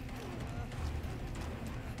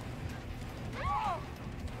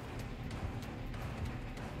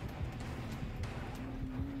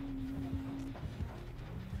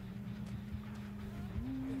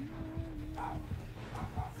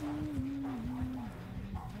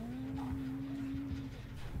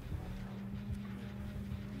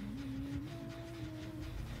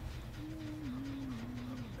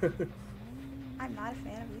 I'm not a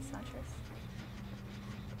fan of these Huntress.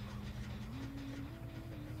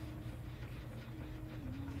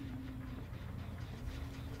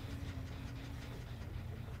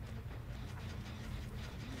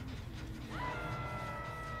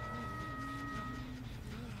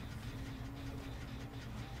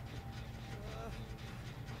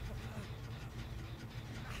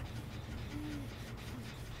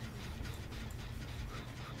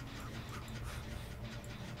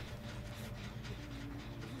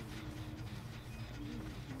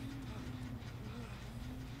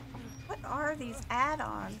 are these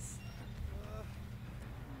add-ons?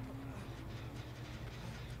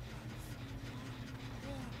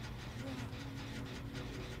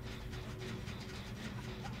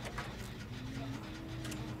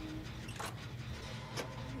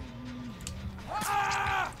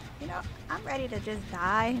 You know, I'm ready to just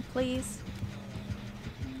die, please.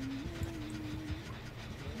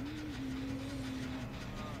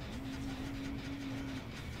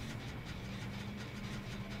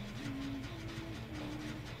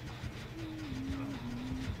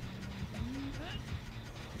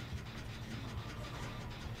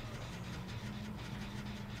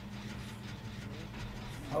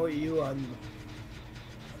 How are you on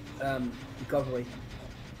recovery?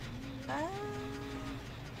 Uh,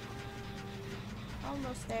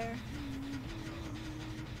 Almost there.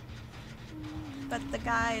 But the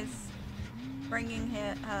guy's bringing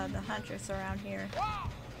the huntress around here.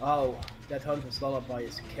 Oh, that Hunter's Lullaby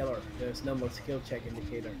is killer. There's no more skill check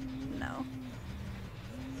indicator. No.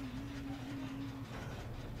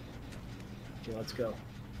 Okay, let's go.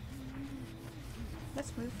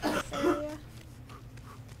 Let's move from this area.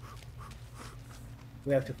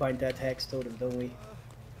 We have to find that hex totem, don't we?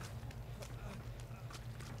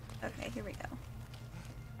 Okay, here we go.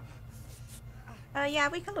 Yeah,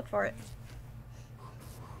 we can look for it.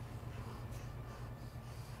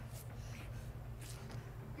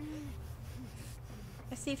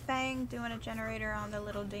 I see Fang doing a generator on the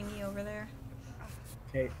little dinghy over there.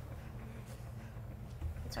 Okay.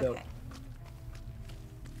 Let's go. Okay.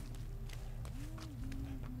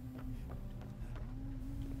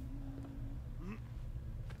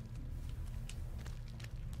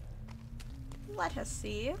 Let us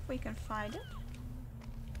see if we can find it.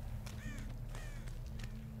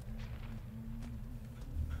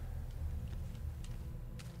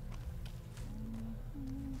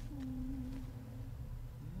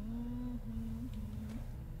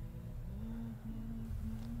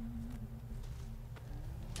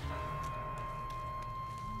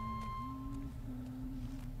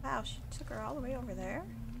 Wow, she took her all the way over there.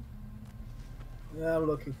 Yeah, I'm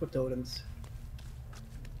looking for totems.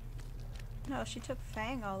 No, she took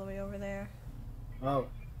Fang all the way over there. Oh.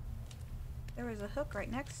 There was a hook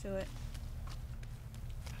right next to it.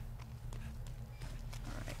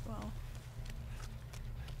 Alright, well.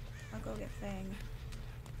 I'll go get Fang.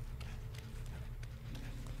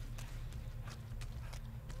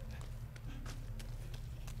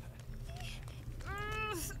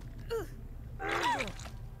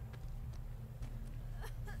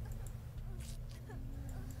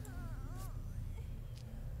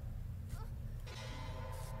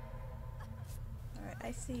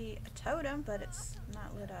 I see a totem, but it's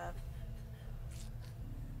not lit up.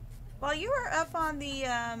 While you were up on the,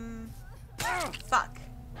 fuck.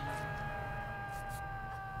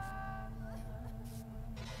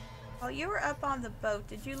 While you were up on the boat,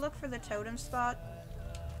 did you look for the totem spot?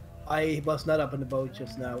 I was not up on the boat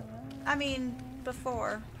just now. I mean,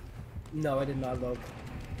 before. No, I did not look.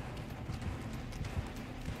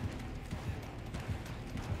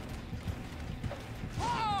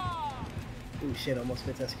 Ooh, shit, almost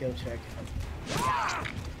missed that skill check.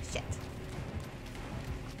 Shit.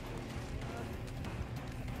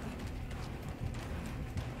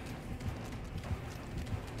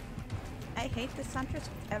 I hate this huntress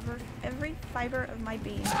with every fiber of my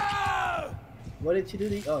being. What did you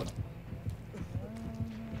do? Oh.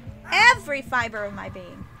 Every fiber of my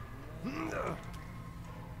being.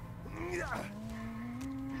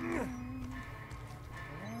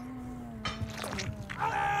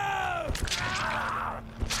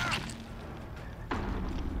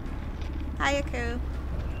 Hayaku.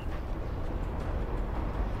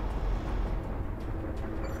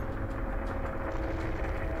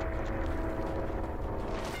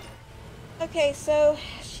 Okay, so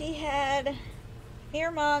she had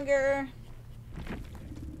Fearmonger,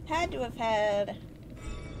 had to have had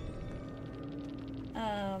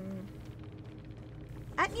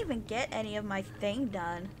I didn't even get any of my thing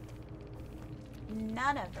done.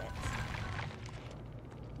 None of it.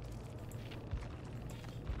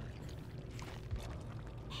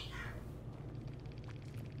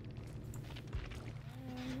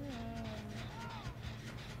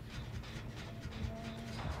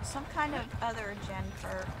 Some kind of other gen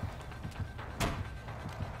perk.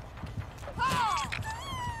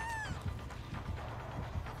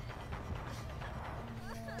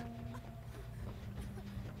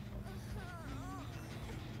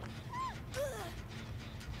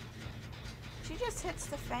 She just hits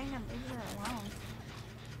the Fang and leaves her alone.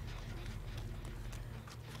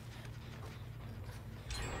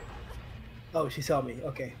 Oh, she saw me.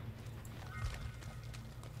 Okay.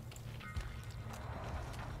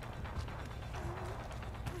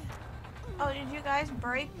 guys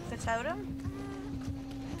break the totem?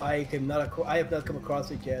 I have not come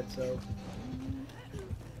across it yet, so.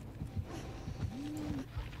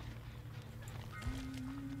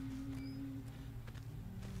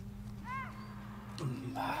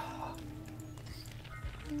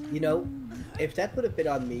 You know, if that would have been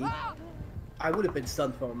on me, I would have been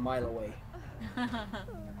stunned from a mile away. I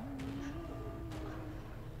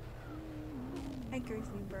agree with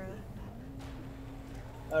you, bro.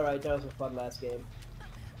 Alright, that was a fun last game.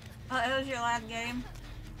 Oh, it was your last game?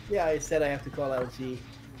 Yeah, I said I have to call out G.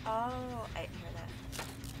 Oh, I didn't hear that.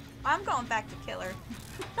 I'm going back to Killer.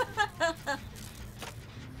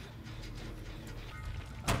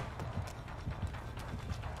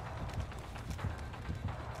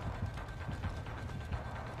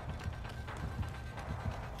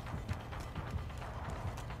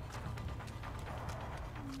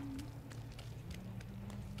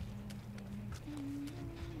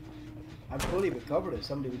 I'm fully recovered if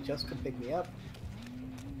somebody would just come pick me up.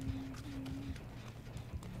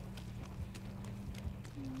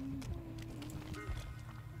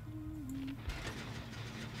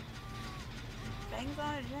 Bangs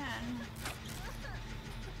on it again.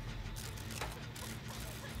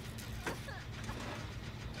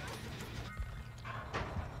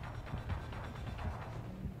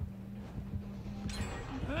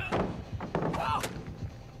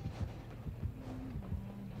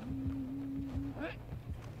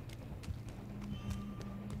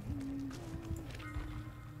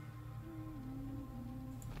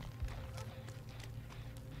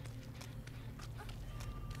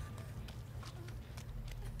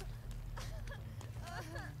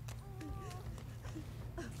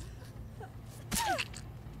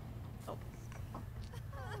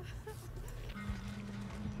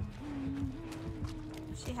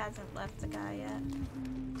 She hasn't left the guy yet.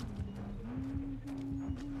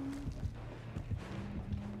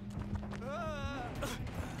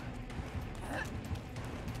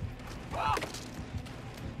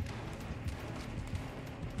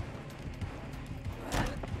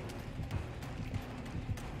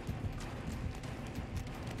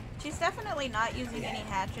 She's definitely not using any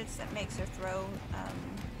hatchets that makes her throw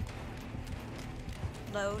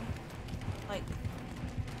load. Like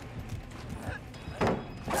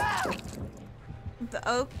the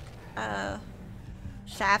oak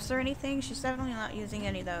shafts or anything. She's definitely not using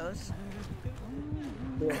any of those.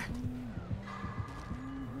 Cool.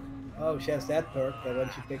 Oh, she has that perk that when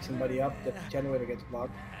she picks somebody up, the generator gets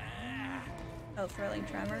blocked. Oh, thrilling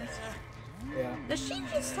tremors. Yeah. Does she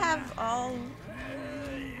just have all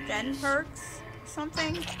gen perks?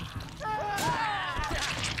 Something?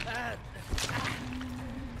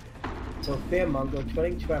 So Fearmonger,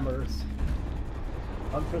 Thrilling Tremors,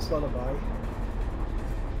 Huntress Lullaby.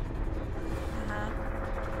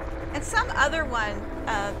 And some other one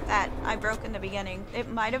that I broke in the beginning. It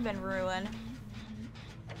might have been Ruin.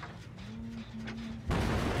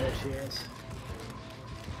 There she is.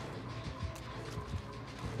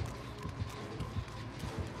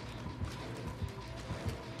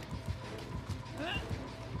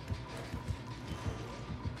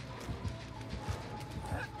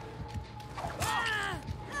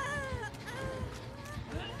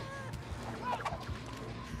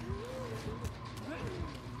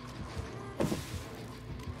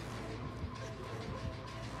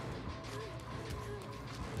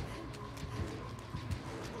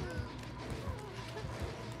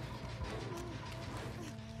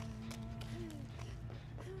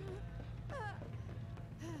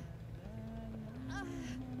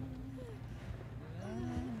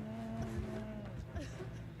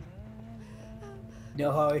 You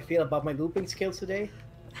know how I feel about my looping skills today?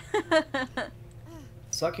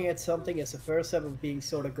 Sucking at something is the first step of being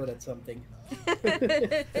sort of good at something.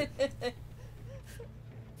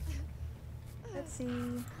 Let's see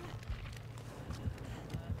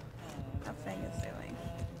how Fang is doing.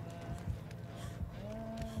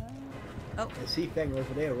 Oh, I see Fang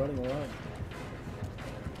over there running around.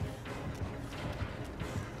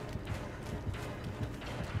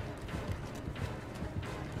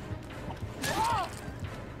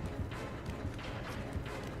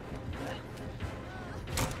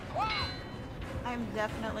 I'm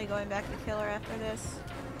definitely going back to Killer after this.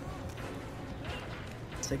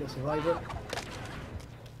 Sake of Survivor?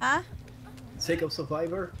 Huh? Sake of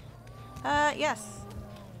Survivor? Yes.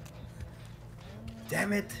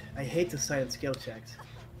 Damn it! I hate the silent skill checks.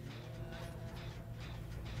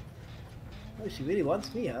 Oh, she really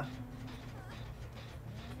wants me, huh?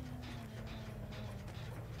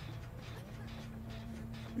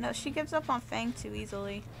 No, she gives up on Fang too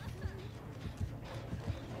easily.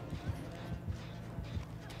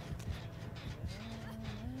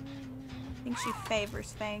 she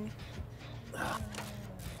favors Fang.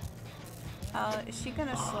 Is she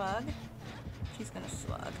gonna slug? She's gonna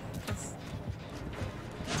slug. 'Cause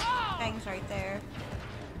Fang's right there.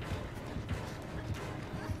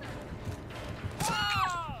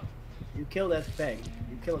 You kill that Fang.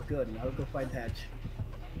 You kill it good, and I'll go find Hatch.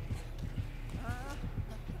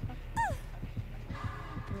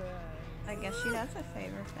 I guess she does a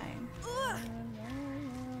favor Fang.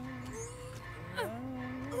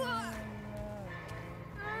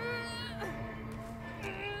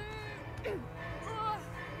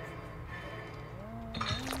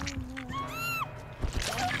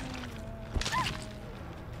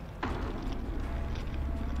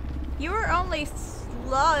 You were only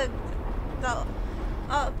slugged, though,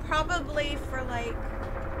 probably for like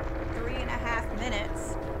 3.5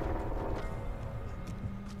 minutes.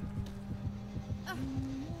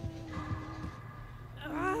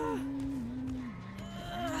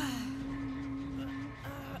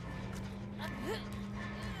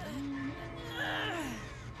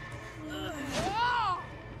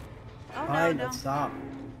 Oh Fine, no, no. stop.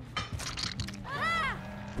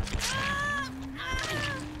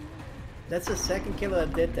 That's the second killer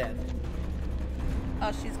that did that.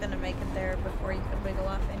 Oh, she's gonna make it there before you can wiggle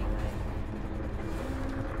off anyway.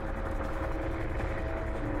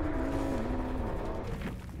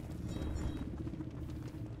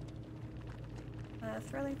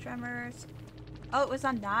 Thrilling Tremors. Oh, it was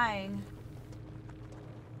Undying.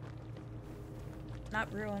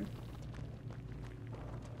 Not Ruin.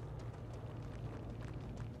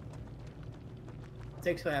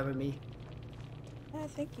 Thanks for having me.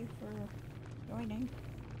 Thank you for joining.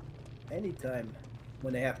 Anytime.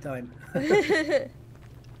 When they have time.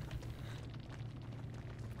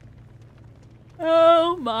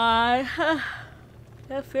 Oh my.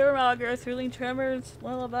 That Fearmonger, Thrilling Tremors,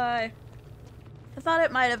 Lullaby. I thought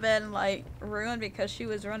it might have been like Ruin because she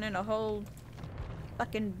was running a whole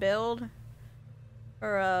fucking build.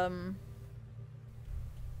 Or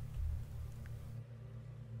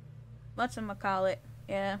whatchamacallit,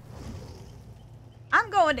 yeah. I'm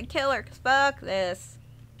going to kill her, 'cause fuck this.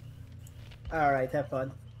 Alright, have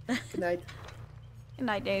fun. Good night. Good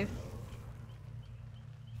night, Dave.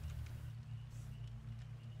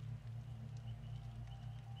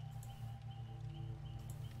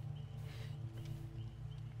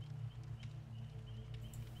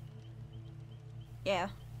 Yeah.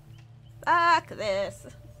 Fuck this.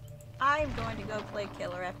 I'm going to go play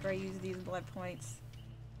killer after I use these blood points.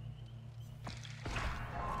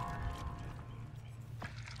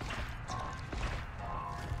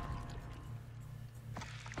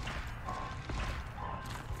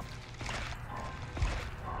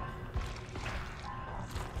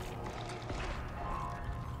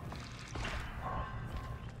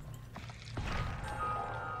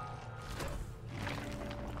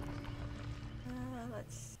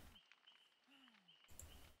 Let's...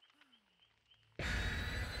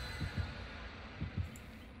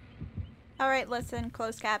 Alright, listen,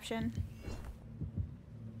 closed caption.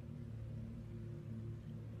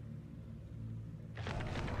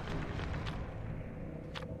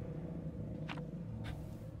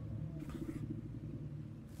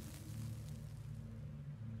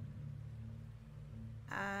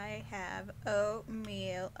 I have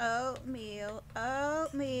oatmeal, oatmeal,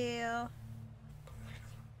 oatmeal.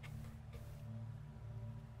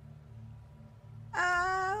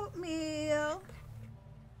 Oatmeal.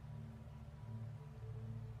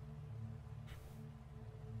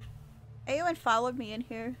 Aowen followed me in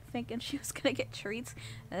here thinking she was gonna get treats.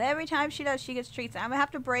 And every time she does, she gets treats. I'm gonna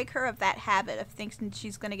have to break her of that habit of thinking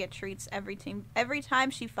she's gonna get treats every time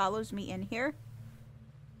she follows me in here.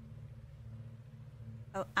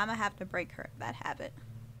 Oh, I'm gonna have to break her of that habit.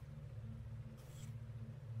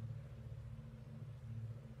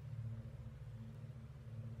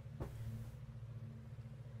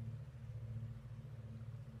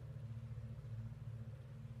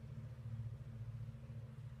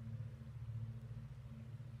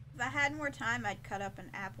 If I had more time, I'd cut up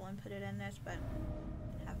an apple and put it in this, but I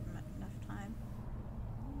don't have enough time.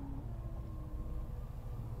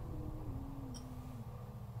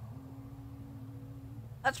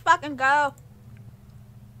 Let's fucking go!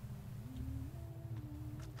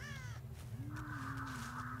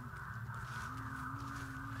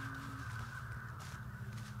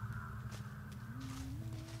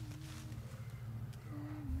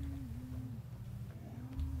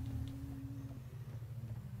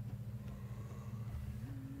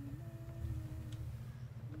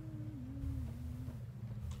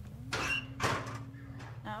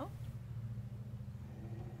 No?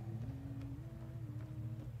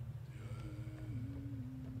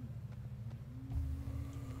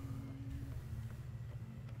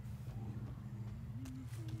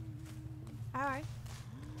 Alright.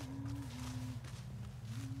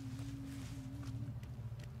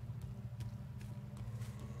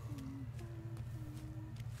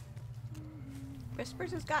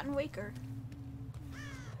 Whispers has gotten weaker. I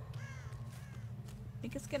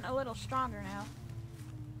think it's getting a little stronger now.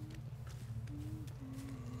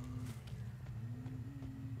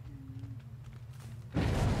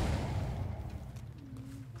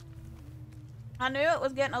 I knew it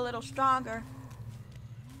was getting a little stronger.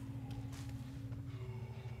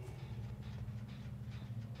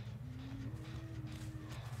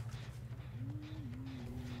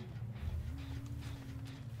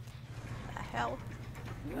 The hell?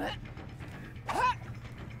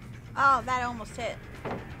 Oh, that almost hit.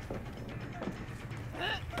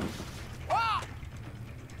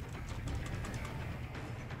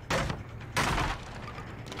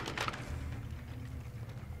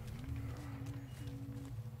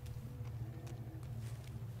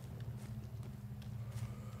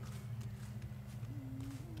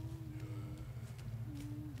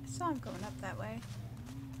 So I'm going up that way.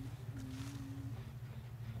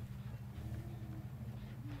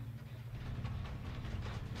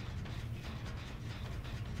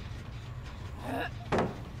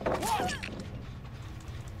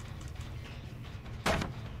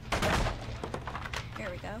 Here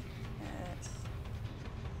we go. That's...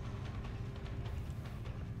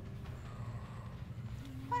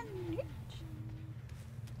 one hit.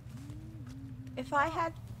 If I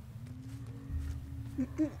had...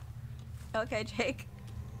 Okay, Jake.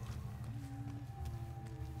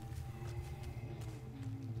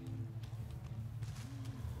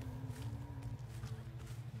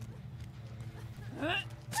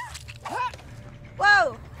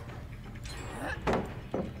 Whoa!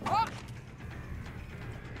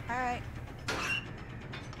 Alright.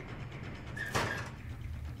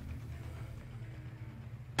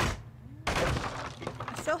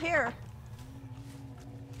 I'm still here.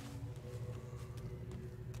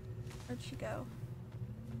 Where'd she go?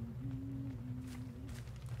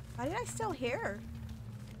 Why did I still hear her?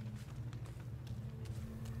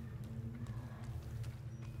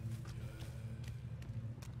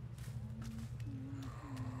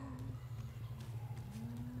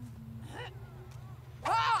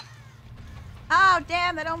 Oh,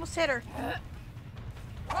 damn, that almost hit her.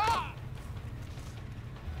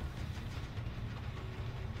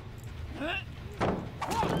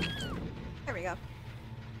 There we go.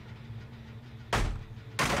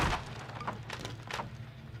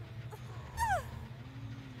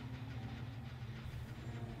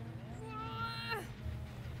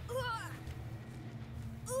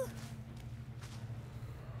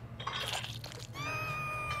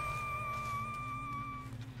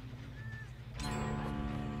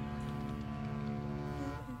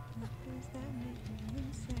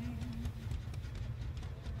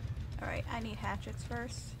 Alright, I need hatchets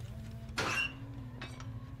first.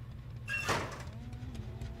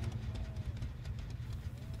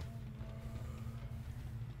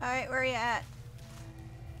 Alright, where are you at?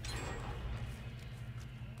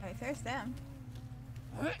 Alright, there's them.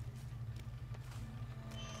 I'm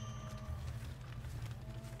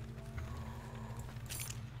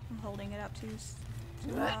holding it up too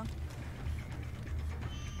long.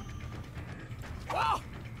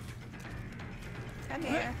 Come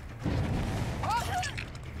here.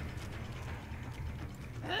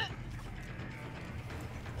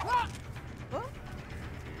 Oh.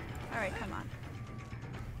 Alright, come on.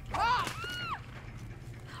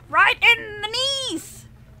 Right in the knees!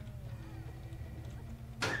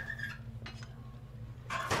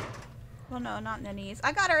 Well, no, not in the knees.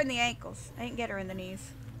 I got her in the ankles. I didn't get her in the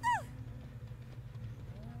knees.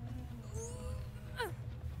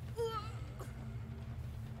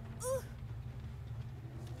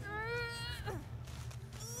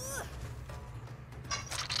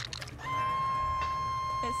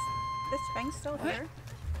 Is this thing still here?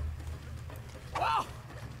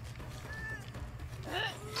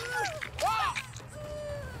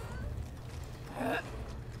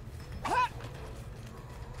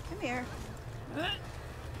 Come here.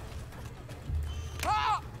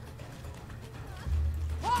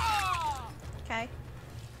 Okay.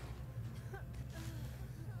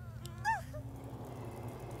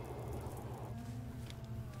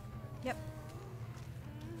 Yep.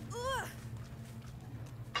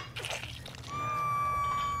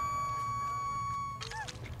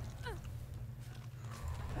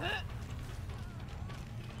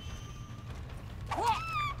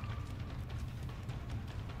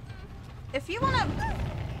 If you want to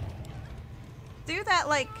do that,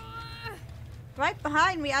 like, right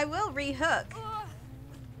behind me, I will rehook.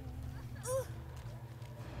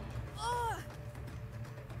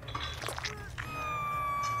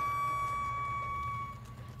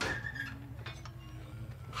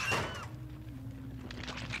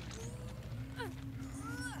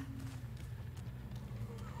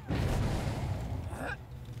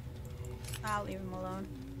 I'll leave him alone.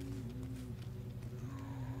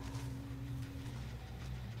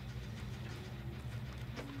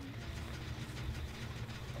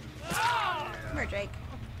 Come here, Drake.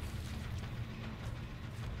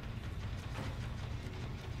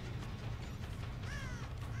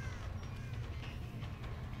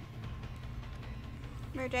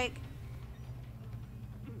 Drake.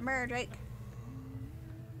 Drake.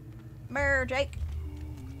 Drake.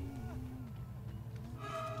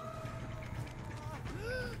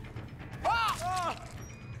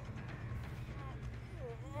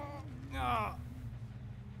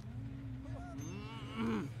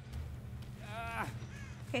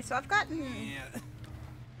 Okay, so I've gotten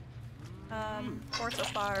 4 so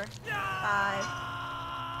far. 5.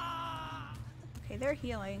 Okay, they're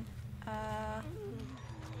healing. Let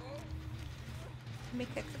me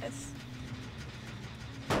fix this.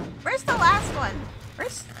 Where's the last one?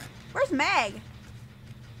 Where's Meg?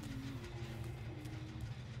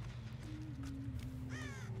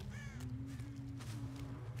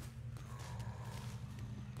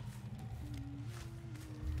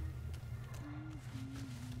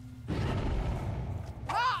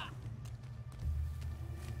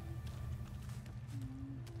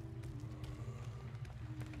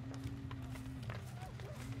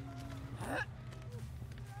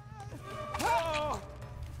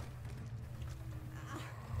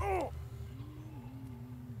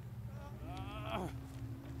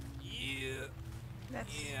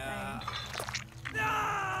 That's fine.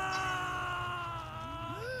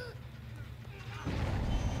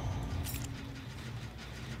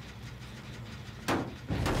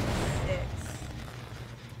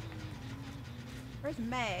 Where's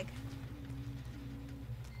Meg?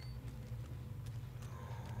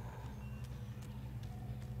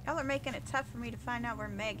 Y'all are making it tough for me to find out where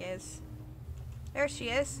Meg is. There she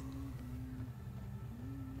is.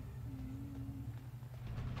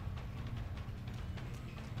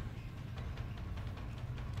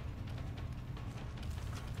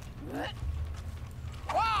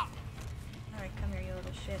 Alright, come here, you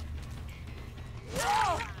little shit.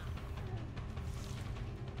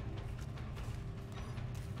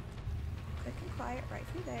 Quick and quiet right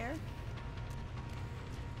through there.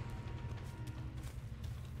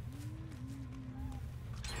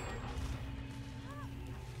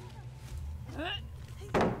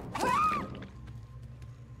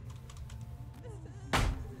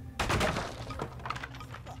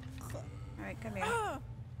 Alright, come here.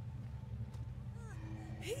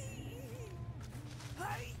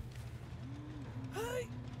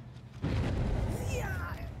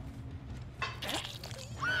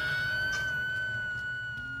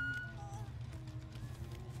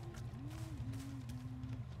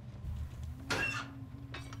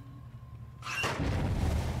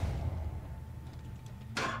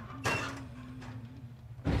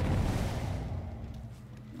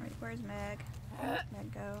 Where's Meg?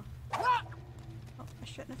 Meg go. Oh, I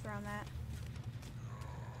shouldn't have thrown that.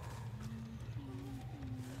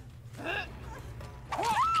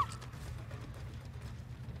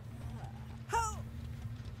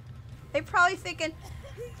 They're probably thinking,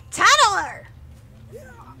 Tattler!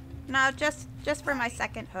 No, just for my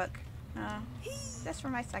second hook. No, just for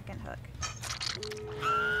my second hook.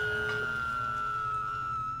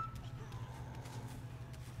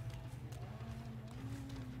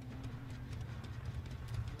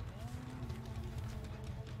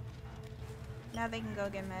 Now they can go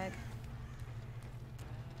get Meg.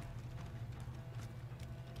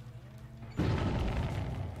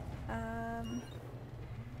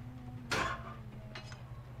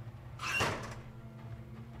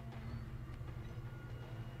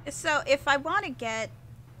 So if I want to get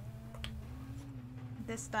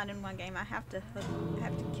this done in one game, I have to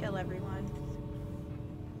kill everyone.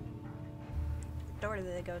 What door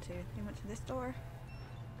did they go to? They went to this door.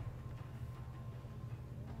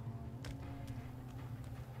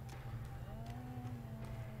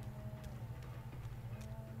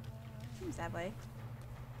 Seems that way.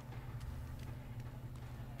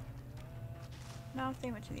 No,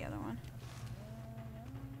 they went to the other one.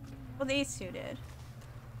 Well, these two did.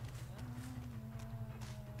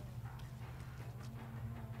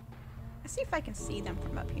 Let's see if I can see them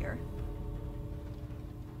from up here.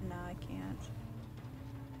 No, I can't.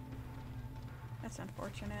 That's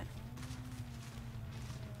unfortunate.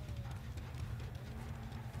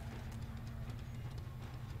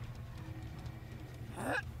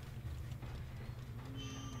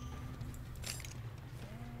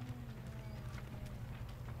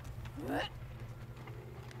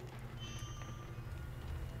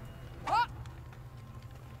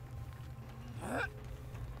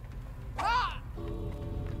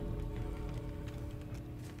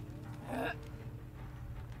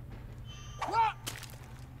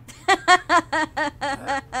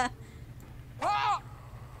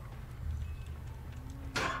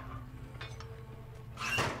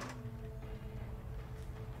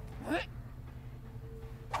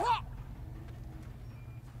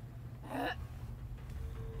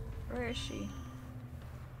 Where is she?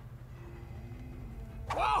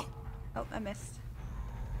 Oh, I missed.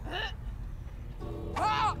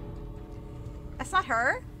 That's not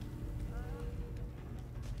her?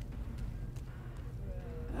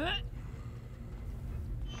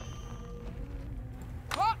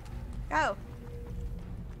 Go.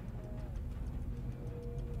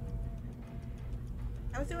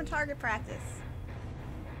 I was doing target practice.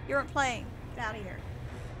 You weren't playing. Get out of here.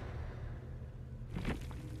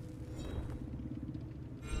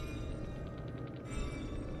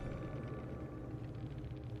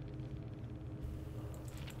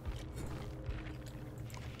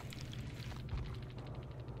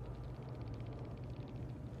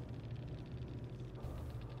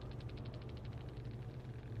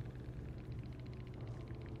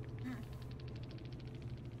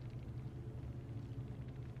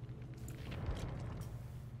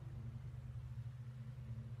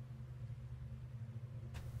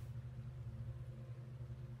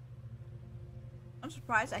 I'm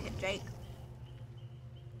surprised I hit Jake.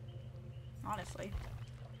 Honestly.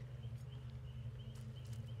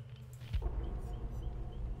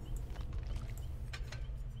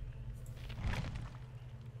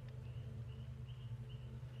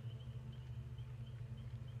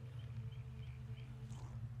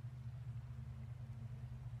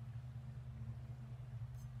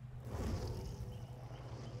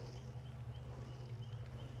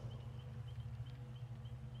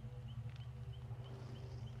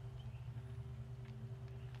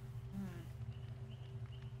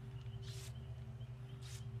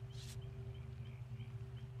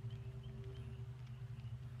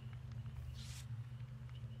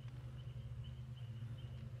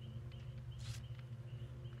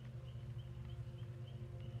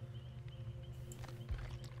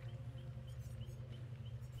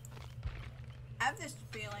 I have this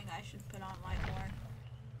feeling I should put on light more.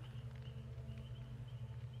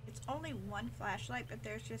 It's only one flashlight, but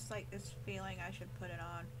there's just like this feeling I should put it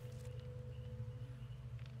on.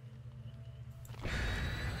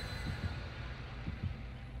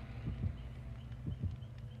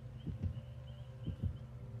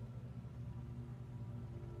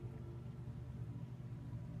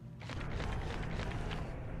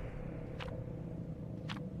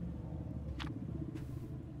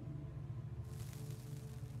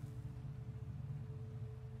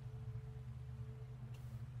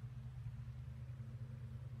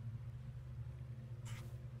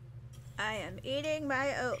 I am eating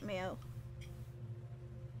my oatmeal.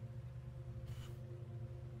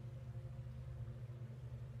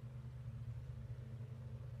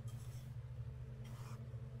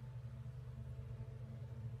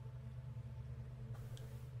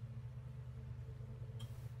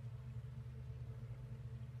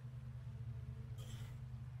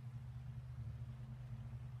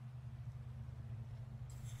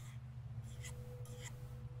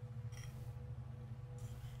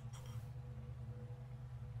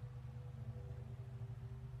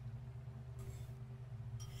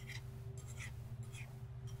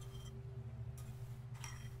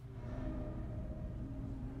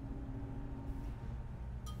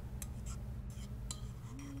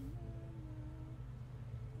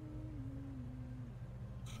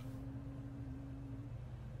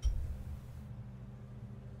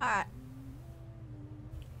 Alright.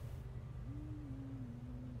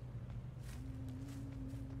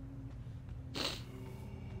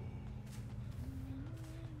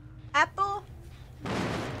 Apple,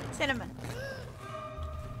 cinnamon.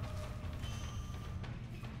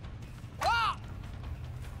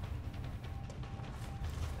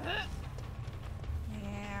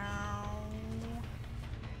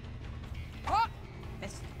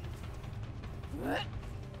 Missed. I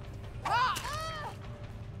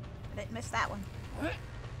didn't miss that one.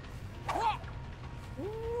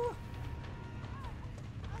 Ooh.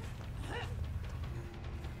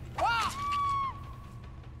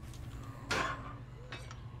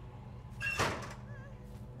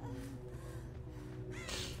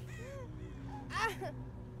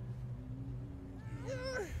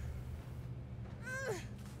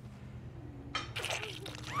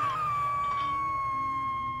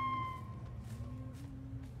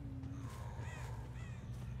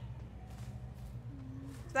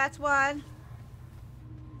 So that's one.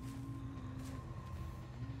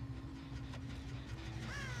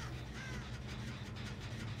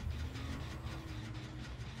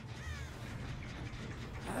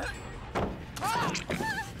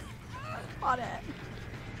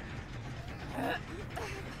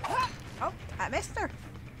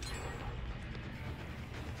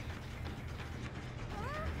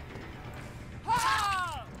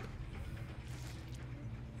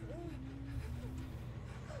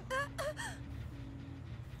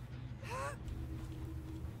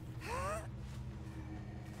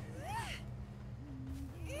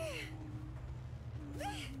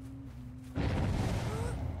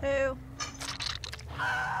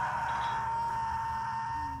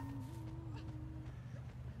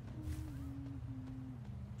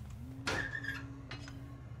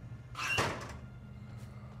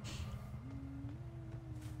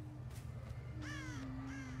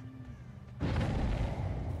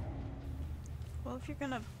 if you're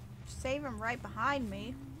gonna save him right behind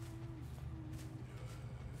me.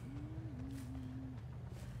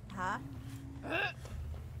 Huh?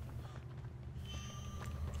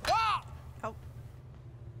 Oh.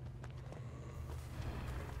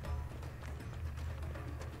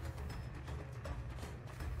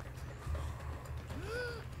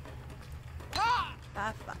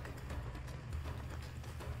 Ah, fuck.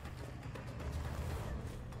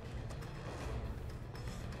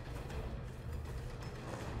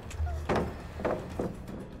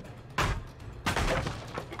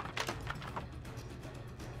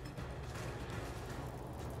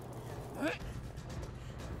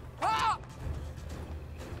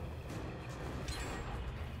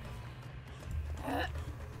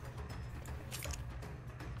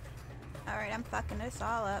 Alright, I'm fucking this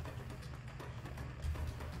all up.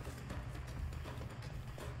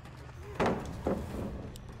 Come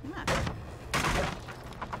on.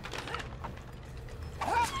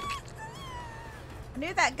 I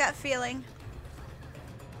knew that gut feeling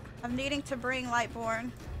of needing to bring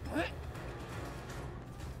Lightborn.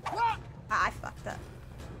 Ah, I fucked up.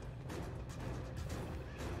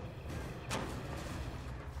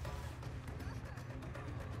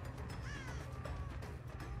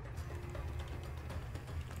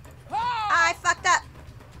 I fucked up.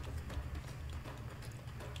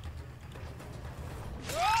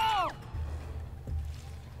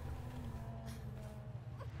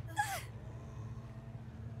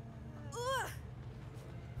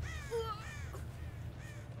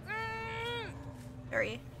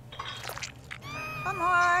 Three. One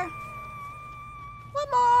more. One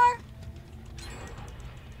more.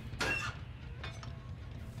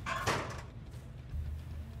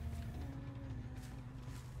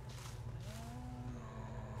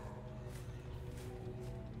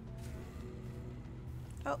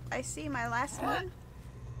 Oh, I see my last one.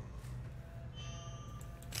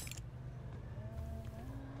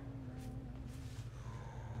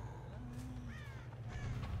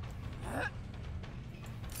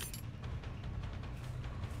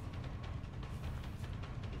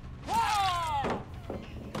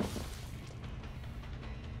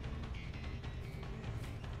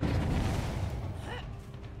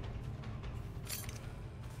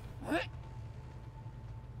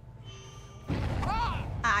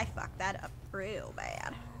 I fucked that up real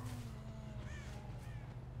bad.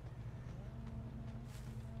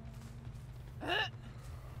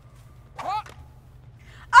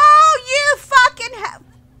 Oh, you fucking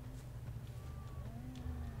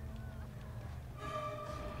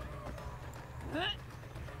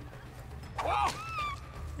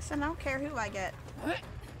Listen, I don't care who I get.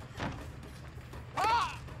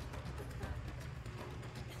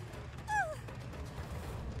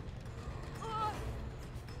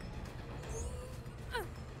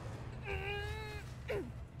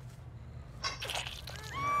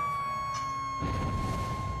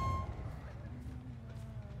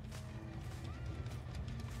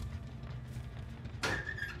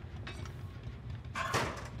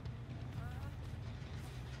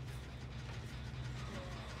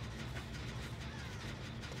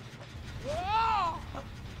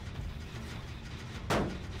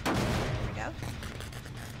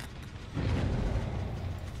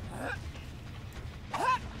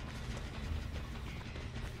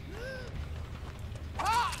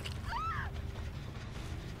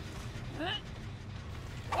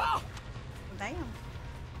 Damn.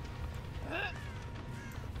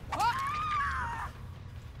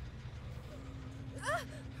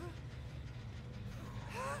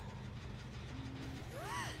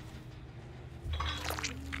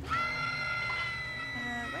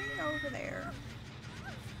 Way over there.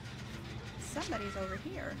 Somebody's over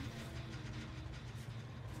here.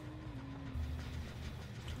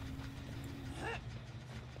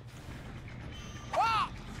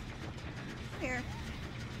 Here.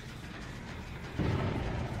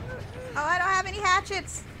 Oh, I don't have any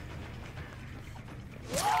hatchets.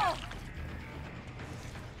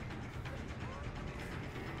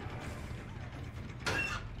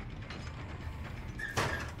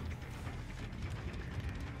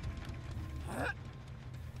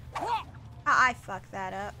 I fucked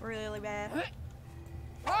that up really bad.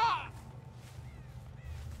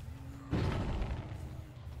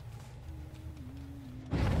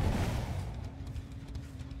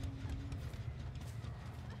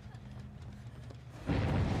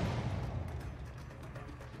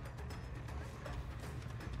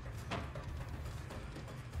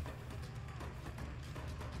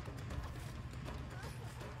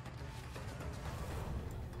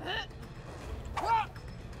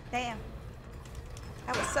 Damn.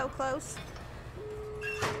 That was so close.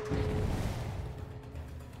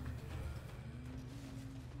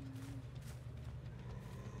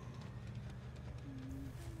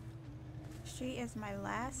 She is my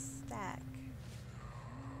last stack.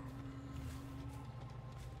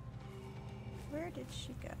 Where did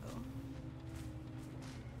she go?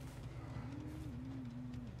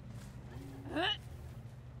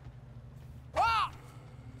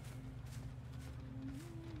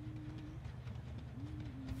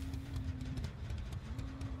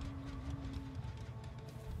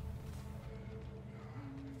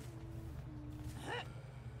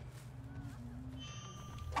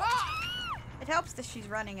 It helps that she's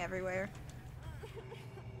running everywhere.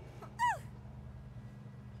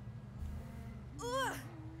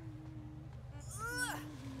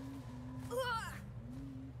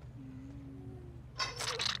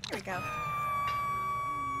 Here we go.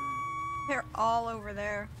 They're all over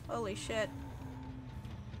there. Holy shit.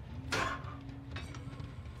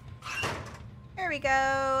 There we go.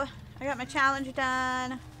 I got my challenge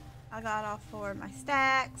done. I got all 4 of my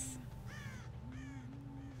stacks.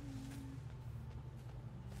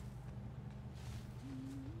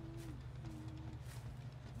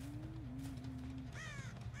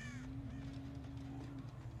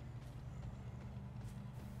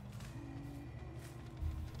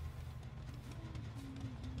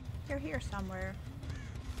 They're here somewhere.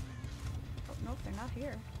 Oh, nope, they're not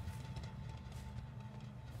here.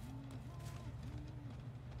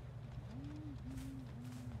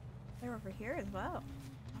 They're over here as well.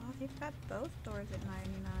 Oh, they've got both doors at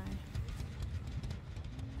 99.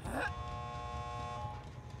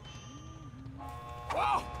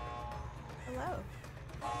 Hello.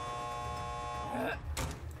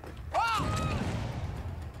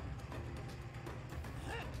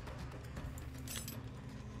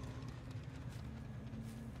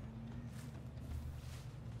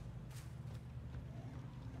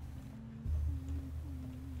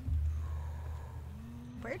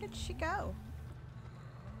 Where did she go?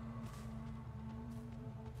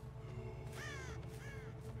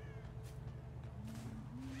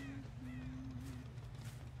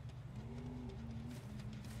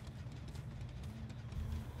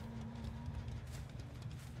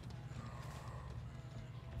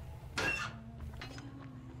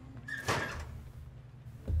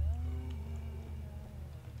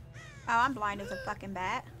 Oh, I'm blind as a fucking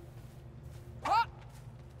bat.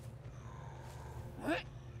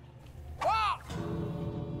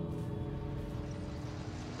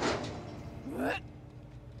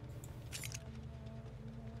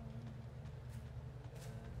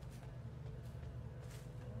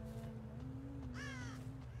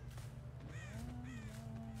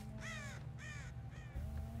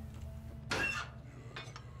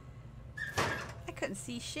 I couldn't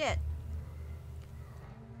see shit.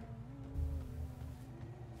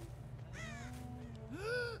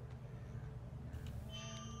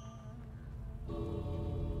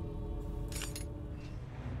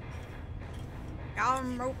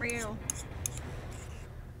 Rope reel.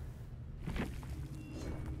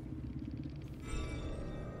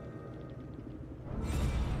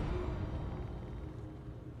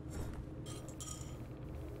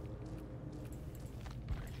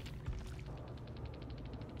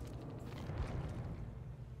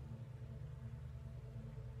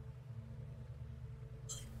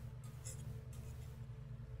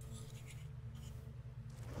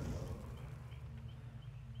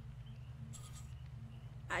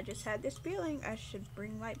 I just had this feeling I should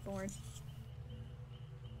bring Lightborn.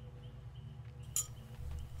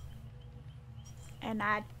 And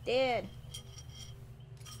I did.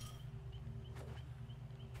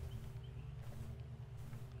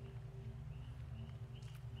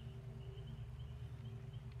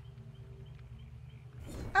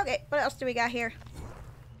 Okay, what else do we got here?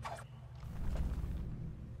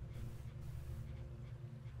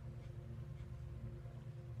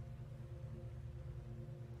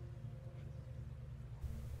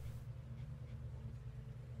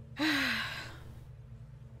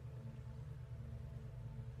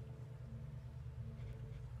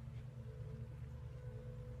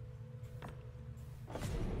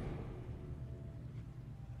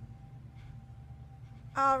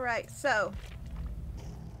 Alright, so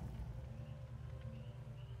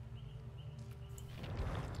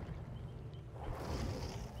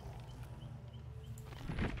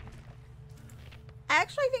I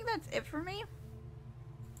actually think that's it for me.